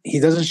doesn't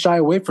shy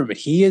away from it.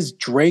 He is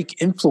Drake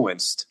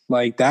influenced.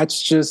 Like,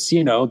 that's just,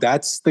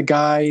 that's the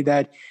guy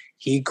that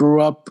he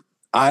grew up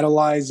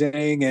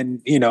idolizing,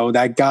 and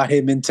that got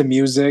him into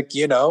music.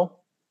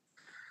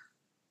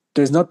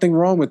 There's nothing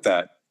wrong with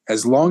that.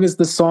 As long as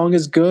the song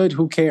is good,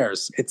 who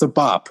cares? It's a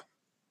bop.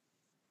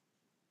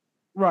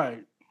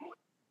 Right.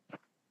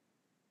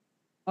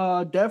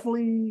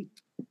 Definitely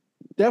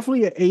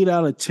an 8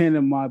 out of 10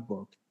 in my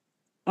book.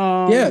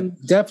 Yeah,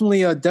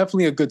 definitely a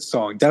good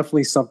song.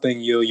 Definitely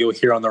something you'll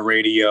hear on the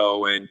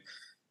radio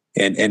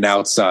and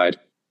outside.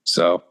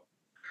 So,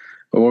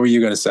 but what were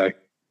you gonna say?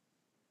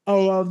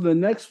 Oh, the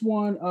next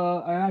one.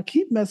 And I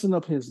keep messing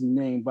up his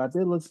name, but I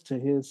did listen to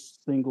his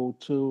single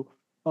too.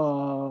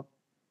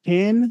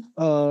 Ken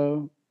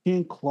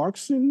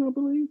Clarkson, I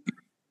believe.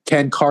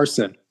 Ken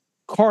Carson.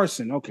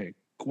 Carson. Okay.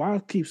 Why I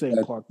keep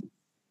saying Clarkson?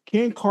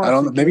 Ken Carson. I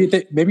don't know. Maybe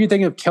you're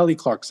thinking of Kelly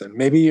Clarkson.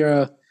 Maybe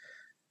you're.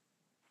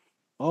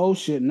 Oh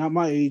shit! Not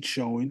my age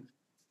showing.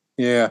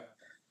 Yeah.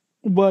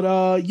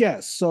 But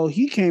yes. So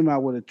he came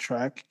out with a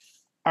track.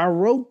 I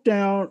wrote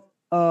down.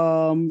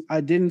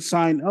 I didn't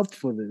sign up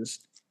for this.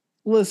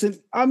 Listen,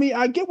 I mean,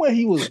 I get where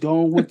he was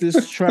going with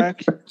this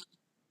track.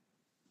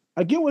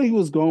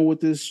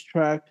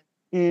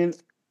 And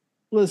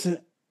listen,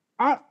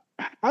 I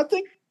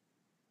think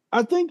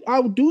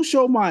I do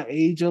show my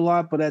age a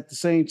lot, but at the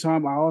same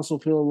time, I also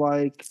feel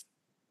like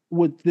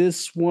with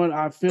this one,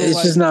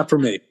 it's just not for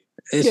me.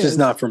 It's just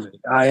not for me.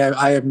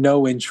 I have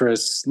no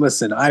interest.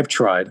 Listen, I've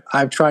tried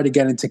to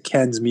get into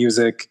Ken's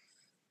music.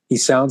 He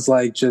sounds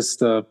like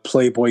just a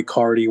Playboy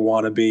Cardi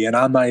wannabe, and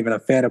I'm not even a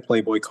fan of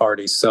Playboy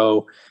Cardi,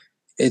 so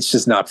it's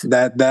just not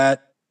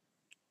that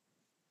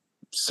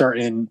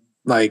certain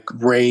like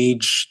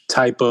rage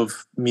type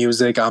of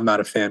music. I'm not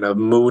a fan of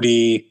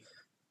moody.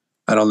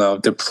 I don't know,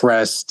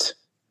 depressed,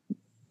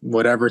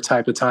 whatever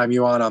type of time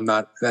you on.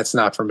 That's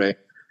not for me.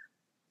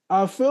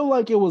 I feel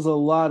like it was a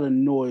lot of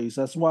noise.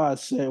 That's why I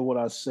said what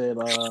I said.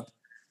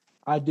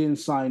 I didn't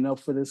sign up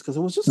for this because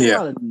it was just a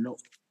lot of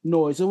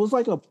noise. It was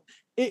like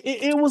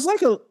it was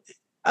like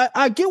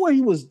I get what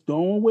he was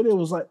doing with it. It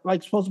was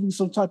like supposed to be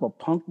some type of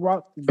punk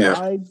rock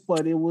vibe,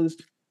 but it was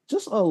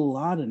just a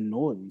lot of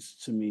noise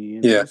to me.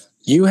 And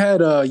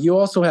you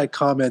also had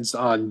comments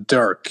on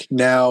Dirk.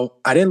 Now,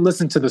 I didn't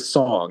listen to the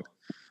song.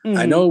 Mm-hmm.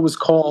 I know it was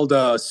called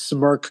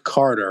Smirk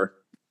Carter.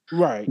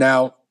 Right.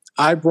 Now,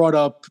 I brought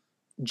up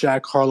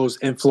Jack Harlow's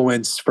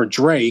influence for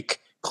Drake.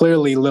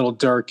 Clearly, Lil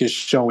Durk is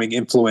showing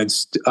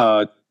influence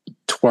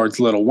towards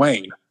Lil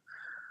Wayne.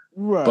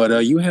 Right.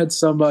 But you had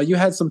some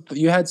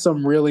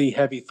really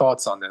heavy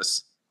thoughts on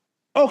this.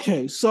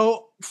 Okay,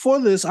 so for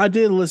this, I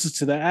did listen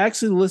to that. I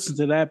actually listened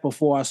to that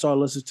before I started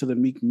listening to the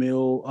Meek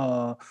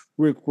Mill,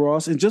 Rick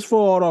Ross. And just for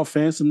all our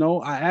fans to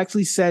know, I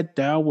actually sat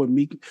down with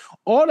Meek.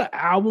 All the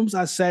albums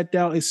I sat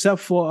down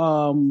except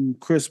for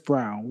Chris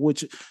Brown,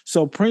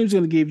 so Preem's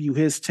going to give you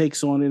his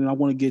takes on it, and I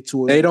want to get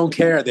to it. They don't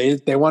care.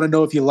 They want to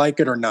know if you like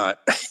it or not.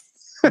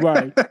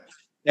 Right.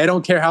 They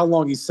don't care how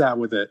long you sat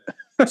with it.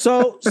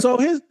 So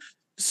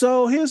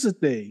here's the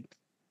thing.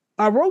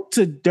 I wrote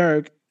to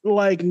Dirk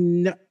like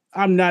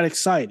I'm not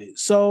excited.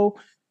 So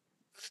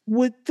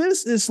with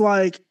this, it's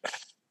like,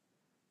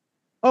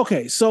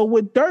 okay, so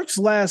with Dirk's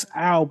last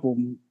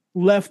album,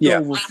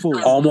 Leftover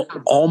Food,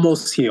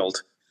 almost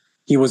healed.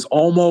 He was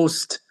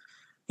almost,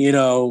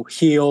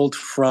 healed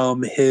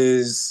from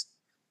his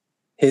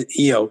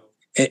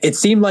it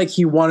seemed like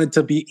he wanted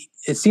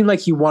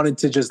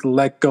to just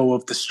let go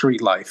of the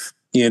street life.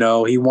 He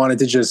wanted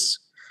to just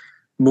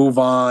move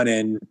on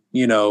and,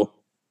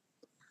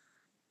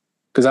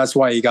 because that's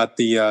why you had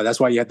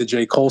the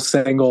J. Cole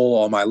single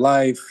All My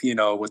Life,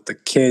 with the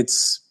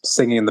kids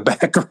singing in the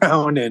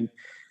background. And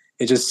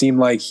it just seemed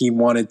like he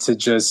wanted to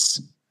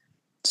just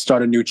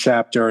start a new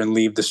chapter and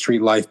leave the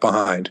street life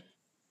behind.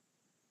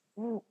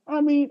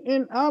 I mean,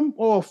 and I'm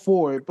all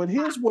for it, but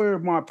here's where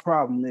my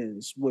problem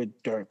is with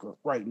Dirk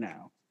right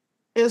now.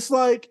 It's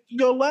like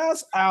your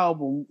last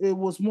album, it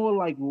was more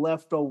like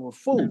leftover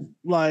food.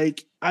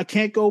 Like I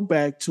can't go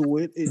back to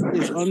it. It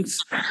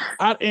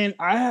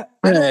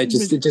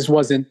just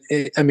wasn't.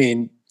 I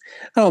mean,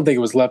 I don't think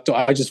it was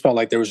leftover. I just felt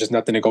like there was just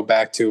nothing to go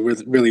back to.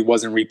 It really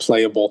wasn't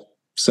replayable.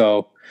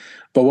 So,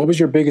 but what was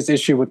your biggest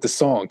issue with the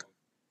song?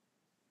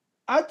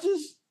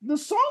 The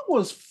song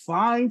was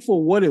fine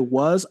for what it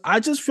was.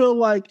 I just feel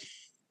like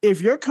if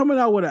you're coming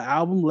out with an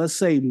album, let's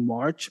say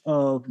March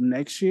of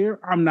next year,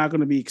 I'm not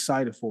going to be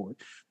excited for it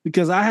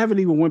because I haven't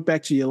even went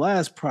back to your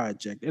last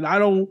project, and I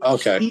don't.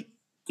 Okay.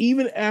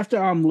 Even after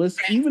I'm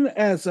listening, even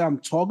as I'm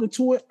talking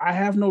to it, I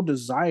have no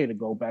desire to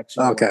go back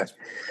to. Okay.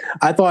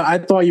 I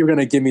thought you were going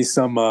to give me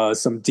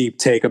some deep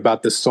take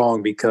about this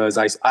song because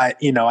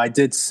I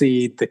did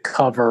see the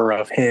cover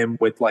of him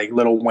with like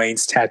Lil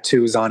Wayne's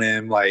tattoos on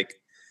him, like.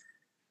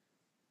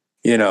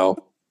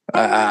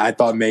 I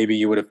thought maybe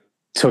you would have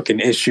took an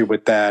issue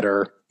with that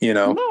or,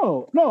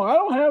 No, I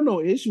don't have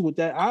no issue with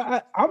that.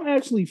 I'm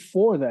actually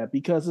for that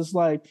because it's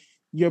like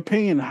you're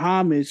paying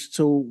homage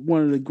to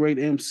one of the great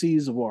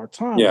MCs of our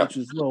time, which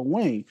is Lil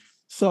Wayne.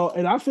 So,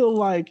 and I feel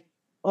like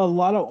a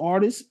lot of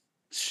artists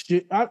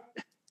should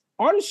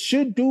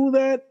do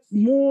that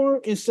more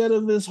instead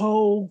of this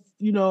whole,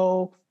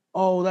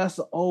 oh, that's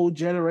the old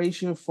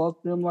generation,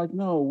 fuck them. Like,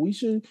 no, we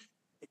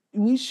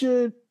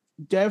should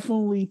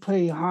definitely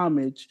pay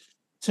homage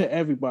to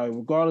everybody,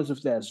 regardless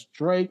if that's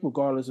Drake,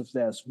 regardless if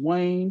that's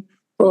Wayne.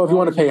 Well, if you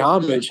want to pay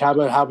homage, how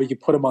about you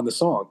put him on the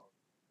song?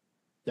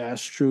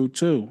 That's true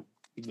too.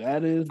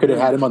 That is could have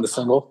had him on the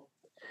single,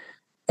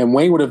 and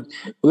Wayne would have.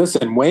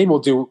 Listen, Wayne will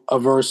do a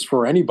verse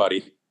for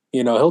anybody.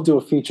 He'll do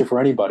a feature for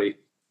anybody,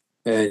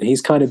 and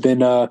he's kind of been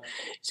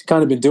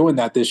doing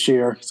that this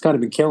year. He's kind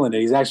of been killing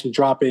it. He's actually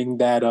dropping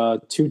that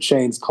 2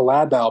 Chainz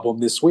collab album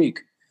this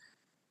week.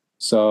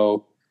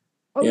 So.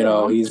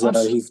 He's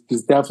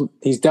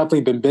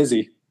definitely been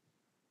busy.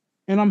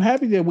 And I'm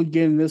happy that we're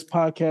getting this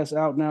podcast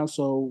out now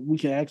so we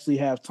can actually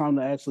have time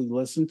to actually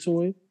listen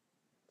to it.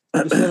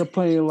 Instead of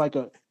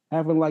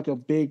having a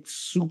big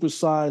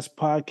supersized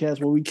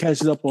podcast where we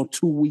catch it up on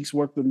 2 weeks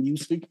worth of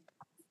music.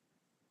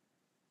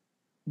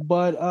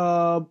 But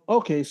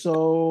okay,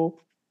 so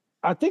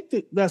I think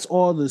that's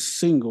all the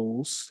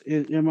singles. Are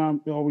we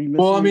missing?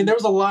 Well, I mean, there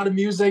was a lot of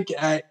music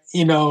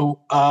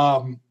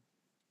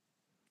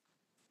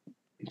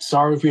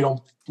sorry if we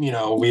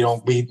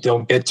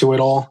don't get to it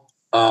all.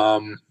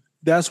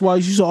 That's why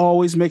you should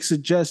always make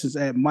suggestions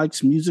at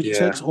Mike's Music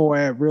Tips or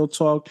at Real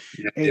Talk.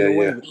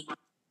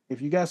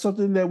 If you got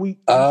something that we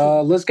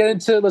let's get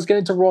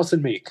into Ross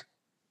and Meek.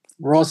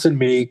 Ross and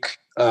Meek.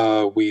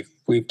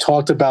 We've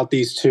talked about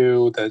these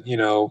two that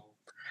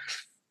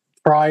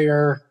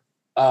prior.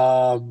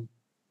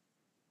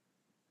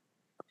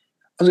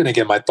 was gonna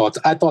get my thoughts.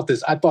 I thought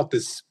this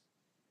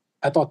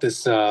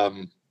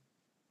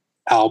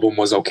album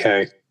was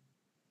okay.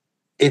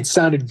 It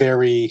sounded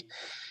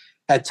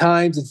at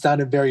times it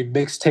sounded very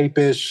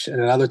mixtape-ish,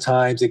 and at other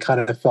times it kind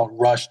of felt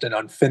rushed and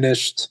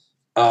unfinished.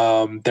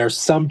 There's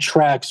some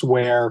tracks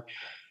where,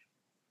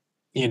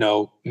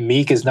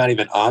 Meek is not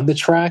even on the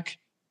track,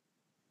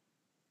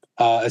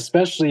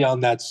 especially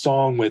on that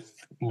song with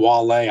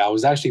Wale. I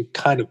was actually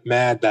kind of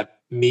mad that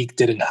Meek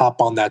didn't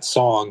hop on that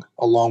song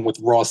along with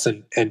Ross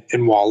and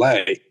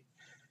Wale.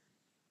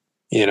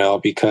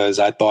 Because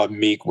I thought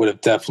Meek would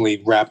have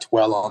definitely rapped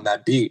well on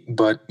that beat.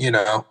 But,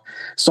 the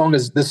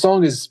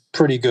song is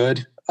pretty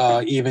good,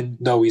 even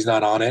though he's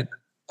not on it.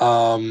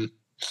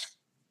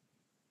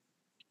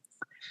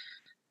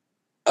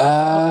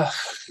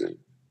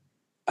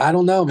 I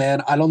don't know,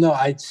 man. I don't know.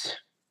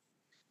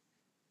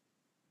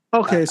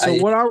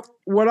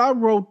 What I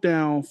wrote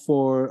down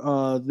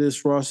for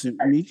this Ross and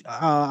Meek,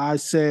 I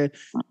said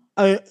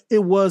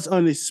it was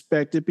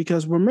unexpected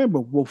because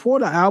remember, before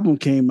the album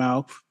came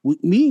out,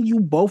 me and you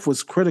both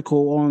was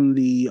critical on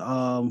the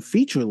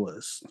feature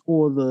list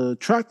or the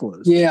track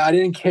list. Yeah, I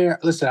didn't care.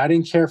 Listen, I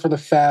didn't care for the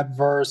Fab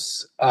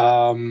verse.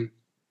 Tiana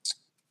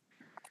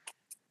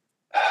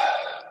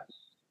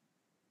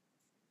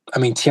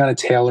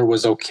Taylor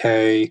was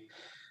okay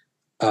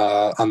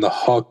on the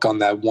hook on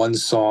that one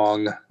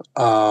song.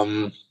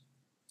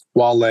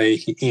 Wale,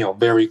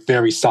 very,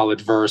 very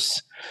solid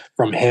verse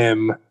from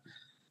him.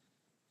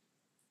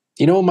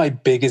 You know what my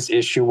biggest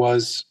issue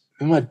was?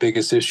 My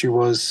biggest issue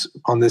was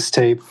on this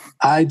tape.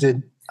 I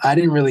didn't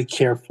really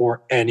care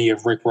for any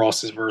of Rick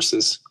Ross's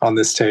verses on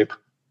this tape.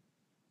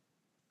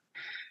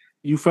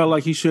 You felt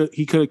like he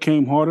could have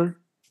came harder?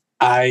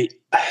 I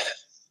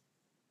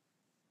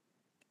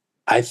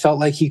felt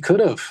like he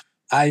could have.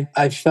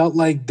 I felt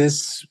like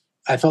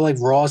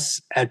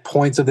Ross at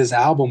points of this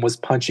album was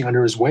punching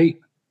under his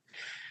weight.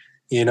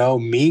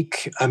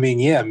 Meek,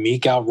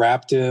 Meek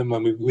out-rapped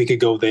him. We could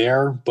go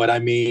there, but I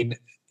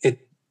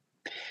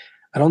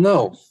don't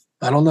know.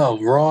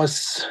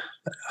 Ross,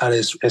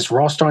 is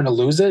Ross starting to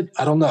lose it?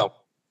 I don't know.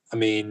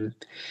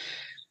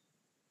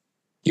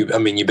 You've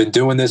been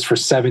doing this for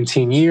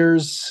 17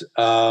 years.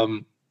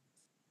 And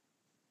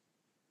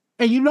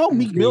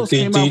Meek Mills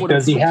came out with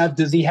does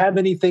he have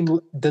anything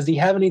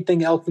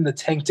else in the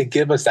tank to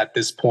give us at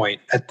this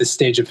point, at this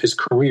stage of his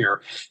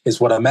career, is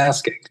what I'm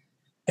asking.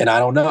 And I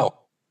don't know.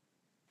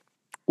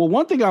 Well,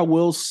 one thing I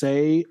will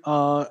say,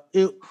 Ross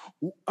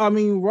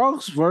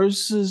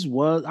versus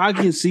I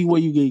can see where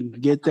you can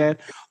get that.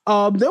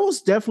 There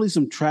was definitely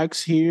some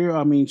tracks here.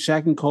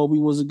 Shaq and Kobe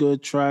was a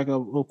good track.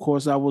 Of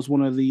course, that was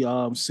one of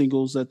the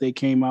singles that they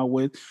came out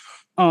with.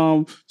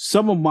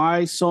 Some of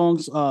my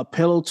songs,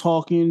 Pillow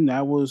Talking,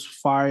 that was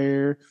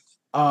fire.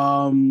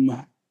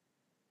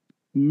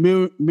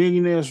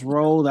 Millionaire's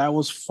Row, that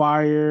was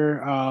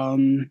fire.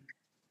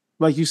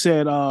 Like you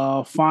said,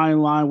 Fine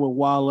Line with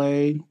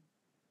Wale.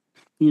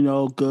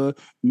 Good. $1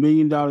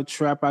 Million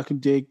Trap, I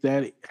could dig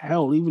that.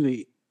 Hell,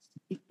 even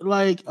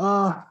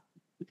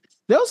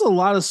there was a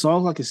lot of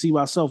songs I could see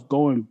myself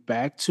going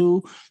back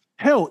to.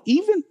 Hell,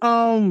 even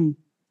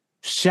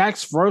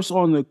Shaq's verse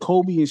on the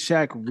Kobe and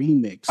Shaq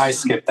remix. I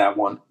skipped that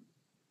one.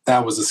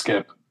 That was a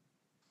skip.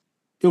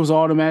 It was an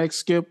automatic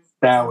skip?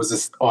 That was an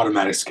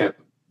automatic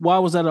skip. Why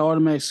was that an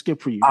automatic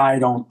skip for you? I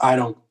don't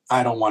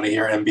want to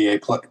hear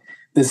NBA play.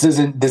 This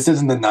isn't the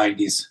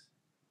 90s.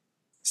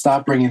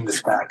 Stop bringing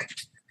this back.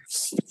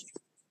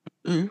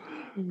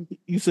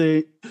 You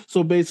say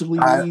so basically.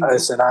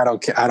 Listen, I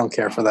don't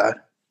care for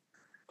that.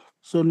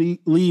 So leave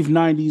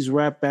 90s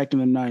rap back in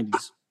the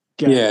 90s.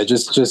 Yeah,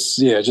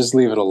 just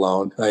leave it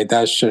alone.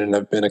 That shouldn't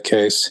have been a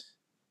case.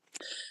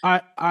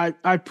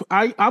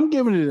 I'm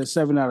giving it a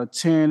 7 out of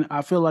 10.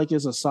 I feel like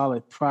it's a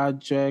solid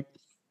project.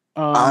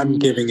 I'm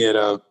giving it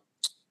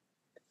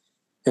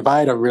if I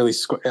had to really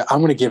score, I'm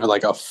going to give it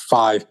like a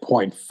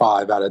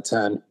 5.5 out of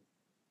 10.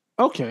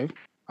 Okay.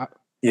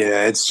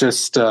 Yeah, it's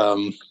just,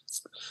 and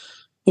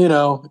I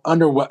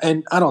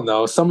don't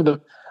know,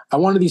 I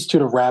wanted these two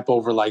to rap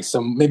over like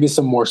maybe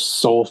some more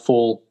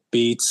soulful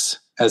beats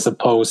as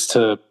opposed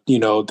to,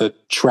 the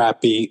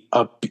trappy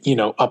up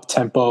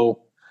tempo.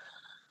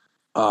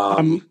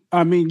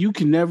 You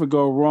can never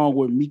go wrong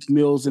with Meek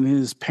Mills and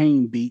his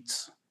pain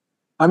beats.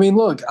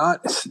 Look,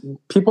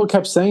 people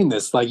kept saying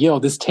this, like,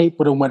 this tape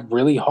would have went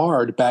really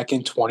hard back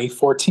in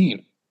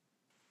 2014.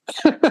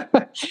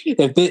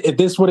 If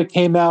this would have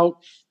came out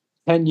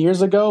 10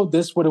 years ago,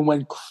 this would have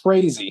went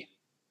crazy.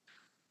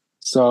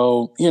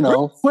 So,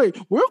 real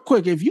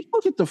quick, if you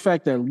look at the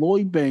fact that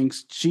Lloyd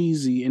Banks,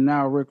 Cheesy, and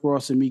now Rick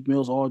Ross and Meek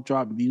Mills all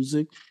dropped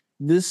music,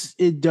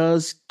 it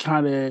does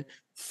kind of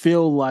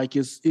feel like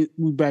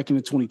we're back in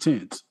the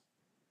 2010s.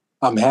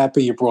 I'm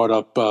happy you brought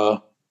up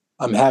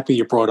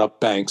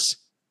Banks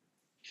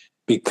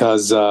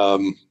because I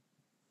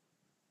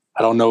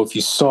don't know if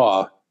you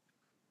saw,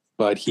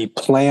 but he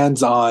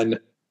plans on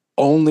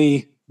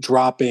only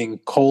dropping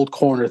Cold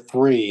Corner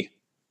 3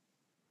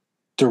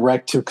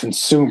 direct to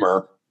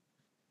consumer,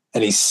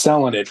 and he's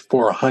selling it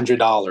for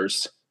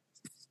 $100.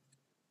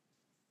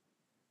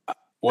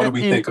 What do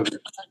we think of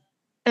it?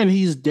 And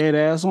he's dead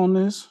ass on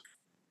this?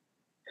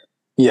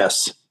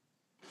 Yes.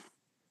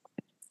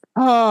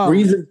 Oh.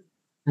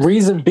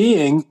 Reason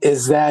being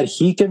is that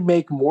he can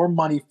make more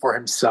money for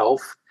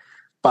himself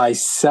by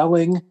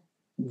selling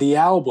the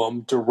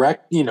album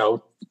direct,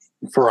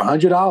 for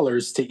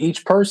 $100 to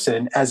each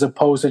person, as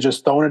opposed to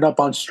just throwing it up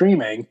on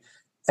streaming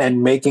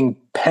and making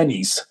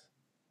pennies.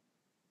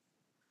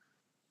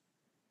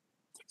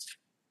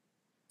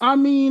 I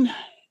mean,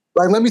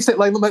 let me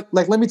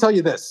tell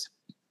you this.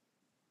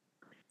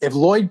 If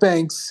Lloyd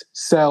Banks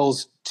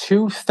sells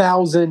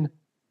 2,000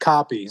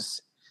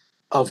 copies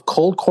of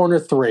Cold Corner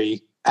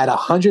 3 at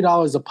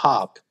 $100 a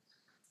pop,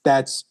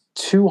 that's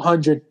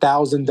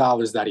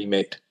 $200,000 that he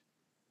made.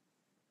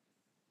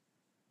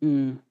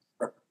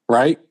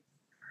 Right?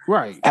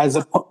 Right. As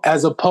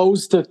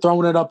opposed to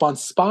throwing it up on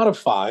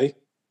Spotify,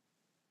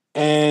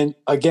 and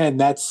again,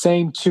 that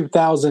same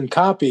 2,000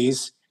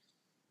 copies,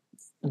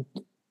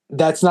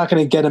 that's not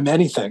going to get him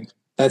anything.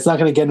 That's not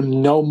going to get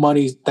him no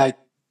money. I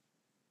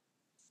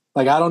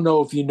don't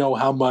know if you know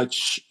how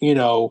much,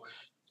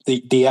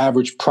 the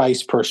average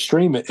price per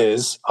stream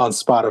is on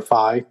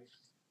Spotify,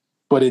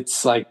 but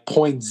it's like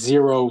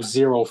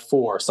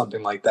 0.004,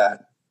 something like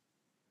that.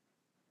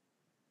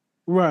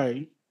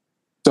 Right.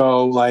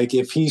 So,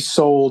 if he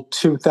sold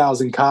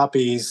 2,000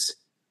 copies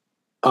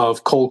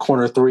of Cold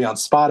Corner 3 on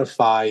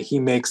Spotify, he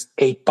makes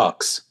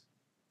 $8.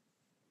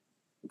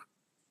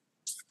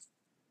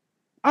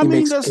 I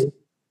mean, that's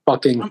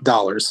fucking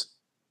dollars.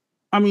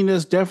 I mean,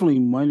 there's definitely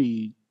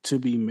money to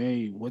be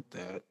made with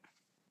that.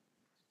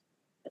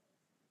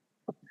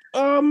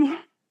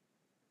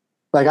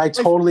 I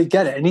totally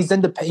get it, and he's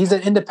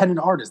an independent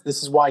artist.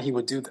 This is why he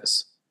would do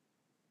this.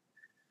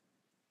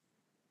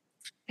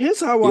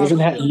 Here's how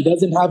he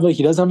doesn't have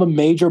a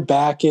major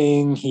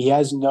backing. He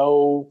has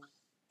no,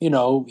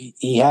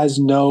 he has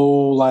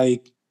no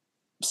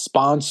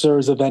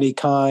sponsors of any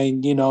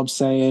kind. You know what I'm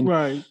saying?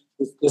 Right.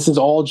 This is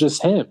all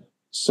just him.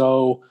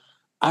 So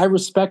I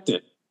respect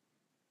it.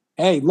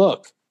 Hey,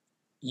 look,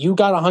 you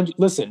got 100.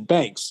 Listen,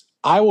 Banks,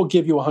 I will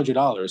give you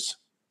 $100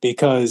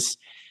 because,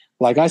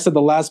 like I said,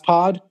 the last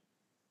pod,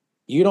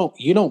 you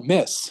don't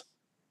miss.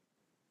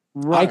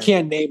 Right.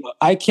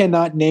 I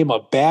cannot name a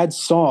bad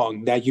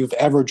song that you've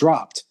ever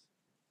dropped.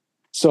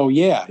 So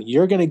yeah,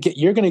 you're gonna get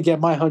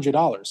my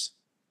 $100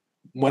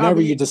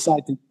 whenever he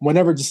decides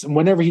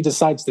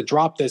to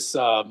drop this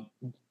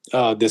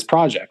this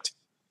project.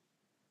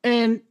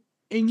 And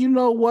you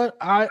know what?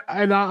 I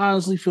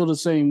honestly feel the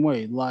same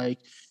way.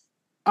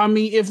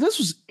 If this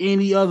was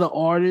any other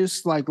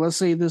artist, let's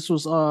say this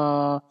was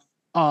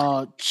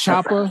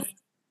Chopper,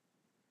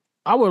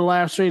 I would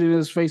laugh straight in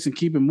his face and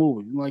keep it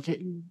moving.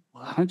 Hey,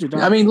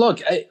 $100. I mean, look,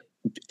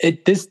 he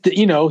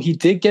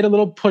did get a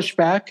little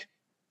pushback.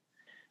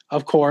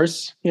 Of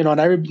course, not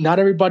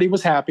everybody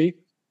was happy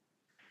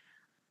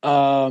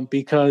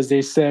because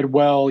they said,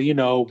 well, we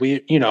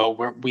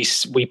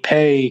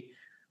pay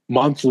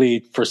monthly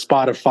for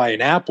Spotify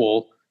and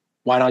Apple.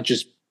 Why not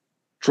just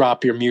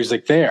drop your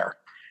music there?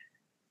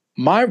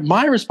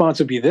 My response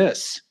would be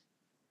this: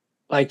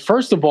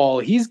 first of all,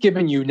 he's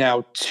given you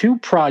now 2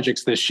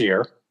 projects this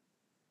year.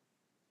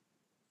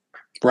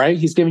 Right?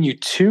 He's given you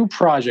 2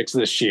 projects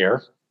this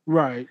year.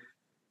 Right.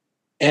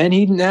 And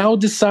he now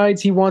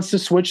decides he wants to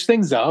switch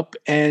things up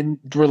and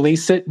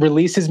release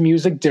his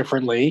music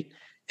differently.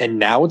 And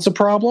now it's a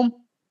problem?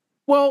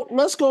 Well,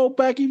 let's go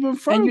back even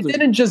further. And you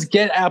didn't just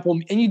get Apple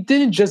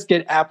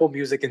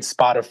Music and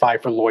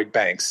Spotify for Lloyd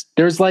Banks.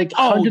 There's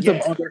hundreds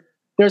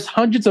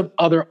of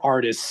other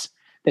artists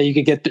that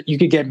you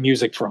could get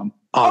music from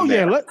on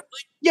there.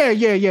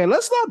 Yeah.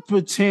 Let's not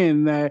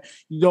pretend that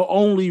the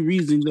only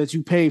reason that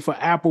you pay for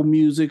Apple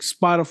Music,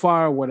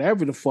 Spotify, or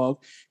whatever the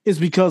fuck is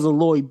because of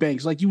Lloyd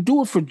Banks. You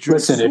do it for Drake.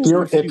 Listen, if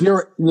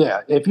you're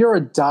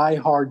a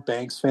diehard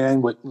Banks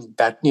fan with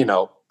that,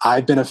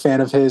 I've been a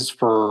fan of his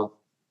for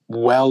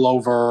well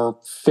over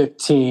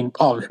 15.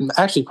 Oh,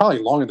 actually, probably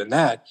longer than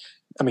that.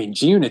 I mean,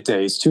 G-Unit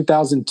days,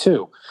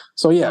 2002.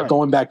 So yeah, right.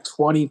 Going back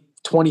 20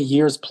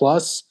 years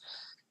plus.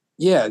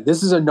 Yeah,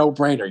 this is a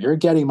no-brainer. You're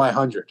getting my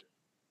 100.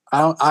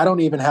 I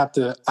don't even have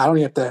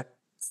to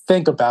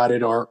think about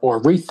it or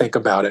rethink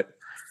about it.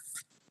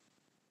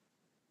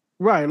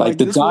 Right.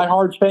 The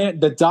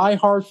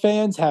diehard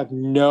fans have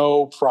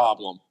no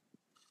problem.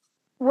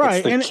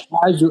 Right.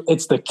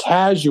 It's the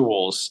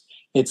casuals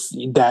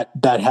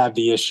that have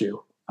the issue,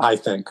 I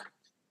think.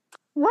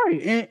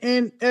 Right.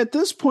 And at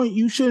this point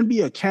you shouldn't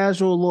be a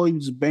casual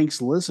Lloyd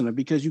Banks listener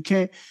because you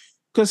can't.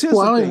 Because I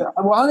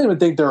don't even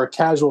think they're a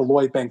casual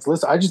Lloyd Banks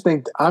listener. I just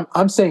think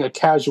I'm saying a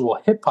casual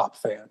hip hop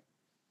fan.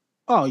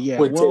 Oh yeah.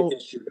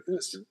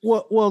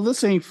 Well,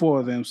 this ain't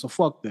for them, so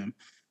fuck them.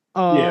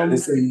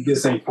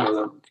 This ain't for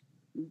them.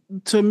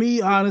 To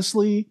me,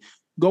 honestly,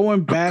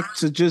 going back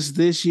to just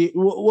this year,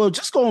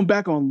 just going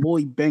back on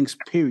Lloyd Banks,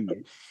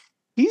 period.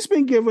 He's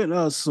been giving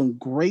us some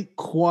great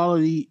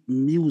quality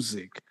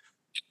music.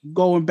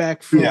 Going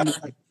back from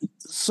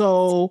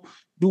so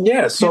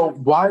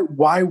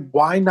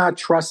why not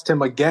trust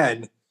him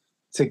again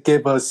to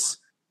give us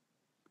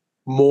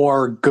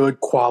more good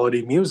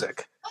quality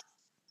music.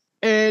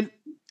 And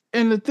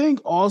the thing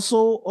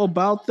also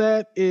about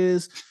that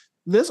is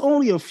there's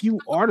only a few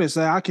artists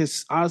that I can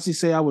honestly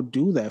say I would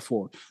do that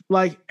for.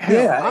 Like,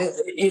 hell,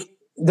 Yeah,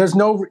 there's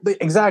no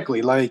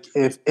exactly like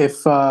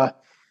if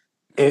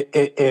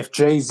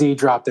Jay-Z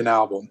dropped an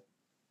album,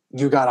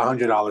 you got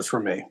 $100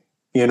 from me.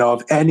 You know,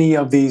 if any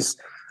of these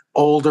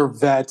older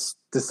vets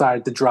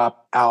decide to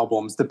drop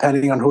albums,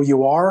 depending on who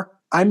you are,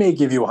 I may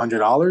give you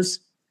 $100.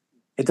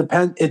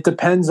 It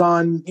depends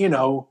on, you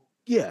know.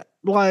 Yeah,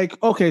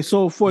 like, okay,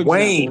 so for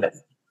Wayne,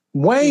 example,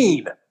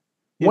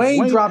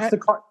 Wayne drops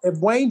if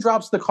Wayne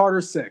drops the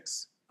Carter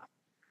 6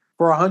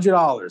 for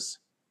 $100,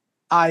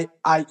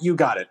 you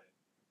got it.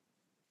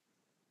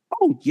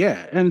 Oh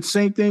yeah, and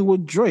same thing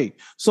with Drake.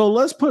 So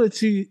let's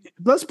put it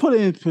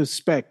in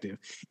perspective.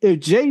 If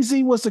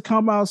Jay-Z was to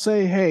come out and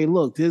say, "Hey,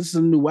 look, this is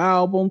a new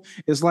album,"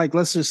 it's like,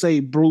 let's just say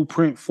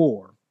Blueprint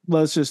 4.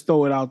 Let's just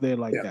throw it out there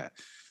like that.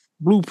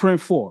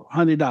 Blueprint 4,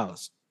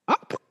 $100. I'll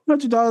put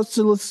 $100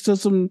 to listen to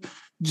some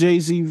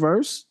Jay-Z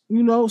verse,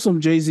 you know,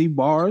 some Jay-Z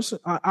bars.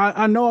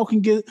 I know I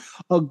can get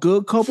a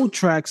good couple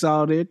tracks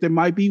out of it. There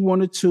might be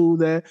one or two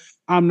that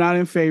I'm not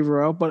in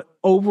favor of, but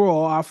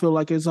overall, I feel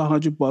like it's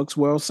 $100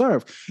 well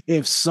served.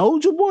 If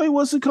Soulja Boy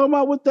was to come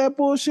out with that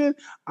bullshit,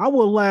 I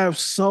would laugh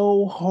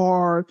so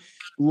hard.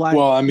 Like,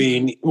 well, I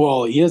mean,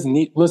 he doesn't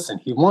need. Listen,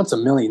 he wants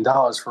 $1 million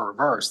for a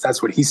verse.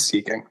 That's what he's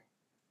seeking.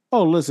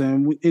 Oh,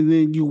 listen, and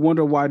then you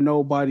wonder why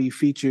nobody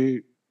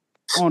featured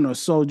on a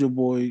Soulja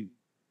Boy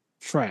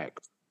track.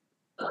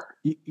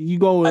 You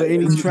go with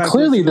any track.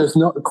 Clearly,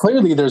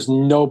 there's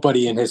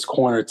nobody in his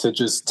corner to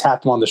just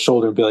tap him on the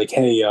shoulder and be like,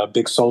 "Hey,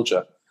 Big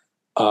Soulja,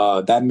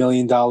 that $1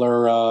 million,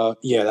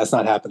 yeah, that's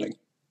not happening.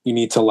 You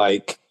need to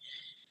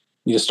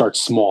start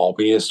small.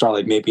 We need to start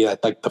like maybe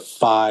at like the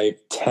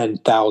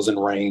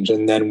 5,000-10,000 range,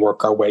 and then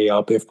work our way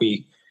up if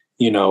we,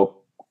 you know,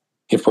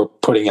 if we're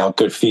putting out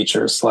good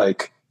features.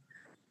 Like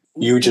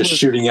you just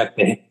shooting at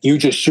the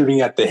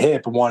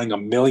hip, wanting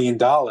 $1 million.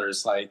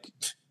 Like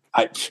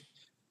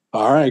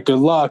all right, good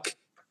luck.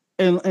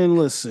 And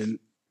listen,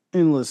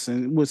 with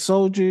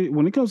Soulja,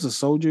 when it comes to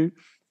Soulja,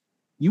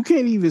 you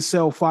can't even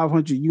sell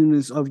 500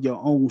 units of your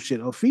own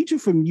shit. A feature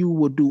from you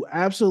will do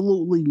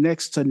absolutely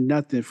next to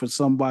nothing for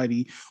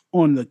somebody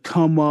on the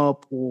come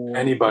up or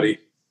anybody.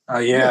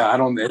 I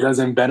don't. It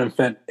doesn't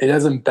benefit.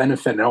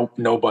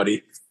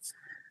 Nobody.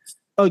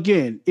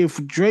 Again,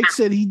 if Drake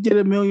said he did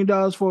 $1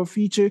 million for a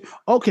feature,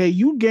 okay,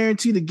 you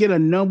guarantee to get a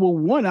number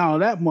one out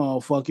of that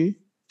motherfucker.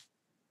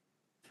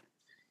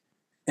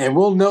 And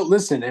we'll know.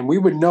 Listen, and we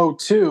would know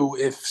too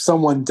if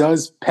someone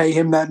does pay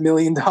him that $1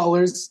 million.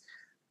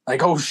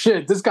 Like, oh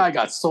shit, this guy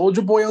got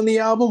Soulja Boy on the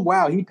album.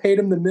 Wow, he paid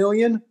him the $1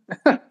 million.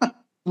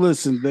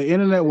 Listen, the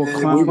internet will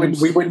clown.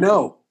 We would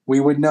know. We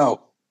would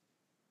know.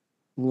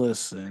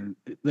 Listen,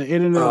 the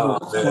internet will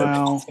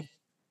clown. Man.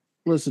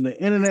 Listen, the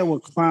internet will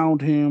clown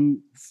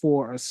him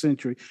for a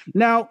century.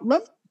 Now,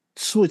 let me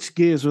switch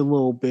gears a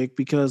little bit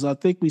because I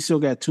think we still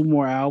got 2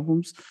 more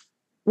albums.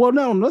 Well,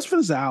 no, let's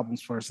finish the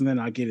albums first, and then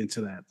I'll get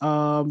into that.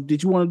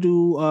 Did you want to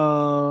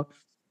do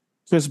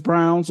Chris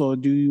Brown's, or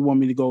do you want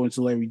me to go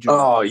into Larry Jones?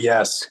 Oh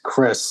yes,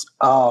 Chris.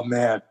 Oh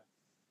man,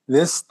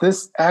 this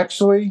is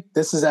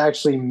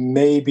actually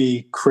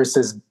maybe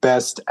Chris's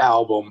best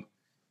album.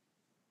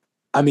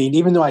 I mean,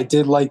 even though I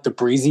did like the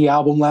Breezy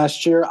album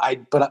last year, I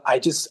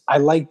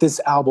like this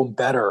album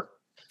better.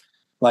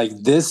 Like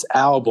this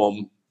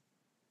album,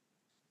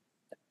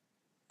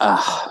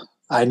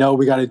 I know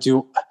we got to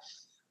do.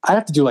 I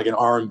have to do like an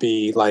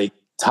R&B like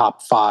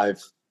top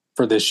 5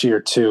 for this year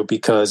too,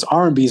 because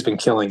R&B's been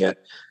killing it.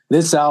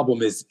 This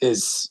album is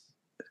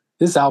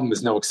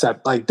no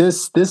exception. Like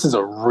this is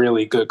a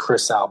really good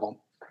Chris album.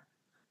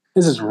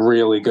 This is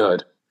really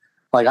good.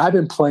 Like I've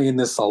been playing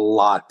this a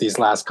lot these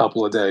last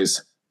couple of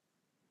days.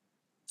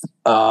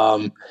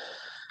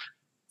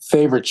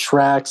 Favorite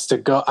tracks to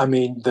go. I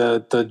mean,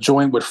 the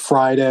joint with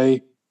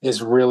Friday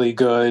is really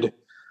good.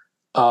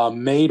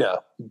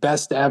 Maida,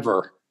 best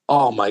ever.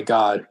 Oh my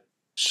God.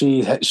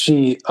 This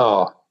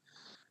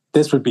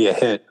would be a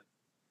hit.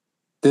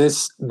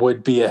 This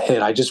would be a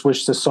hit. I just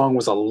wish the song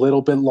was a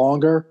little bit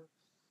longer,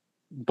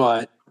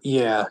 but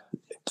yeah,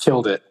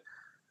 killed it.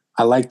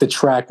 I like the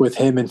track with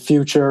him and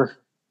Future.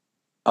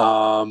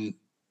 There's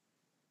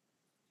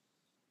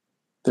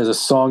a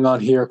song on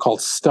here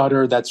called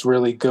Stutter that's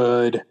really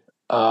good.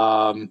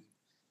 There's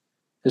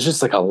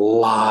just like a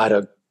lot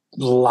of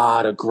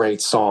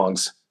great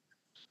songs.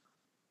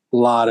 A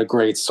lot of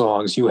great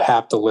songs. You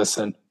have to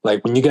listen.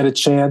 Like when you get a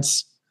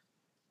chance,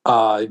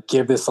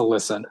 give this a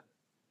listen.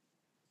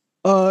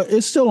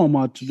 It's still on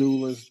my to-do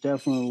list,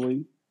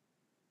 definitely.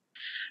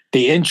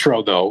 The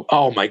intro, though,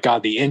 oh my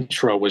God, the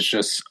intro was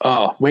just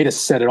way to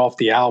set it off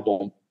the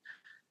album.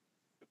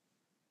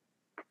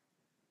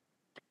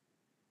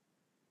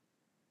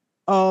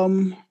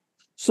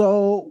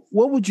 So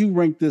what would you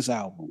rank this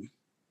album?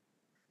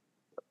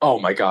 Oh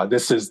my God,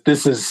 this is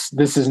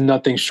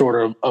nothing short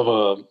of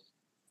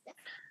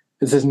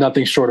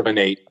an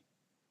 8.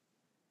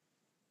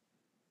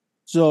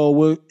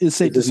 So it's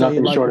safe to say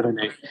nothing short of an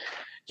 8.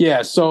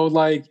 Yeah, so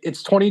like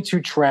it's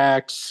 22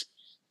 tracks.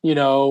 You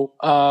know,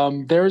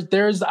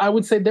 there's I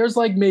would say there's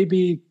like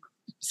maybe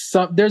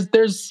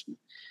there's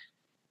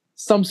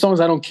some songs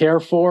I don't care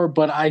for,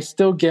 but I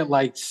still get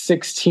like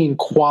 16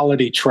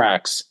 quality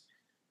tracks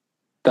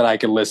that I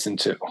can listen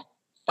to.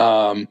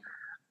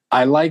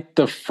 I like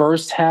the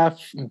first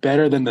half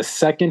better than the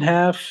second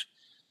half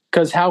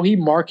because how he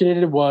marketed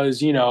it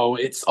was, you know,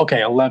 it's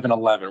okay,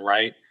 11:11,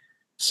 right?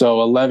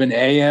 So 11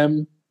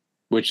 a.m.,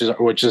 which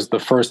is the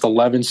first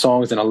 11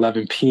 songs, and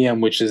 11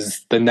 p.m., which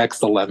is the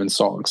next 11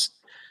 songs.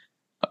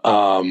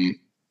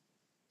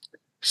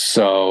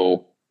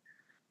 So,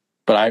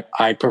 but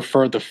I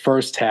prefer the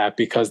first half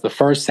because the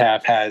first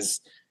half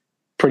has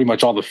pretty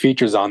much all the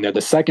features on there.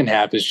 The second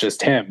half is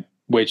just him,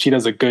 which he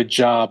does a good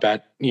job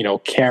at, you know,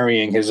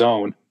 carrying his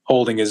own,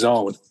 holding his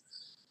own.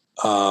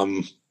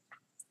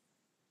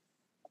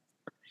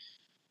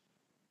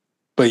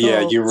 But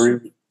yeah,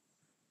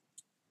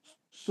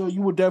 So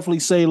you would definitely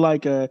say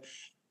like a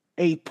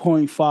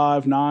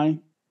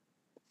 8.59.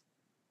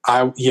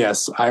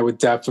 Yes, I would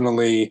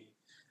definitely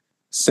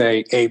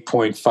say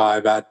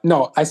 8.5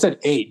 no, I said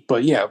 8,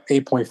 but yeah,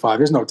 8.5.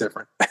 There's no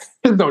difference.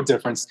 There's no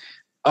difference.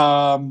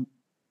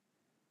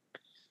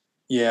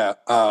 Yeah,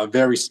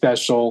 Very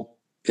Special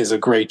is a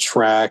great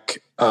track.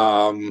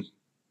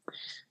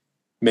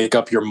 Make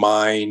Up Your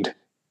Mind,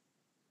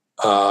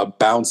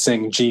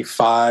 Bouncing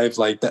G5,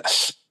 like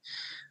that.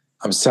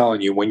 I'm telling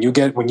you, when you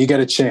get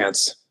a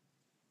chance,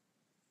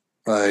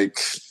 like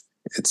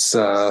it's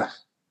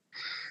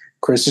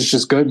Chris is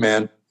just good,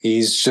 man.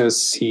 He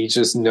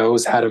just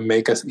knows how to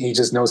make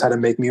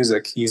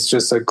music. He's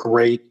just a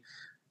great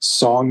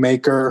song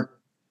maker,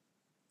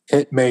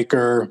 hit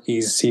maker.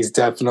 He's still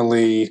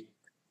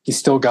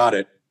got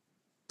it.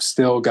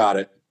 Still got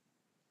it.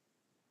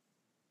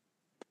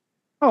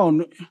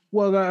 Oh,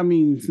 well, I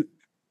mean,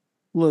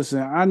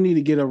 listen, I need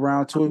to get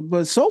around to it.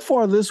 But so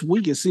far this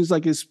week, it seems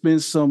like it's been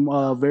some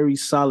very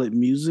solid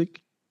music.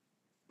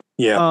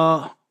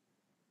 Yeah.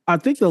 I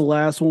think the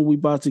last one we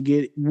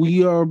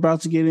are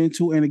about to get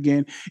into, and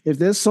again, if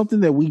there's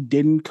something that we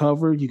didn't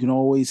cover, you can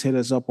always hit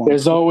us up on.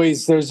 There's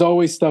always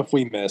stuff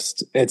we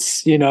missed.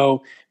 It's, you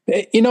know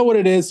what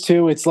it is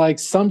too. It's like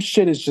some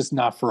shit is just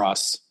not for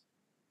us.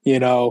 You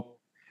know,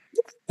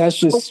 that's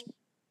just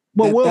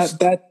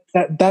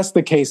that's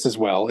the case as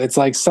well. It's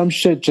like some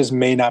shit just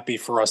may not be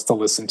for us to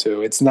listen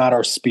to. It's not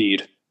our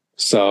speed.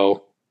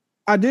 So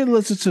I did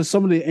listen to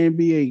some of the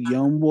NBA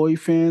YoungBoy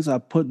fans. I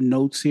put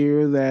notes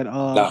here that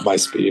not my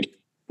speed.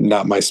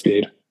 Not my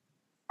speed.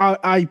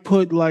 I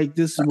put like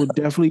this would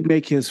definitely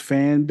make his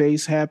fan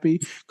base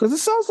happy because it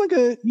sounds like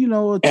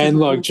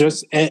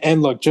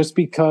just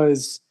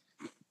because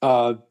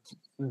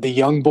the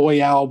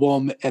YoungBoy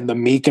album and the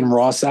Meek and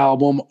Ross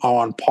album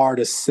are on par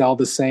to sell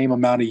the same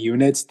amount of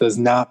units does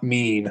not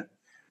mean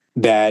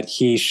that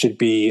he should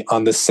be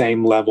on the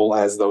same level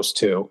as those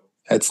two.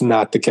 That's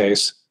not the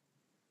case.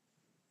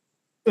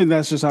 And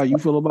that's just how you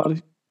feel about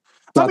it?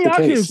 I mean, I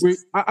can agree.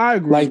 I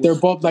agree.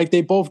 Like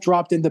they both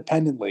dropped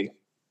independently.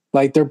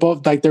 Like they're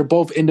both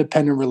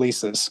independent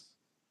releases.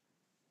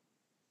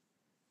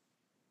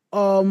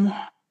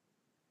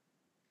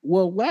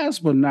 Well,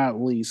 last but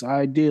not least,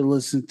 I did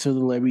listen to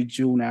the Larry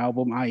June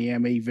album. I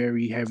am a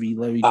very heavy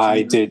Larry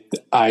June.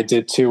 I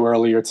did too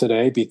earlier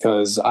today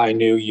because I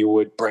knew you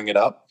would bring it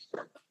up.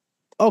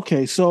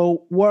 Okay,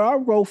 so what I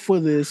wrote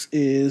for this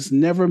is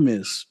Never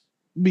Miss,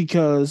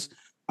 because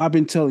I've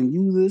been telling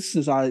you this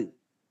since I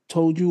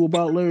told you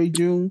about Larry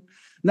June.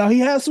 Now he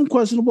has some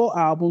questionable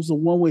albums. The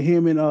one with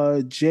him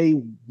and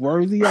Jay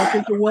Worthy, I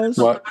think it was.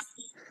 What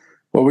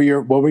were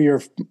your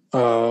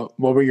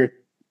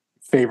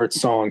favorite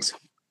songs?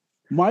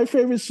 My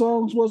favorite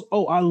songs was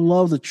I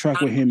love the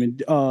track with him and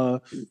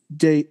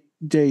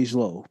Dej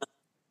Loaf.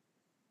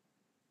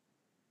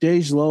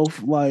 Dej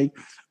Loaf, like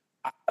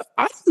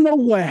I don't know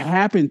what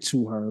happened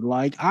to her.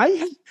 Like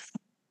I'm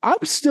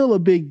still a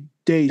big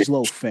Dej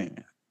Loaf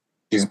fan.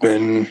 She's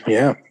been,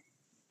 yeah.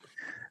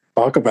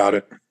 Talk about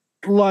it.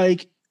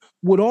 Like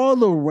with all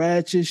the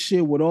ratchet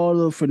shit, with all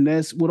the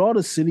finesse, with all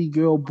the city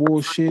girl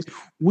bullshit,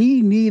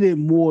 we needed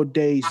more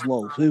Dej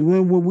Loaf. And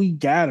when we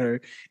got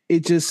her,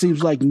 it just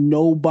seems like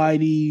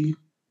nobody, you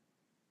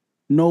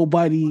know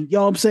what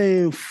I'm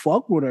saying,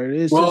 fuck with her.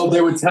 They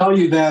would tell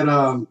you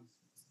that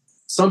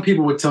some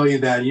people would tell you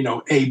that, you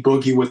know, A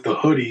Boogie with the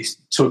hoodies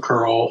took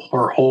her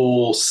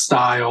whole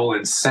style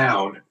and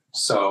sound.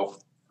 So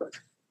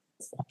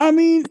I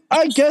mean,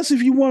 I guess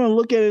if you want to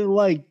look at it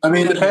like, I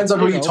mean, it depends on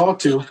who you talk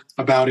to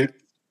about it.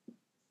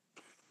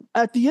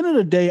 At the end of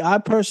the day, I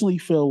personally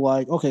feel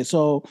like, okay,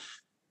 so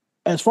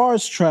as far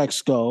as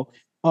tracks go,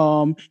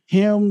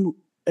 him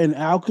and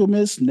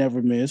Alchemist,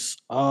 Never Miss.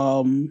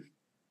 That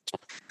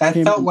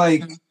felt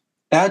like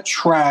that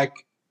track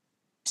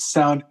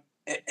sound,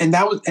 and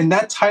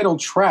that title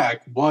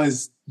track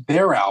was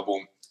their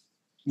album,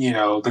 you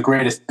know, the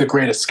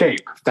Great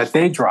Escape that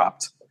they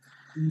dropped.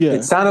 Yeah.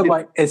 It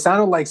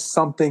sounded like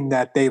something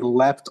that they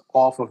left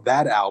off of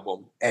that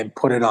album and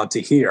put it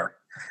onto here.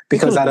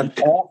 Because out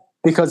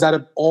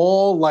of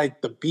all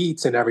like the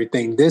beats and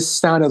everything, this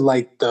sounded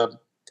like the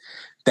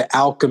the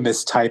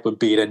Alchemist type of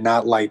beat and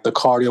not like the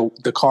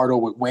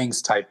Cardo with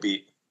Wings type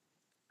beat.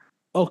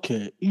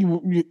 Okay,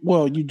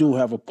 you do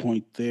have a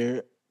point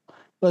there.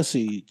 Let's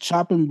see.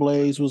 Chopping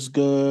Blaze was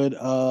good.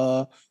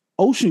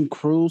 Ocean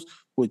Cruise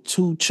with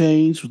 2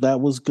 Chainz,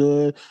 that was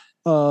good.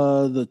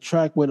 The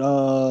track with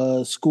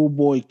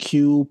Schoolboy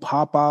Q,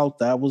 Pop Out,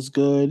 that was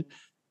good.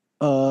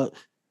 I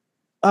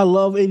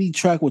love any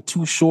track with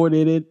Too Short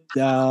in it.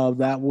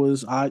 That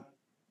was I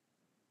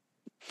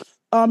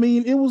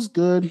mean, it was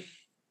good.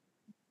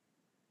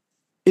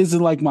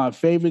 Isn't like my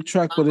favorite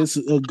track, but it's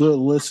a good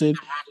listen.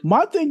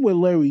 My thing with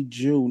Larry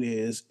June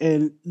is,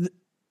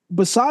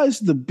 besides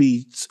the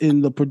beats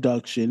in the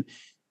production,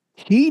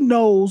 he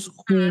knows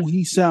who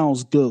he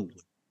sounds good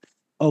with.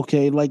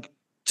 Okay, like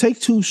take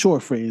Too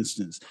Short for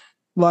instance.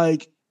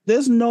 Like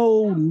there's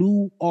no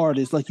new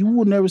artist. Like you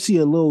will never see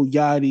a Lil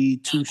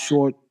Yachty Too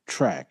Short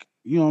track.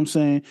 You know what I'm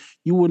saying?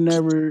 You will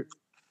never.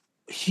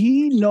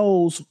 He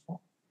knows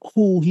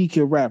who he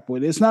can rap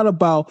with. It's not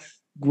about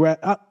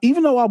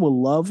even though I would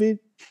love it,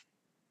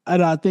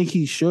 and I think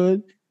he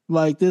should.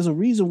 Like, there's a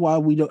reason why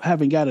we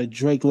haven't got a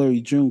Drake Larry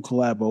June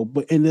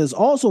collabo, and there's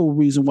also a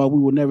reason why we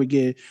will never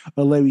get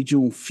a Larry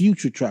June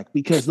Future track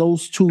because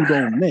those two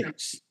don't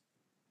mix.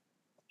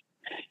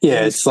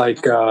 Yeah, it's like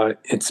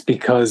it's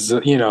because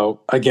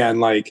again,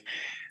 like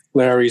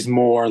Larry's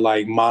more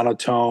like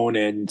monotone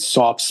and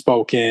soft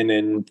spoken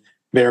and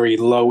very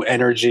low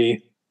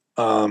energy,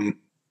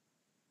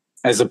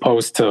 as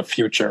opposed to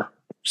Future.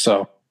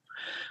 So.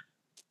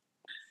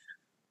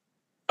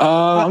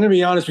 I'm gonna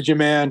be honest with you,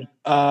 man.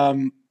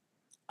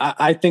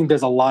 I think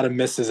there's a lot of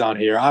misses on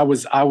here. I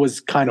was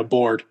kind of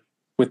bored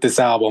with this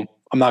album.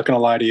 I'm not gonna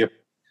lie to you.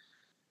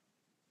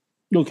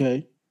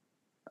 Okay.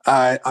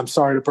 I'm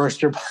sorry to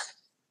burst your.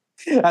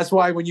 That's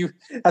why when you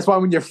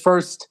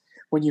first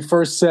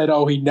said,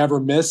 "Oh, he never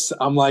miss,"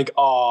 I'm like,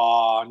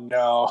 "Oh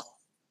no."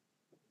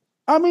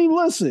 I mean,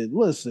 listen.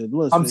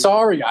 I'm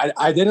sorry.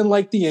 I didn't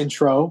like the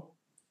intro.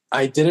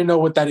 I didn't know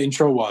what that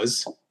intro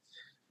was.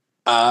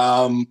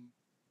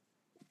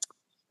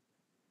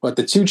 But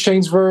the 2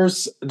 Chainz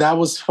verse, that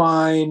was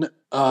fine.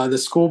 The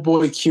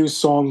Schoolboy Q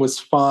song was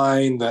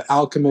fine. The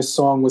Alchemist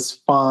song was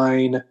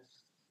fine.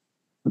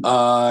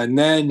 And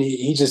then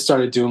he just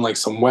started doing like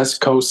some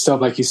West Coast stuff,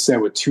 like you said,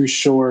 with Too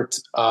Short.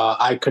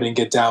 I couldn't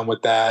get down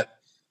with that.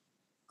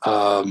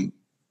 What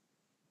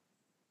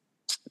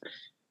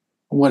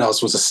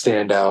else was a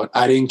standout?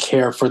 I didn't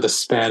care for the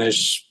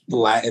Spanish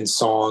Latin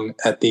song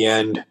at the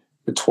end,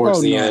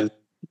 towards the end.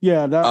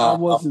 Yeah, I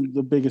wasn't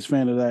the biggest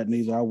fan of that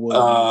neither. I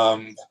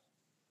was.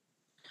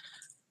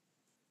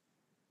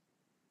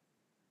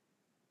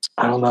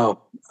 I don't know.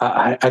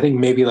 I think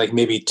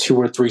maybe 2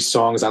 or 3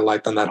 songs I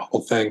liked on that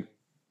whole thing.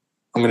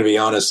 I'm going to be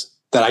honest,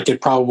 that I could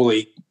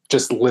probably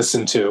just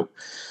listen to,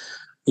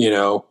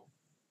 Well,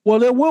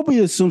 there will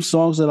be some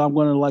songs that I'm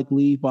going to like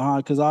leave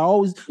behind because I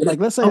always like.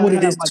 Let's say what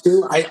it is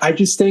too. I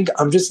just think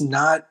I'm just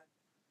not.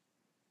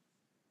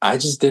 I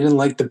just didn't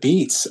like the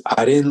beats.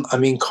 I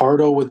mean,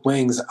 Cardo with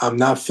Wings. I'm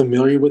not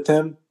familiar with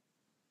him.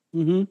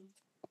 Mm-hmm.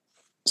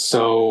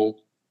 So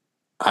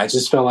I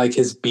just felt like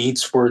his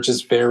beats were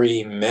just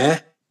very meh.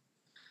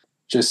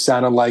 Just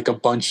sounded like a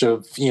bunch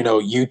of,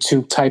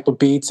 YouTube type of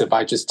beats. If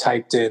I just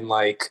typed in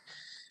like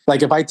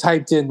if I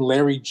typed in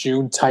Larry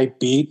June type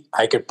beat,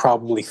 I could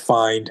probably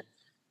find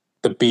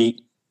the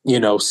beat,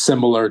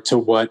 similar to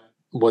what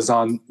was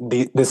on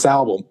this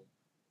album.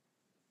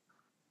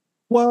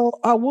 Well,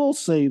 I will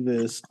say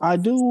this. I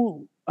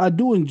do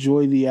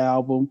enjoy the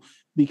album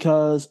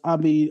because I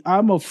mean,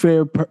 I'm a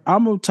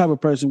type of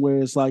person where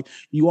it's like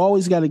you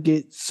always got to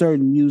get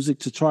certain music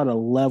to try to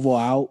level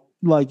out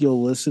like you're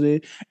listening.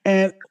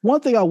 And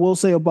one thing I will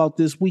say about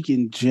this week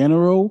in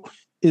general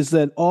is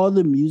that all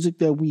the music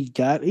that we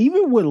got,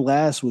 even with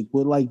last week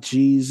with like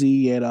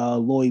Jeezy and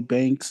Lloyd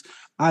Banks,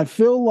 I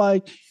feel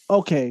like,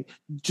 okay,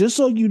 just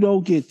so you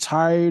don't get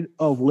tired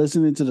of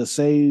listening to the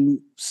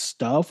same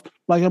stuff.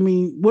 Like, I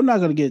mean, we're not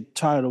going to get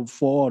tired of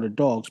For All the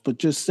Dogs, but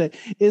just say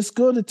it's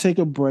good to take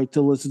a break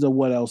to listen to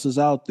what else is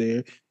out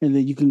there, and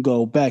then you can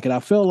go back. And I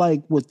feel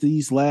like with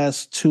these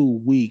last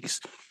 2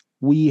 weeks,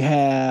 we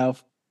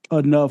have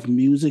enough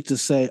music to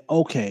say,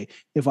 okay,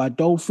 if I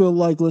don't feel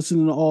like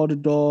listening to All the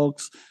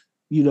Dogs,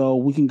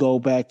 we can go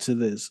back to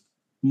this.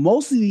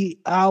 Most of the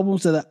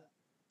albums that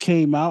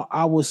came out,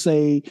 I would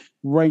say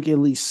rank at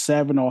least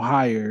 7 or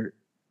higher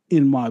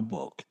in my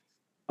book.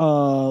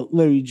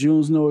 Larry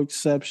June's no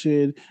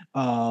exception.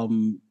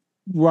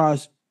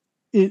 Ross,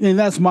 and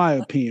that's my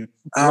opinion.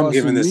 I'm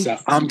giving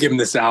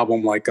this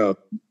album like a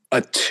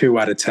 2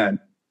 out of 10.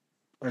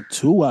 A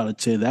 2 out of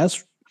 10.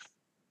 That's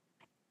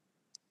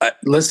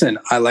listen,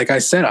 like I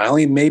said, I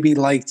only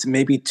liked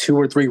 2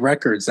 or 3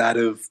 records out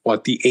of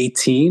the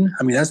 18.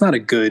 I mean, it's not a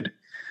good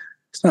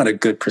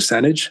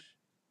percentage.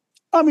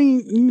 I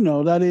mean,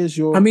 that is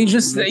your. I mean,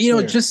 just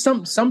just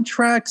some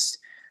tracks.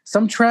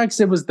 Some tracks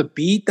it was the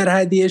beat that I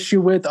had the issue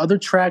with. Other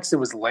tracks it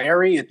was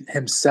Larry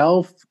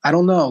himself. I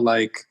don't know.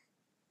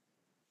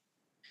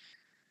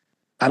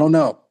 I don't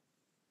know.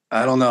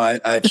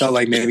 I felt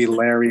like maybe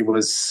Larry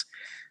was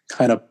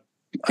kind of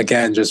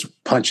again,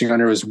 just punching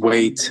under his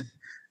weight,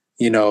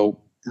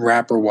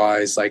 rapper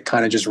wise, like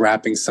kind of just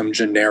rapping some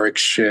generic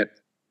shit,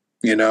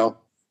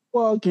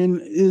 Well, again,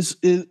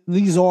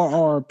 these are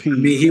our I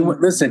opinions.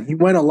 mean, he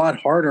went a lot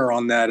harder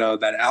on that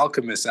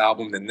Alchemist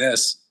album than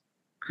this.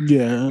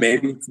 Yeah.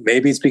 Maybe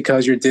it's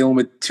because you're dealing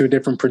with two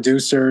different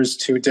producers,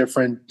 two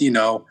different,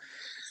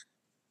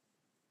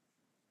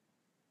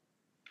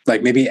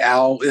 like maybe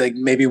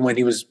maybe when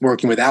he was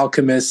working with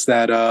Alchemist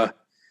that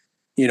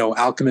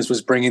Alchemist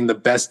was bringing the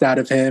best out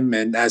of him,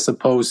 and as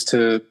opposed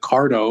to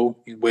Cardo,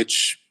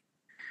 which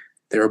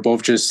they were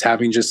both just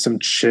having just some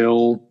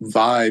chill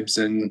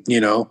vibes, and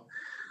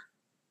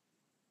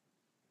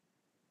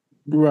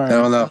Right. I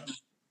don't know.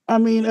 I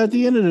mean, at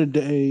the end of the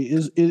day,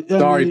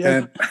 Sorry,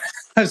 Pam.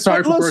 I'm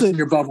sorry for bursting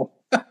your bubble.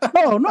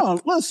 No,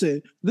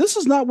 listen. This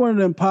is not one of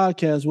them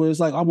podcasts where it's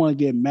like I want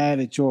to get mad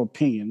at your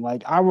opinion.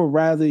 Like I would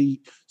rather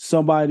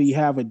somebody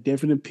have a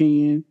different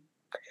opinion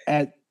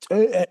in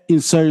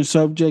certain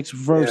subjects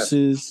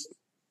versus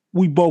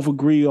we both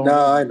agree on.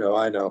 No,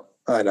 I know.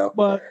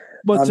 But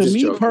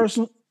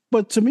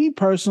to me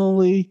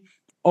personally,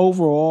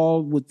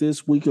 overall, with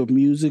this week of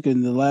music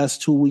and the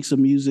last 2 weeks of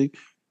music,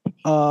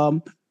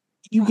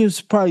 you can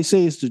probably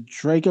say it's the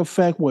Drake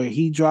effect where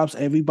he drops,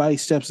 everybody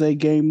steps their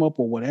game up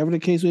or whatever the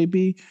case may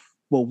be.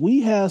 But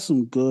we have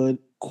some good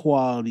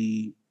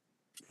quality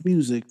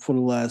music for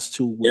the last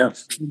 2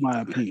 weeks, in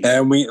my opinion.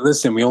 And we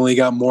only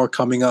got more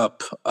coming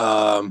up.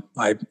 I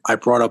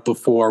brought up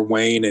before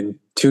Wayne and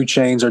 2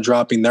 Chainz are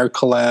dropping their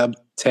collab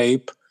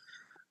tape.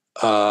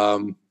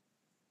 And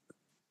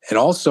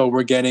also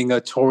we're getting a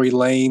Tory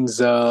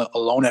Lanez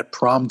Alone at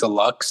Prom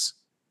Deluxe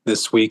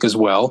this week as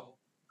well.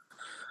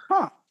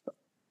 Huh.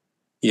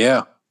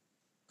 Yeah.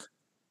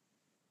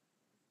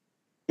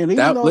 And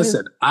I love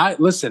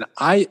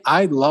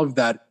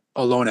that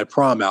Alone at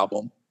Prom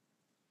album.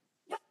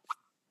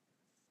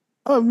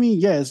 I mean,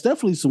 yeah, it's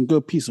definitely some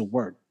good piece of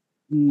work.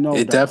 No,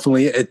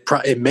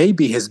 it may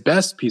be his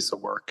best piece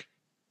of work.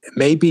 It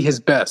may be his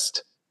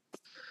best.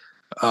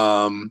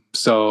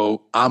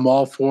 So I'm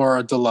all for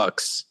a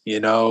deluxe.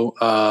 Hey,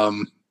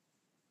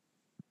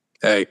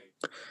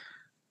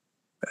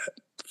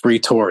 free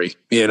Tory.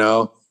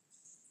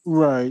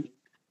 Right.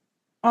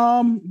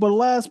 But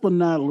last but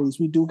not least,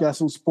 we do got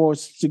some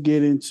sports to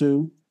get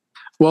into.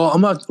 Well,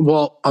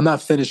 I'm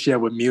not finished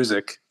yet with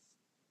music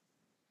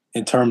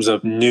in terms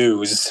of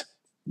news.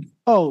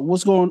 Oh,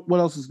 what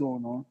else is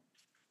going on?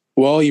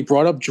 Well, you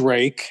brought up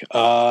Drake.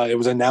 It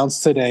was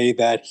announced today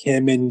that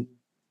him and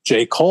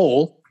J.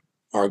 Cole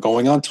are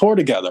going on tour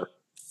together.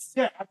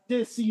 Yeah, I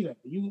did see that.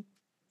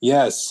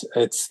 Yes,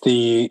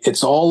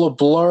 it's all a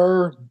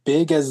blur,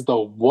 big as the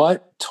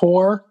what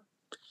tour.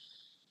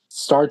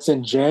 Starts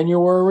in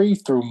January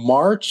through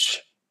March.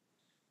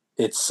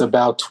 It's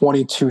about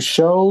 22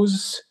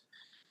 shows.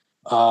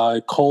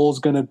 Cole's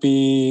going to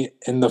be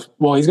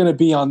he's going to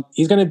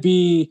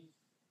be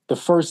the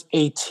first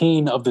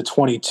 18 of the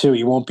 22.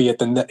 He won't be in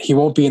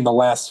the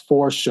last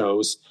 4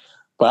 shows.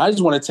 But I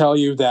just want to tell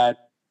you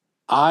that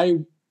I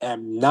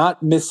am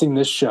not missing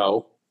this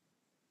show.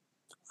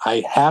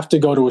 I have to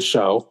go to a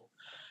show.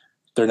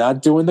 They're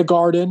not doing the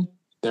Garden.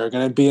 They're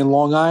going to be in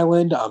Long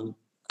Island. I'm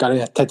going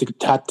to have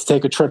to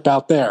take a trip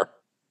out there.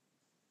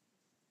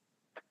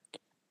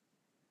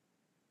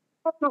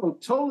 Oh, no,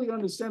 totally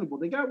understandable.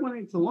 They got one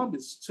in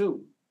Columbus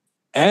too.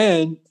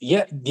 And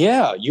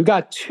yeah, you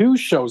got 2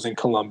 shows in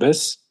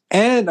Columbus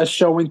and a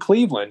show in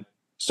Cleveland.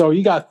 So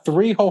you got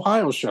 3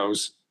 Ohio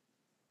shows.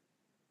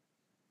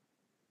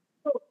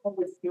 It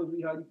always kills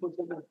me how you put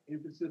so much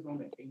emphasis on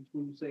the H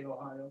when you say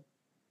Ohio.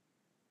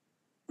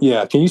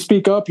 Yeah, can you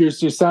speak up? You're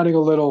sounding a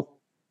little...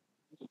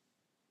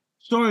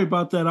 Sorry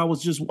about that. I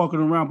was just walking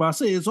around, but I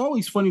say it's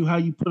always funny how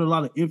you put a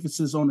lot of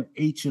emphasis on the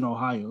H in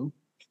Ohio.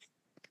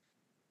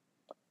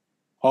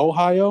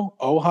 Ohio?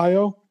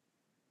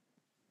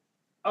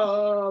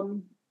 I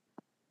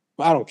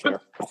don't care.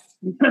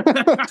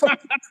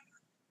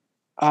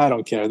 I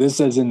don't care. This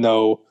isn't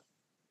no,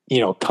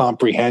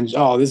 comprehension.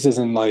 Oh, this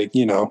isn't like,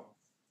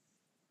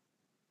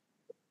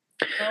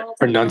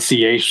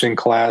 pronunciation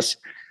class.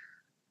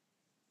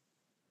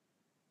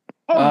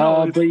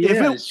 Oh, no. But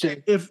yeah,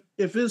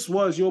 if this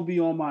was, you'll be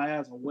on my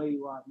ass a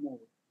lot more.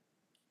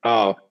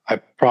 Oh, I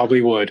probably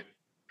would.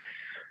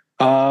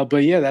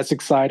 But yeah, that's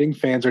exciting.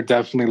 Fans are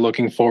definitely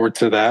looking forward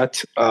to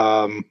that.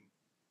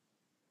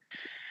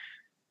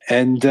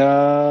 And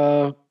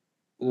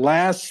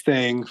last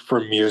thing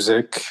for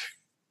music.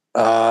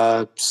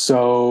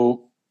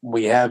 So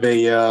we have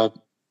a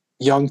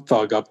Young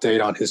Thug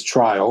update on his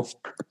trial,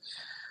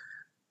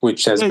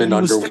 which has been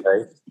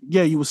underway.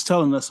 You was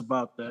telling us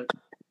about that.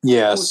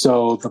 Yeah,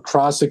 so the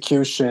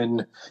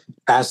prosecution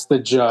asked the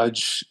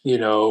judge,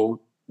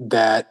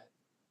 that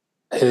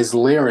his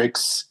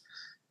lyrics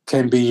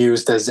can be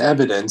used as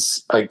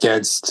evidence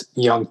against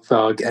Young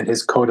Thug and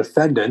his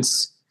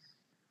co-defendants.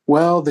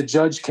 Well, the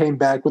judge came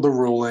back with a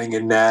ruling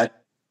in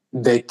that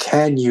they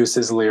can use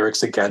his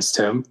lyrics against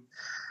him,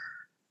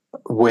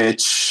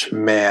 which,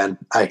 man,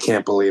 I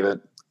can't believe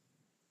it.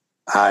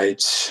 I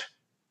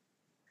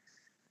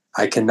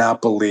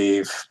cannot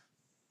believe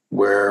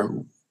where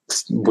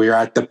we're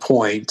at the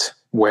point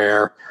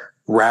where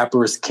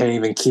rappers can't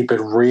even keep it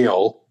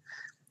real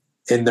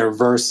in their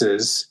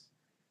verses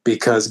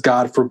because,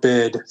 God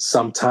forbid,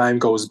 some time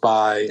goes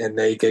by and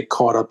they get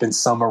caught up in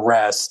some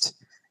arrest,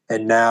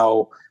 and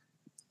now,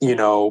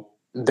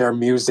 their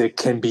music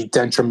can be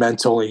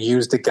detrimental and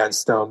used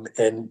against them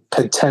and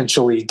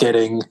potentially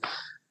getting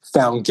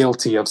found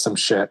guilty of some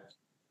shit.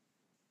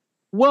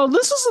 Well,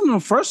 this isn't the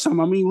first time.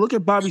 I mean, look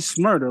at Bobby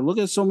Smurder. Look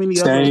at so many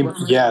other.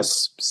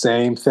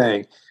 Same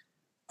thing.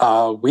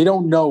 We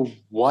don't know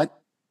what.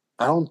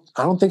 I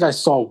don't think I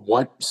saw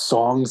what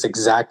songs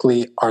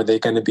exactly are they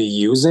going to be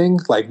using,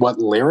 like what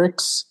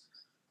lyrics.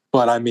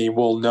 But I mean,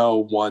 we'll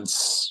know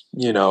once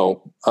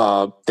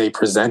they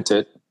present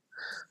it.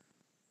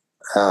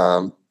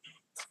 Not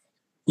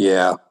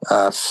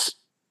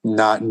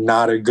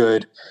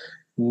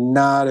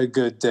a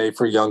good day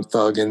for Young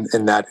Thug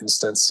in that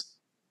instance.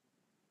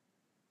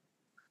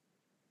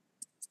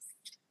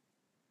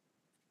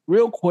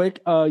 Real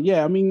quick,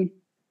 I mean,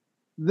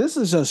 this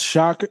is a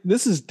shocker.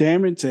 This is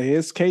damning to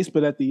his case,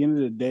 but at the end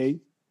of the day,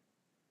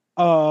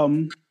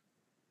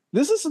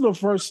 this isn't the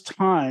first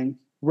time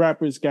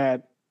rappers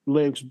got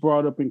lyrics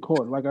brought up in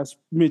court. Like I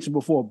mentioned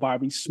before,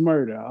 Bobby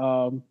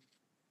Smurder,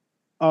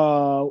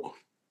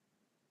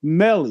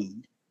 Melly,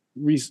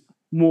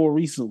 more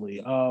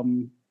recently.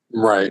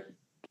 Right.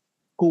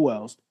 Who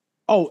else?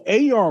 Oh,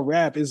 AR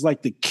Rap is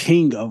like the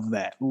king of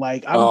that.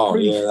 Like, that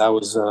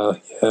was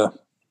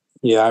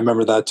Yeah, I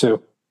remember that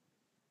too.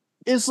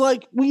 It's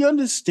like we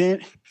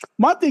understand.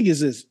 My thing is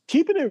this: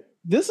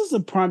 this is a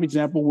prime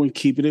example when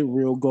keeping it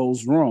real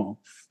goes wrong,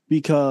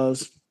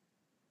 because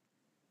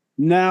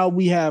now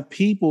we have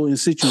people in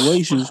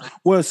situations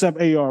where,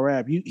 except AR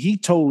Rap, he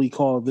totally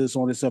called this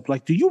on himself.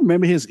 Like, do you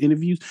remember his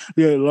interviews?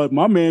 Yeah, like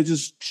my man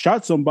just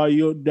shot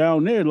somebody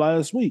down there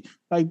last week.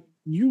 Like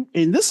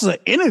and this is an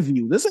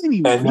interview. This ain't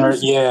even.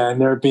 And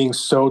they're being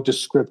so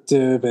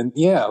descriptive, and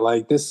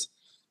like this.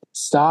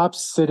 Stop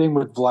sitting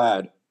with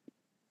Vlad.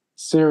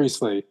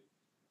 Seriously.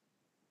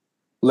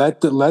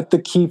 Let the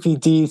Keefy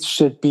D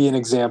shit be an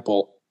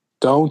example.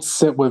 Don't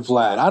sit with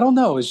Vlad. I don't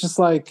know. It's just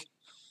like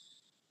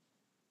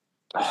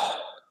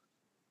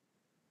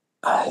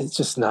it's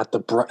just not the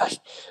bright.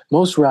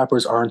 Most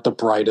rappers aren't the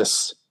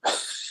brightest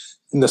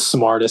and the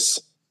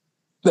smartest.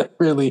 That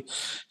really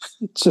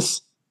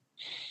just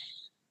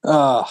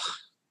I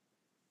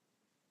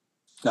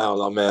don't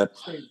know, man.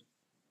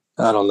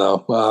 I don't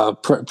know.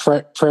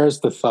 Prayers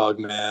to Thug,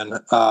 man.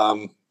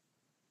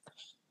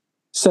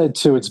 Said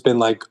too, it's been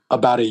like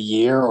about a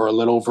year or a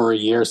little over a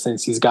year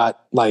since he's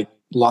got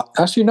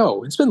actually,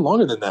 no, it's been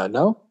longer than that.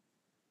 No,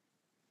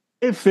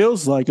 it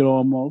feels like it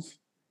almost.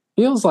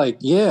 Feels a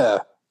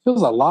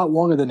lot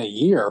longer than a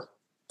year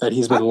that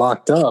he's been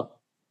locked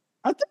up.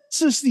 I think it's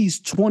just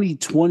these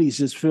 2020s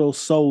just feel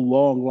so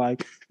long.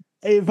 Like,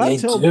 if I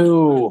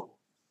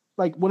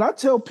when I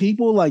tell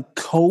people like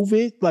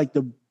COVID, like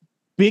the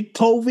big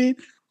COVID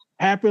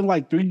happened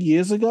like 3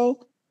 years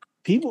ago,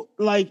 people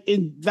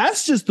and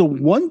that's just the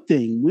one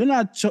thing. We're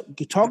not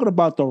talking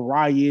about the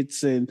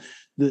riots and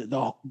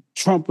the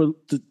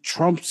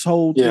Trump's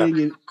whole thing.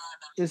 And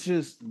it's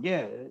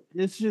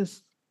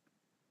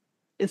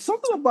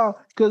something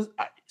about, because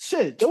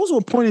there was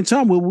a point in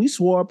time where we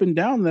swore up and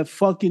down that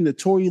fucking the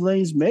Tory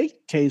Lanez Meg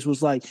case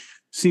was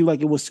seemed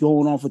like it was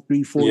going on for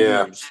 3-4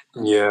 years.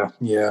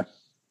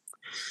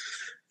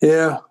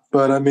 Yeah,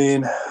 but I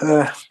mean,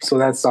 so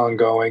that's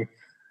ongoing.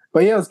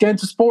 But let's get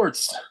into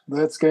sports.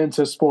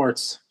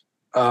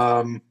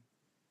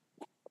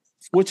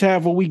 Which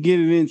half are we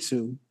getting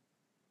into?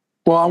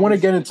 Well, I want to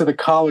get into the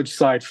college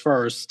side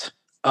first.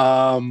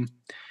 So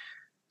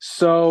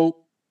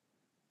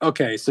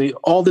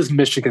all this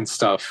Michigan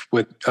stuff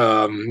with,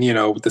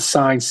 with the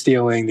sign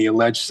stealing, the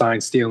alleged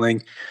sign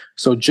stealing.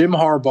 So Jim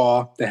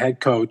Harbaugh, the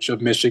head coach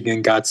of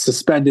Michigan, got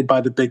suspended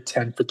by the Big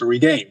Ten for 3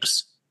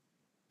 games.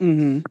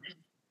 Mm-hmm.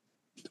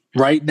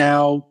 Right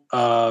now,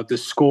 the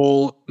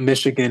school,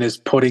 Michigan, is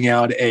putting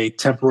out a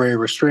temporary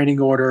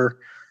restraining order,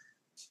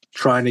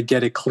 trying to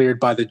get it cleared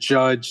by the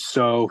judge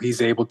so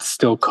he's able to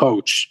still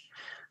coach.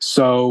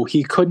 So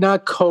he could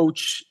not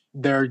coach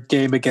their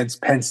game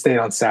against Penn State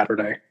on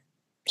Saturday.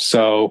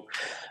 So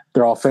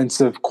their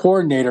offensive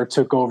coordinator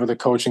took over the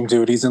coaching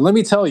duties. And let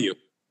me tell you,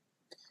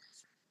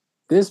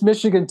 this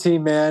Michigan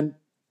team, man,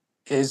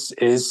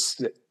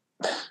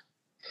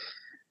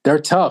 they're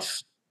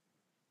tough.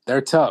 They're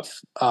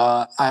tough.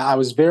 I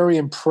was very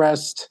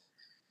impressed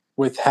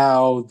with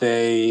how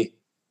they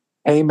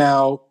came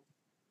out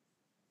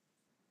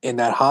in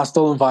that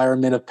hostile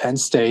environment of Penn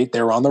State.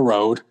 They were on the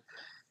road,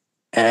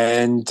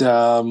 and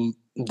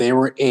they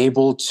were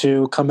able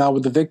to come out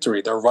with a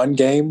victory. Their run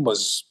game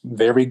was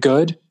very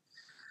good.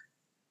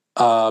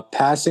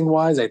 Passing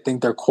wise, I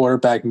think their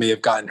quarterback may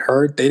have gotten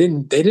hurt. They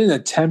didn't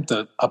attempt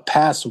a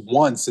pass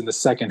once in the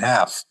second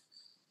half.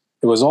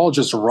 It was all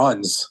just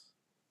runs.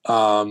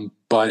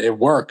 But it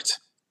worked,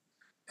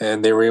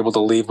 and they were able to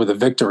leave with a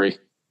victory.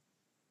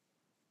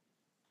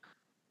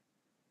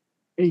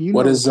 And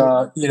What is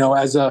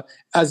as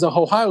a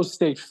Ohio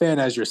State fan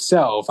as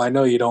yourself? I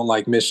know you don't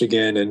like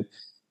Michigan,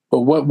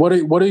 but what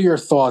are your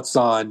thoughts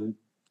on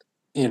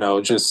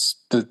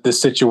just the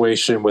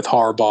situation with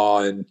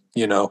Harbaugh and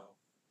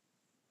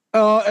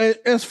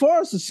As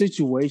far as the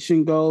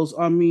situation goes,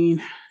 I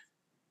mean,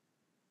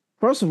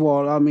 first of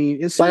all, I mean,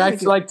 it's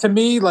to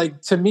me,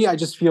 I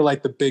just feel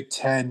like the Big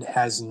Ten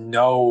has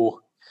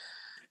no.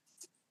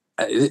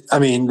 I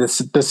mean, the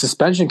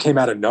suspension came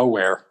out of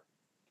nowhere,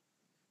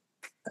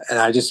 and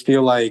I just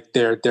feel like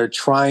they're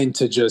trying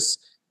to just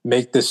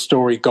make this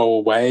story go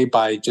away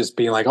by just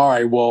being like, all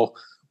right, well,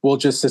 we'll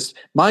just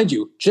mind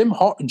you, Jim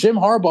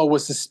Harbaugh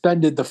was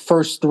suspended the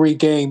first 3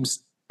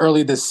 games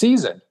early this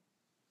season,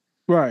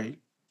 right?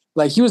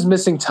 Like he was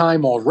missing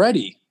time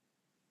already.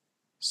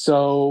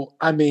 So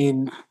I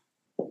mean,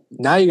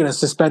 now you're going to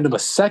suspend him a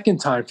second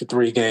time for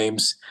 3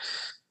 games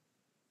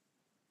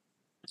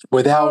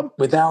without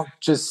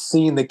just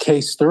seeing the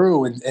case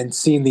through and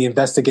seeing the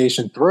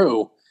investigation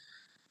through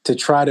to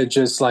try to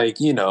just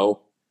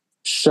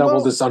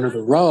shovel this under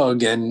the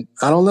rug. And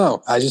I don't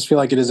know. I just feel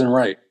like it isn't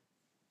right.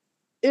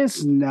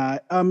 It's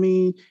not. I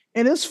mean,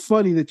 and it's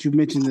funny that you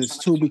mentioned this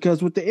too,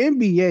 because with the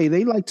NBA,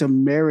 they like to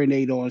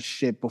marinate on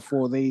shit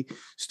before they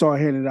start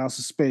handing out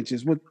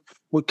suspensions.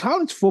 With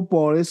college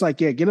football, it's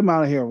like, yeah, get him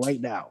out of here right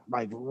now.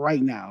 Like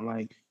right now.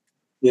 Like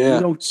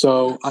yeah.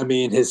 So I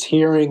mean, his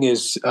hearing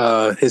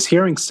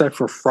set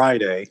for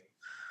Friday.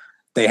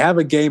 They have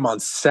a game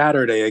on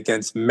Saturday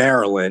against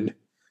Maryland.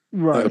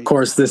 Right. Of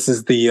course, this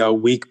is the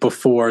week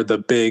before the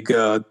big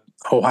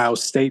Ohio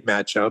State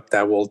matchup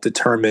that will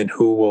determine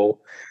who will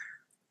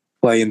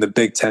play in the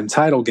Big Ten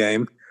title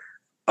game.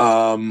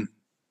 I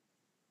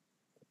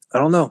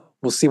don't know.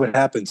 We'll see what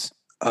happens.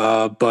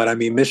 But I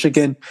mean,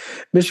 Michigan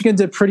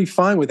did pretty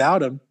fine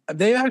without him.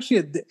 They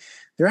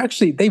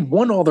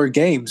won all their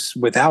games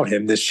without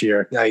him this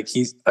year. Like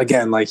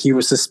he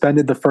was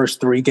suspended the first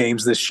 3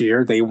 games this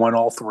year. They won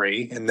all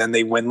 3, and then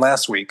they win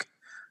last week.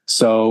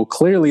 So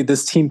clearly,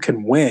 this team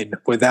can win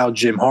without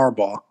Jim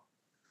Harbaugh.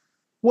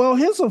 Well,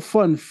 here's a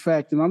fun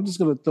fact, and I'm just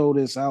going to throw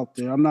this out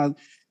there.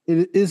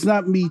 It's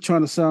not me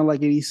trying to sound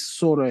like any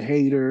sort of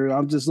hater.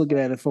 I'm just looking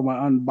at it from an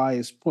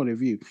unbiased point of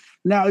view.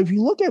 Now, if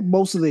you look at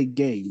most of their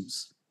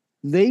games,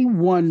 they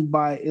won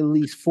by at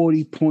least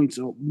 40 points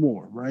or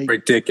more, right?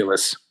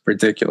 Ridiculous.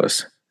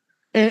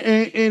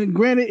 And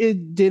granted,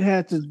 it did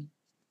have to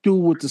do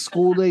with the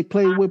school they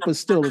played with, but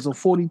still, it's a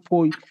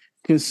 40-point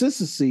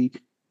consistency.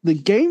 The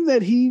game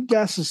that he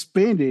got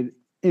suspended,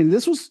 and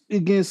this was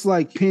against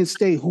like Penn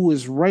State, who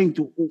was ranked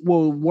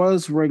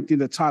in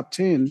the top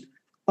 10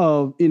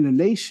 in the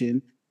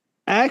nation.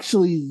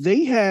 Actually,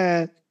 they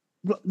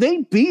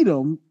beat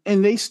them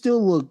and they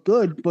still look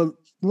good. But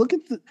look at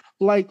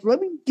let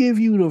me give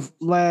you the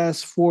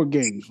last 4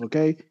 games,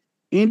 okay?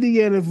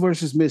 Indiana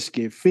versus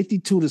Michigan,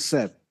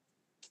 52-7.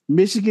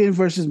 Michigan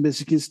versus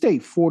Michigan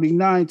State,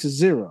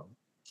 49-0.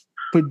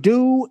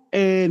 Purdue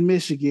and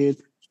Michigan,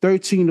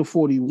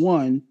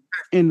 13-41.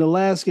 In the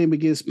last game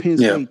against Penn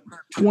State,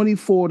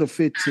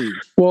 24-15.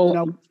 Well,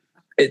 now,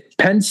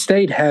 Penn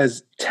State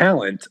has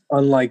talent,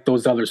 unlike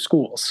those other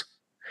schools.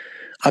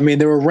 I mean,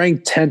 they were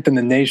ranked 10th in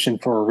the nation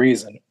for a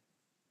reason.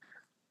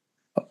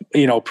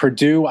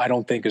 Purdue, I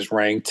don't think is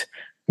ranked.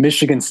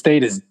 Michigan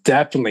State is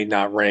definitely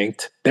not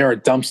ranked. They're a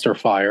dumpster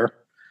fire.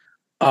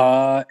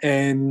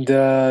 And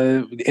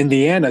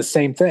Indiana,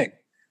 same thing.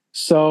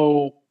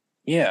 So,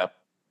 yeah.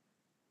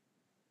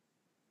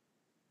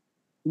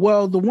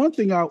 Well, the one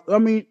thing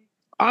my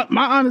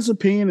honest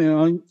opinion,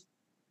 and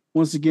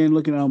once again,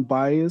 looking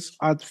unbiased,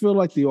 I feel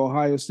like the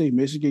Ohio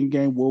State-Michigan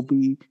game will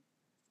be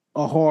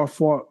a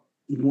hard-fought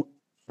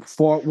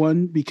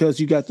one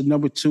because you got the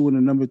number 2 and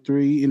the number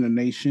 3 in the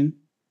nation.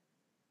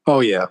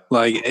 Oh, yeah.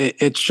 Like,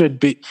 it should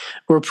be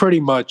 – we're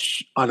pretty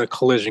much on a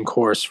collision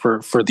course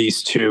for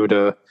these two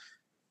to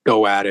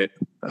go at it.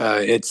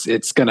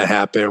 It's going to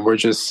happen. We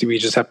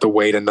just have to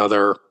wait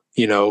another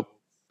 2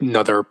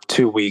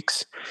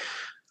 weeks.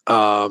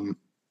 The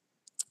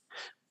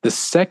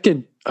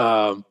second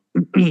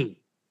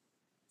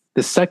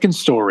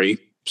story.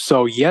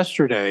 So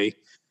yesterday,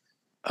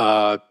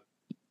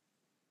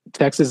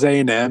 Texas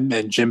A&M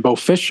and Jimbo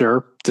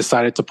Fisher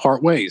decided to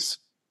part ways.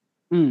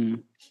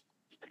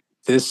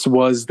 This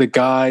was the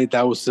guy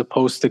that was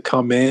supposed to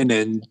come in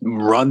and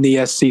run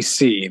the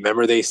SEC.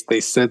 Remember, they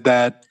said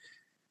that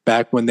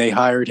back when they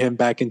hired him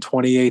back in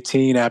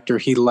 2018 after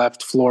he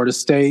left Florida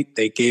State.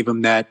 They gave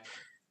him that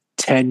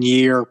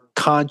 10-year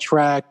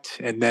contract,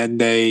 and then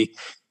they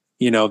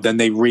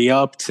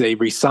re-upped. They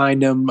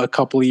re-signed him a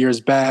couple of years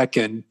back,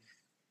 and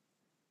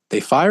they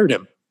fired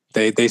him.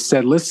 They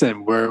said,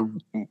 "Listen,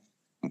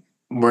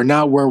 we're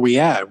not where we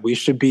at. We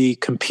should be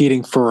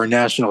competing for a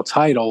national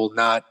title,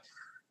 not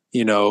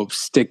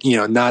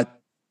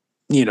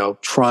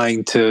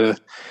trying to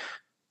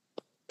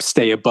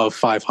stay above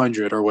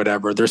 500 or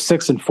whatever." They're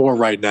 6-4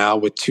 right now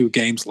with 2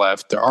 games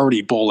left. They're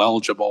already bowl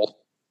eligible.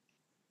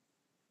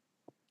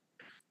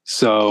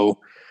 So,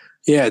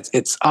 yeah,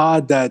 it's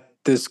odd that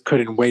this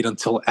couldn't wait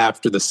until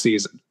after the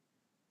season.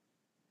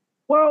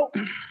 Well,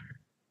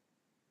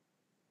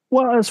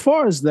 Well, as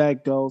far as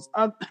that goes,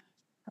 I think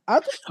I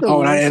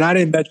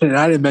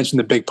didn't mention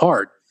the big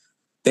part.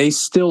 They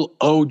still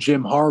owe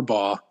Jim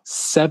Harbaugh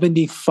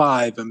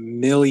 $75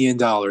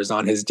 million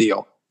on his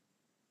deal.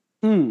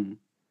 That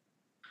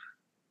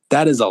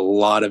is a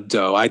lot of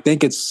dough. I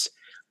think it's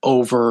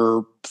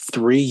over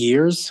 3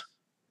 years.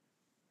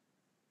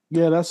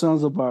 Yeah, that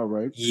sounds about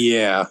right.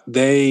 Yeah.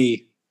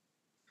 The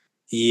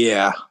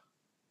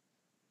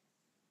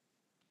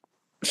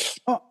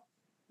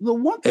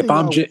one thing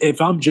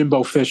if I'm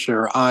Jimbo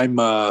Fisher, I'm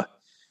going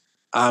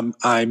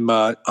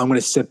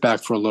to sit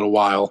back for a little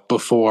while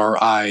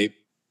before I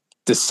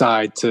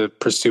decide to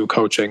pursue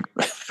coaching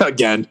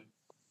again.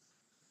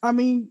 I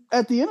mean,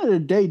 at the end of the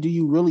day, do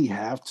you really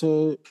have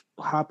to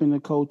hop into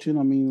coaching?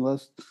 I mean,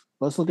 let's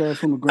look at it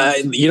from the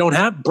grand. You don't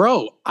have,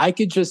 bro. I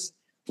could just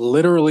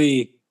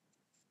literally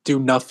do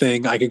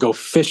nothing. I could go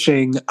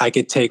fishing. I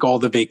could take all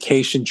the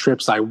vacation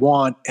trips I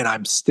want, and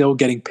I'm still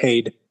getting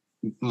paid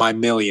my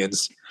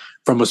millions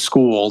from a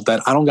school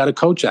that I don't got to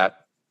coach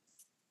at.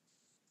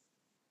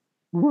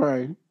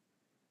 Right.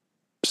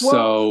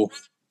 So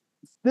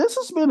this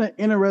has been an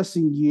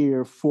interesting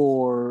year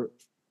for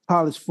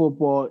college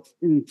football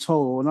in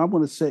total, and I'm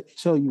going to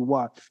tell you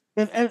why.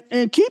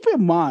 And keep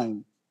in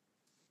mind,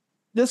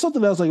 there's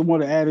something else I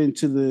want to add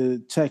into the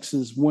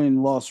Texas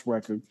win-loss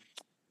record.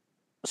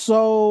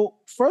 So,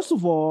 first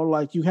of all,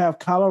 like you have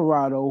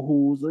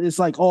Colorado, it's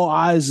like all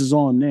eyes is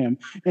on them.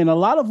 And a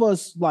lot of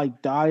us,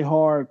 like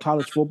diehard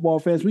college football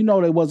fans, we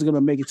know they wasn't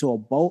going to make it to a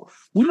bowl.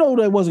 We know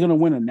they wasn't going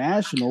to win a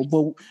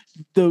national,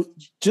 but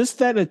just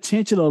that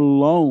attention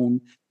alone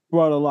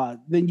brought a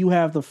lot. Then you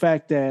have the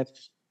fact that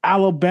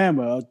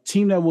Alabama, a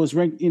team that was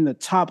ranked in the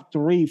top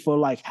 3 for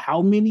like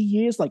how many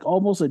years? Like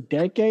almost a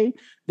decade.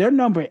 They're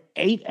number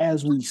 8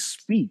 as we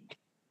speak.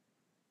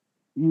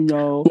 You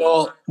know.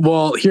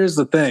 Well, here's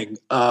the thing.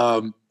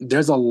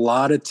 There's a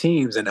lot of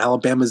teams, and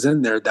Alabama's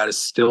in there, that is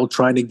still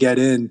trying to get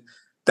in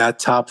that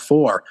top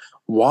 4.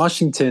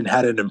 Washington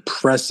had an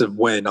impressive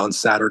win on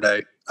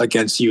Saturday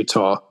against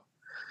Utah.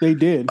 They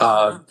did.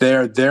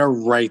 They're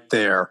right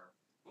there.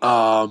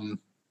 Who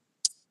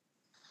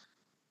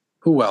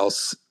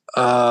else?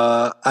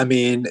 I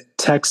mean,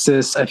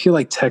 Texas. I feel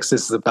like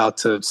Texas is about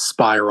to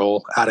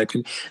spiral out of.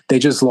 They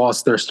just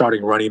lost their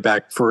starting running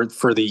back for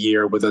the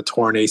year with a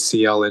torn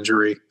ACL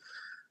injury.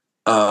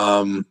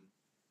 Well,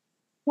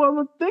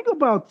 the thing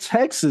about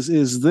Texas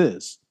is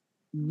this: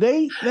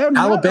 they're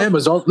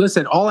Alabama's all.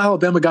 Listen, all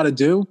Alabama got to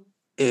do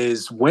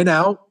is win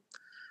out.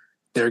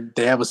 They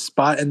have a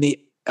spot in the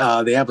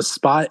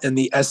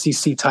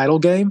SEC title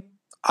game.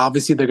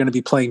 Obviously, they're going to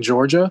be playing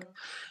Georgia.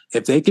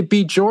 If they could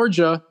beat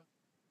Georgia,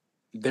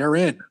 they're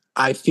in.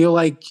 I feel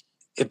like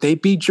if they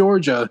beat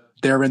Georgia,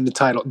 they're in the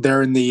title.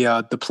 They're in the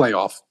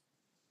playoff.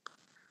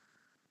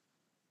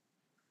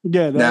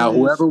 Yeah.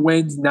 Whoever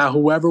wins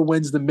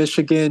the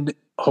Michigan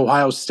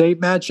Ohio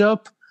State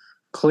matchup,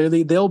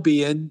 clearly they'll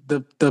be in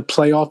the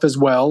playoff as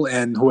well,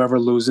 and whoever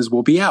loses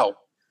will be out.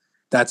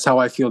 That's how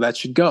I feel that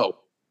should go.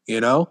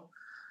 You know,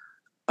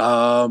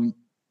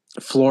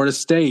 Florida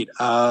State.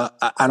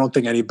 I don't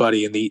think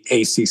anybody in the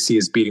ACC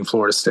is beating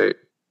Florida State.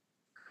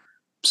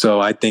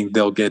 So I think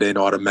they'll get in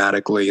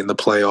automatically in the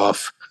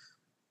playoff.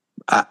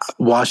 I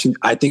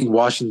think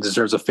Washington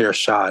deserves a fair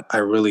shot. I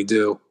really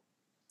do.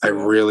 I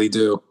really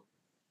do.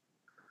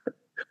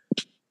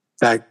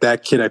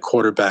 That kid at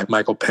quarterback,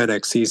 Michael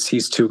Penix,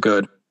 he's too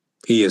good.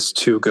 He is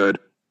too good.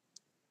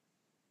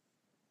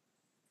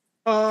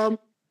 One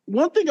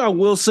thing I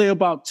will say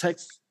about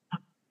Texas.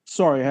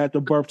 Sorry, I had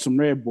to burp some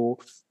Red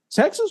Bull.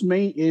 Texas'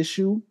 main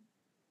issue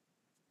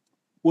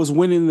was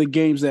winning the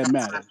games that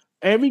mattered.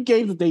 Every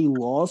game that they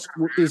lost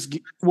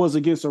was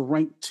against a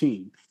ranked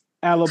team,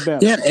 Alabama.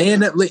 Yeah,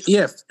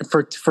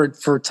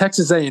 for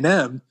Texas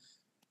A&M,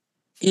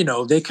 you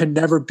know, they can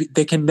never be,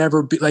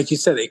 like you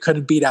said, they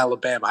couldn't beat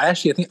Alabama. I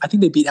think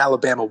they beat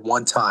Alabama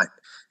one time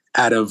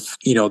out of,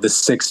 you know, the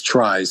 6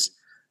 tries.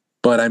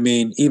 But I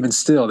mean, even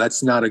still,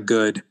 that's not a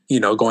good, you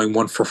know, going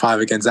 1 for 5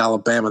 against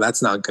Alabama.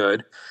 That's not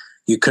good.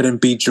 You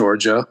couldn't beat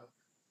Georgia.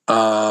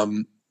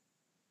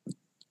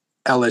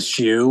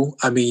 LSU.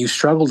 I mean, you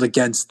struggled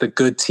against the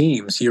good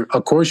teams.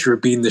 Of course, you were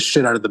beating the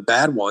shit out of the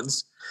bad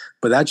ones,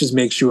 but that just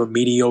makes you a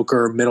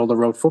mediocre,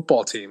 middle-of-the-road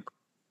football team.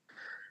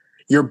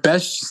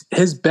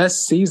 His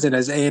best season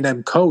as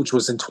A&M coach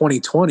was in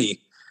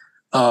 2020,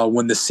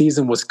 when the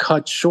season was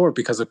cut short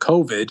because of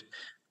COVID.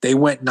 They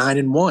went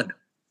 9-1.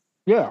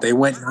 Yeah, they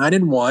went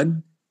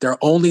 9-1. Their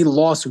only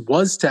loss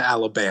was to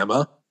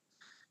Alabama,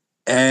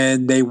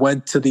 and they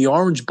went to the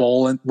Orange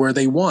Bowl where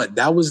they won.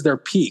 That was their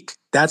peak.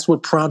 That's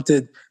what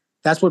prompted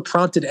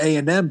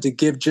A&M to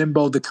give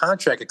Jimbo the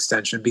contract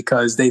extension,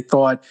 because they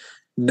thought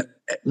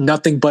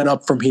nothing but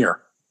up from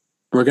here.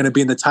 We're going to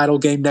be in the title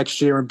game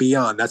next year and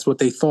beyond. That's what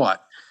they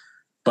thought.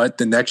 But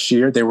the next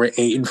year they were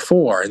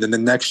 8-4, and then the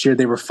next year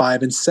they were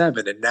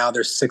 5-7, and now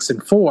they're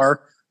 6-4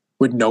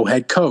 with no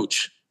head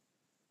coach.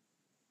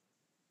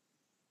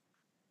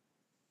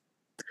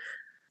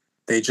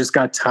 They just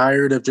got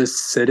tired of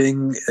just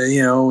sitting,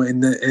 you know,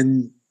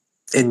 in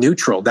in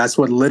neutral. That's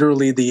what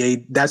literally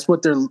that's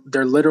what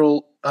their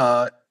literal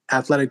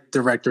athletic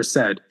director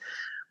said.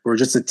 We're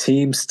just a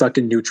team stuck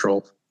in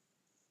neutral.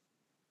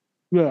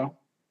 Yeah.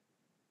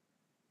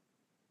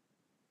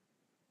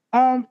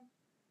 I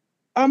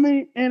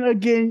mean, and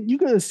again, you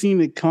could have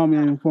seen it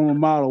coming from a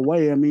mile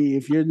away. I mean,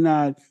 if you're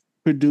not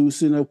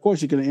producing, of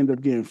course, you're going to end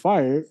up getting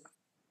fired.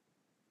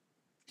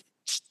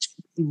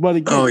 But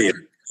again, oh yeah,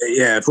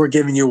 if we're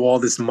giving you all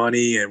this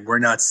money and we're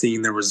not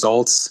seeing the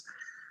results,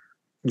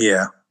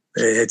 yeah,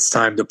 it's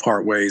time to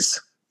part ways.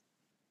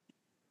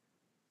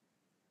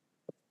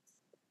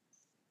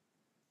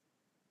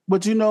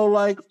 But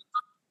like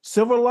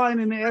silver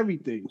lining and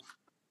everything.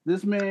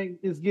 This man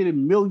is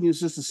getting millions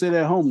just to sit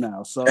at home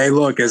now. So hey,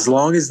 look, as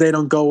long as they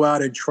don't go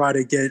out and try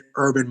to get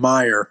Urban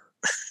Meyer.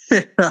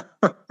 That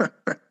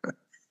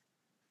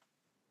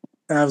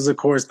was, of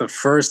course, the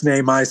first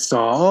name I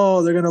saw.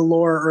 Oh, they're going to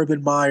lure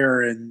Urban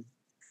Meyer and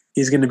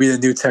he's going to be the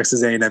new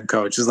Texas A&M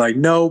coach. It's like,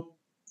 nope.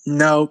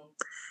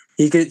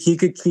 He could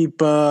keep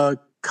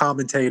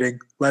commentating.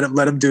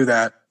 Let him do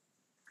that.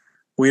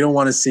 We don't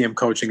want to see him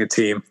coaching a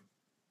team.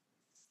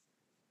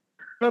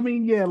 I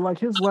mean, yeah, like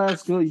his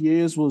last good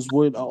years was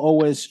with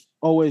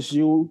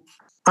OSU.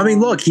 I mean,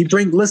 look, he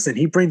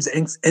brings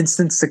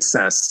instant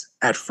success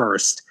at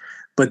first,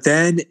 but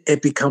then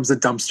it becomes a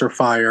dumpster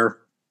fire,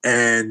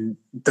 and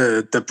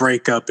the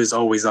breakup is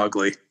always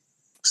ugly.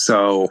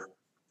 So,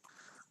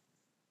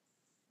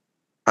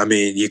 I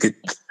mean, you could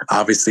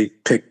obviously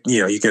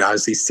you could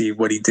obviously see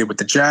what he did with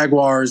the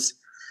Jaguars.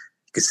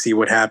 You could see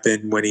what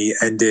happened when he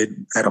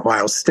ended at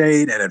Ohio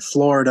State and at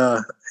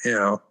Florida,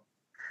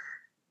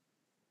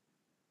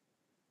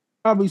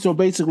 I mean, so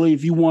basically,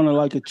 if you want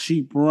a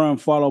cheap run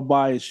followed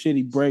by a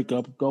shitty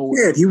breakup, go with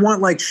if you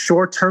want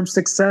short-term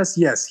success,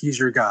 yes, he's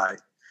your guy.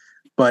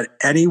 But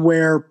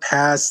anywhere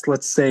past,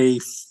 let's say,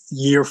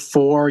 year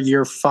 4,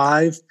 year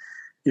 5,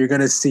 you're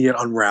going to see it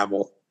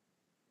unravel.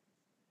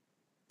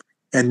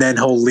 And then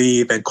he'll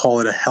leave and call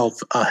it a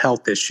health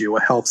issue,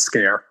 a health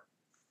scare.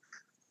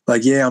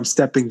 Like, yeah, I'm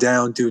stepping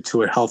down due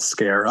to a health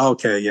scare.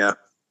 Okay, yeah.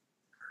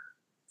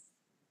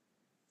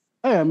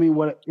 Hey, I mean,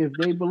 if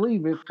they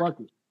believe it, fuck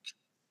it.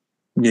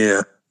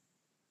 Yeah.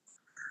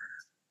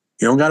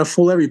 You don't got to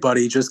fool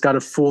everybody. You just got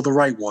to fool the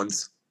right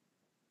ones.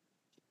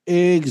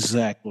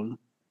 Exactly.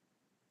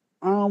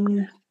 So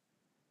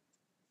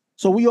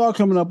we are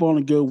coming up on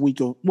a good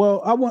week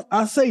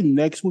I say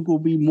next week will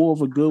be more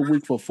of a good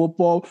week for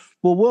football,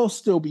 but we'll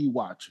still be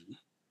watching.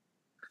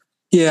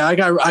 Yeah, I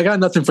got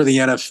nothing for the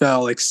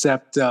NFL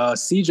except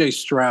CJ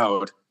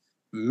Stroud.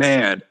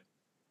 Man,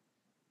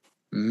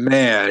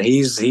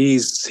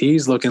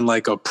 he's looking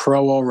like a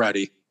pro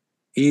already.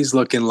 He's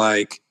looking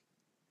like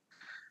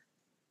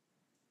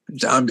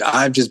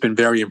I've just been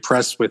very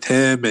impressed with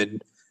him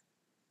and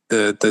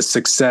the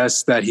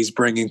success that he's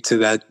bringing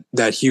to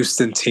that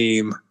Houston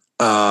team.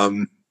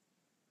 Definitely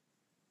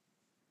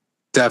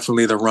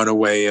the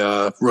runaway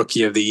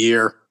rookie of the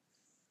year.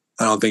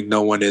 I don't think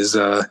no one is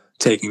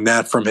taking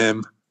that from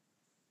him.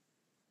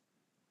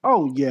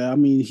 Oh yeah, I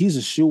mean he's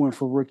a shoo-in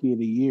for rookie of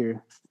the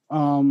year.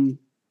 One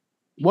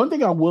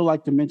thing I would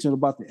like to mention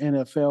about the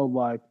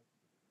NFL,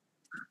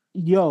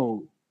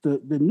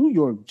 the New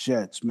York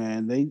Jets,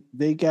 man,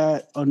 they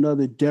got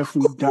another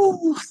Jeffrey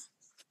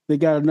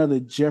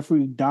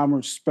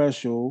Dahmer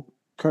special,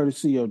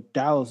 courtesy of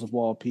Dallas of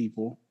all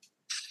people.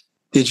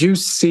 Did you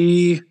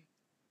see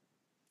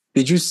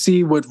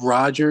what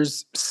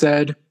Rodgers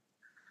said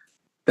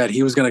that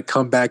he was going to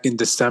come back in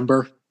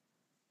December?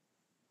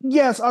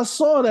 Yes, I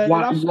saw that.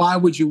 Why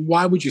would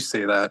you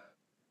say that?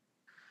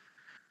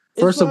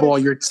 First of all,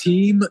 your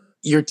team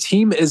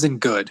isn't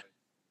good.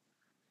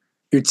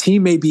 Your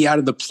team may be out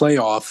of the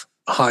playoff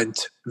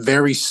hunt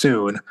very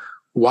soon.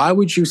 Why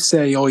would you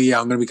say, "Oh yeah,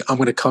 I'm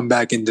going to come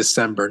back in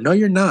December"? No,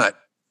 you're not.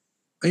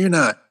 No, you're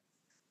not.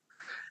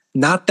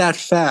 Not that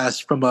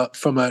fast from a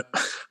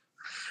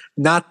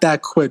not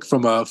that quick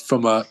from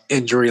a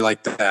injury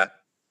like that.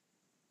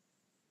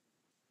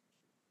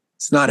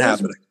 It's not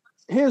happening.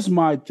 Here's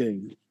my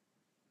thing.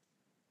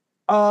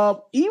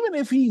 Even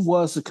if he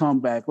was to come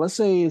back, let's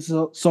say it's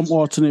some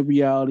alternate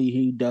reality,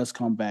 he does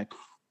come back.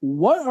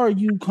 What are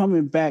you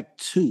coming back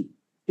to?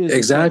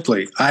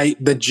 Exactly. I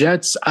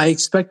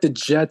expect the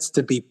Jets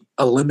to be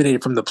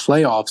eliminated from the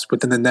playoffs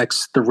within the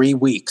next 3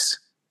 weeks.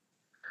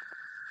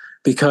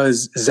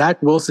 Because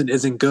Zach Wilson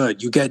isn't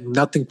good. You get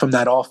nothing from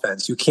that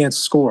offense. You can't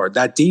score.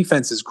 That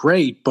defense is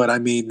great, but I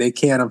mean, they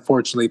can't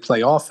unfortunately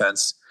play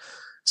offense.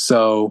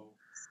 So,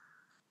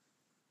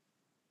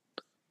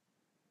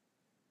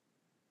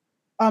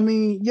 I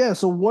mean, yeah.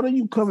 So what are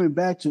you coming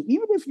back to?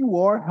 Even if you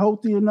are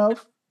healthy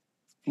enough,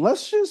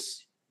 let's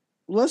just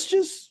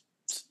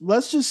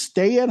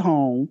stay at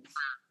home,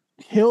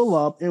 heal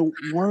up, and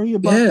worry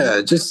about.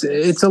 Yeah,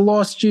 it's a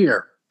lost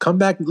year. Come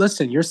back.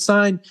 Listen, you're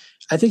signed.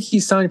 I think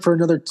he's signed for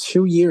another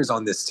 2 years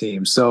on this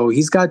team. So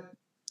he's got,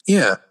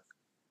 just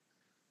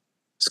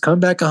come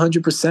back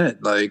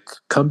 100%.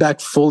 Come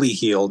back fully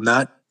healed,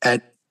 not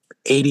at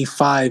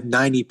 85,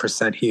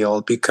 90%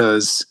 healed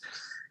because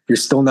you're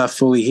still not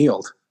fully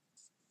healed.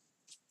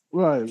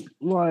 Right.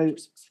 Like,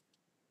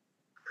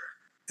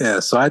 Yeah,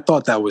 so I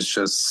thought that was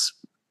just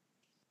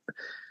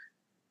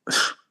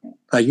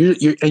like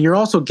you're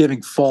also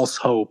giving false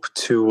hope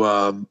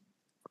to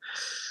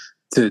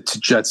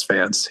Jets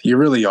fans. You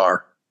really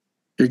are.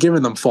 You're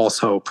giving them false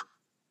hope.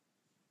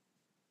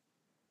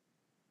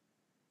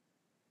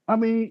 I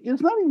mean,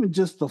 it's not even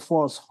just the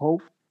false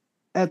hope.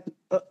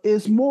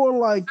 It's more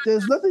like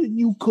there's nothing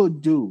you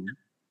could do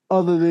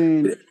other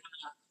than.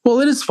 Well,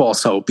 it is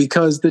false hope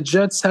because the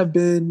Jets have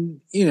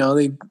been,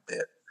 they've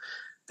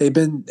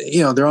been,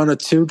 they're on a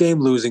 2-game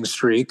losing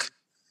streak.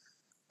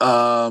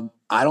 I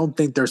don't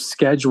think their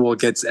schedule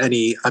gets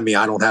any. I mean,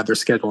 I don't have their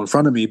schedule in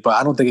front of me, but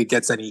I don't think it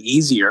gets any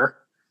easier.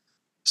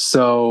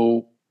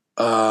 So,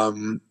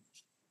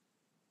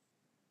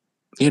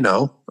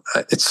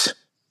 it's.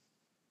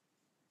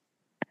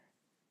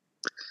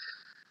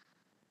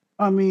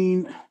 I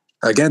mean,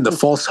 again, the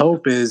false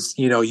hope is,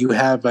 you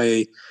have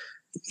the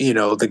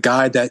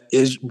guy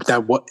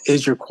that what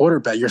is your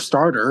quarterback, your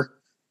starter,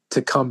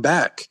 to come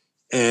back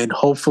and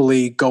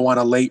hopefully go on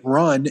a late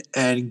run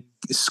and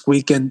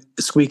squeak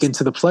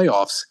into the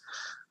playoffs.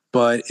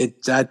 But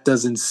that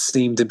doesn't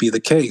seem to be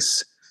the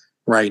case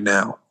right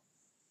now.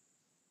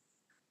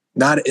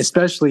 Not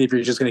especially if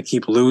you're just going to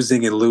keep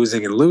losing and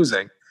losing and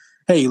losing.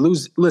 Hey, you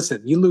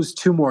lose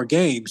 2 more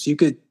games, you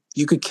could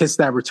kiss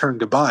that return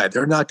goodbye.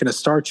 They're not going to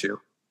start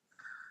you.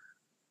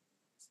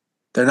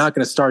 They're not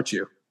going to start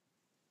you.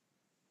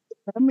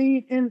 I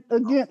mean, and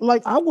again,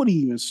 like I wouldn't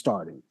even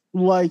start it.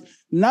 Like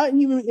not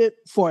even it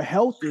for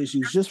health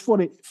issues, just for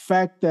the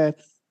fact that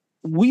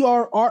we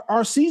are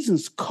our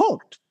season's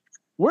cooked.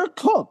 We're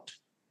cooked.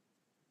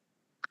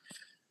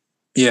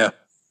 Yeah.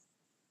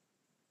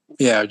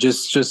 Yeah,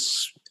 just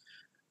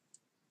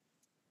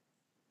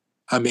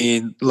I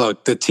mean,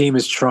 look, the team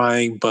is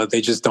trying, but they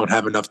just don't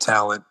have enough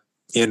talent,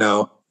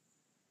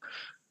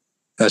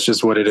 That's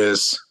just what it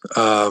is.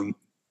 I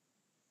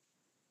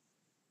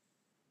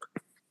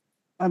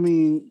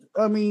mean,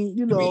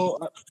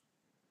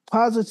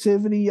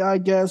 positivity, I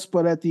guess,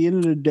 but at the end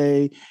of the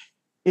day,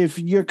 if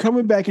you're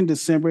coming back in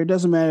December, it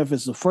doesn't matter if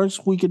it's the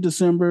first week of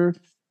December,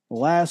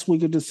 last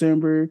week of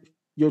December,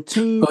 your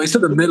team. Well, he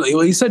said the middle.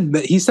 He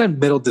said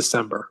middle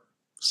December.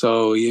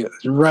 So yeah,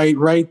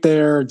 right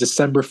there,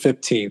 December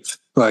 15th.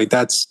 Like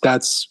that's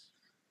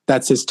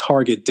his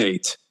target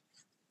date.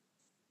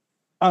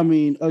 I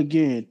mean,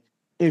 again,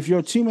 if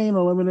your team ain't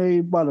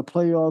eliminated by the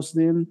playoffs,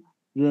 then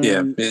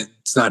yeah,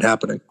 it's not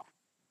happening.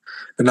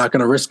 They're not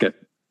going to risk it.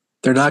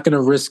 They're not going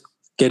to risk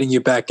getting you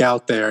back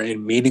out there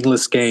in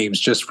meaningless games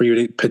just for you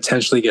to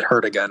potentially get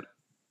hurt again.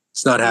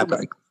 It's not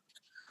happening.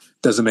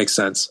 Doesn't make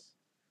sense.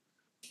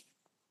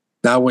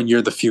 Not when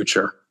you're the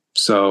future.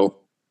 So,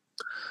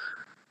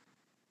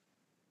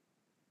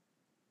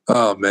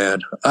 oh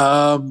man,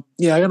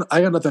 yeah,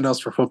 I got nothing else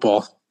for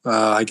football.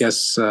 I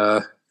guess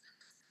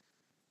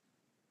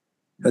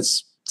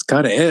that's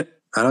kind of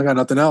it. I don't got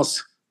nothing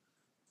else.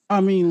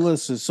 I mean,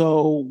 listen.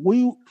 So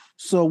we're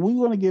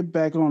going to get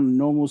back on a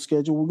normal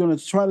schedule. We're going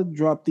to try to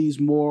drop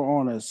these more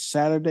on a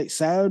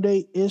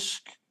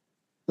Saturday-ish.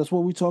 That's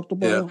what we talked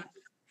about. Yeah.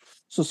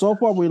 So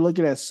far we're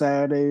looking at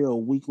Saturday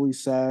or weekly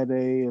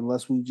Saturday,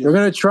 unless we just. We're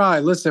going to try.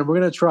 Listen, we're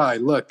going to try.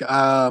 Look,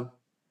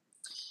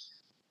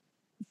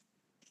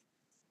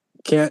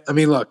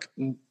 look,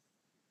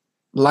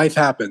 life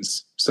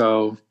happens.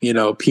 So,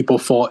 people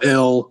fall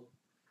ill,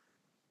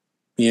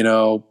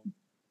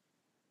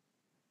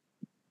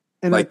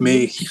 and like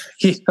me.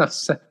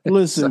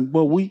 Listen,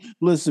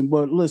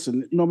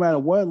 no matter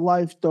what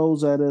life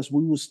throws at us,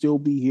 we will still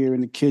be here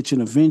in the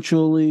kitchen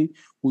eventually.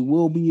 We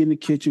will be in the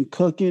kitchen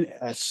cooking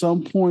at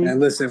some point.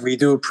 And listen, we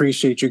do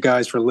appreciate you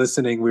guys for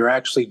listening. We're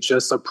actually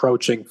just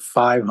approaching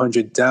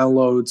 500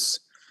 downloads.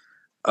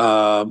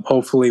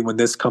 Hopefully when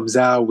this comes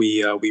out,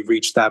 we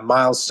reach that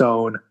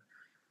milestone.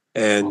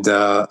 And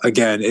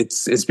again,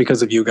 it's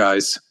because of you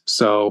guys.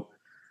 So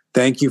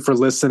thank you for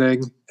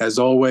listening. As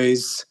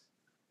always,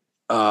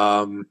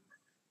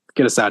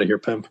 get us out of here,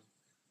 Pimp.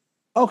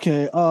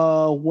 Okay,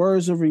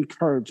 words of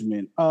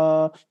encouragement.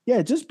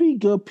 Yeah, just be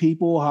good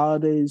people.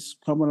 Holidays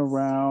coming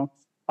around.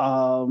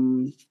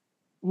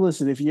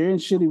 Listen, if you're in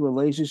shitty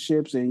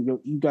relationships and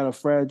you got a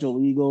fragile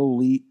ego,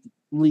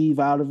 leave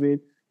out of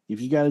it.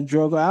 If you got a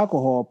drug or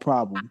alcohol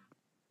problem,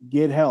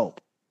 get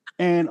help.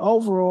 And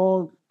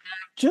overall,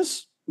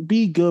 just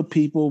be good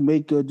people,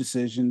 make good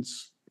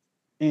decisions,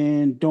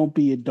 and don't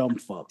be a dumb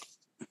fuck.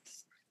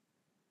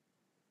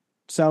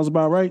 Sounds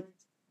about right?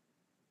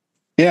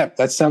 Yeah,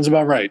 that sounds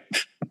about right.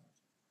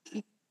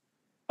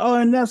 Oh,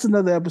 and that's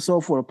another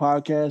episode for the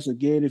podcast.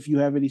 Again, if you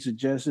have any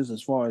suggestions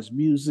as far as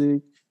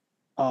music,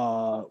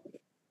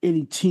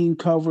 any team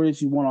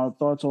coverage you want our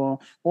thoughts on,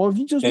 or if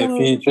you just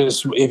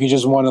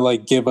want to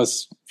like give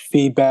us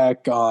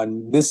feedback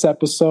on this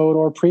episode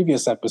or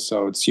previous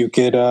episodes, you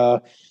can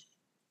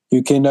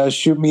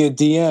shoot me a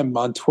DM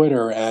on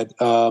Twitter at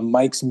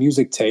Mike's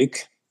Music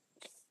Take.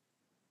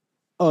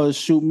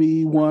 Shoot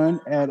me one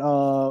at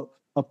a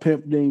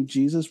pimp named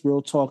Jesus,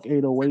 Real Talk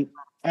 808,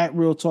 at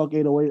Real Talk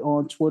 808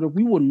 on Twitter.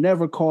 We will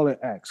never call it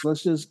X.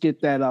 Let's just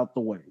get that out the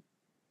way.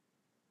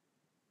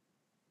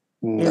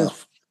 No.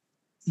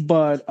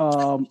 But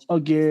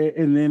again,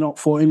 and then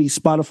for any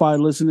Spotify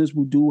listeners,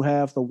 we do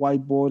have the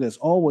whiteboard that's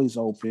always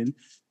open.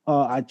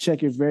 I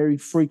check it very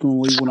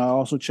frequently when I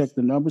also check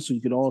the numbers, so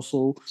you could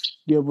also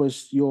give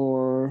us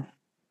your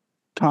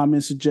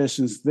comment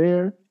suggestions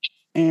there.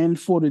 And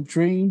for the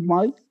Dream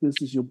Mic,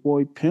 this is your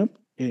boy Pimp,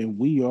 and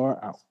we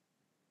are out.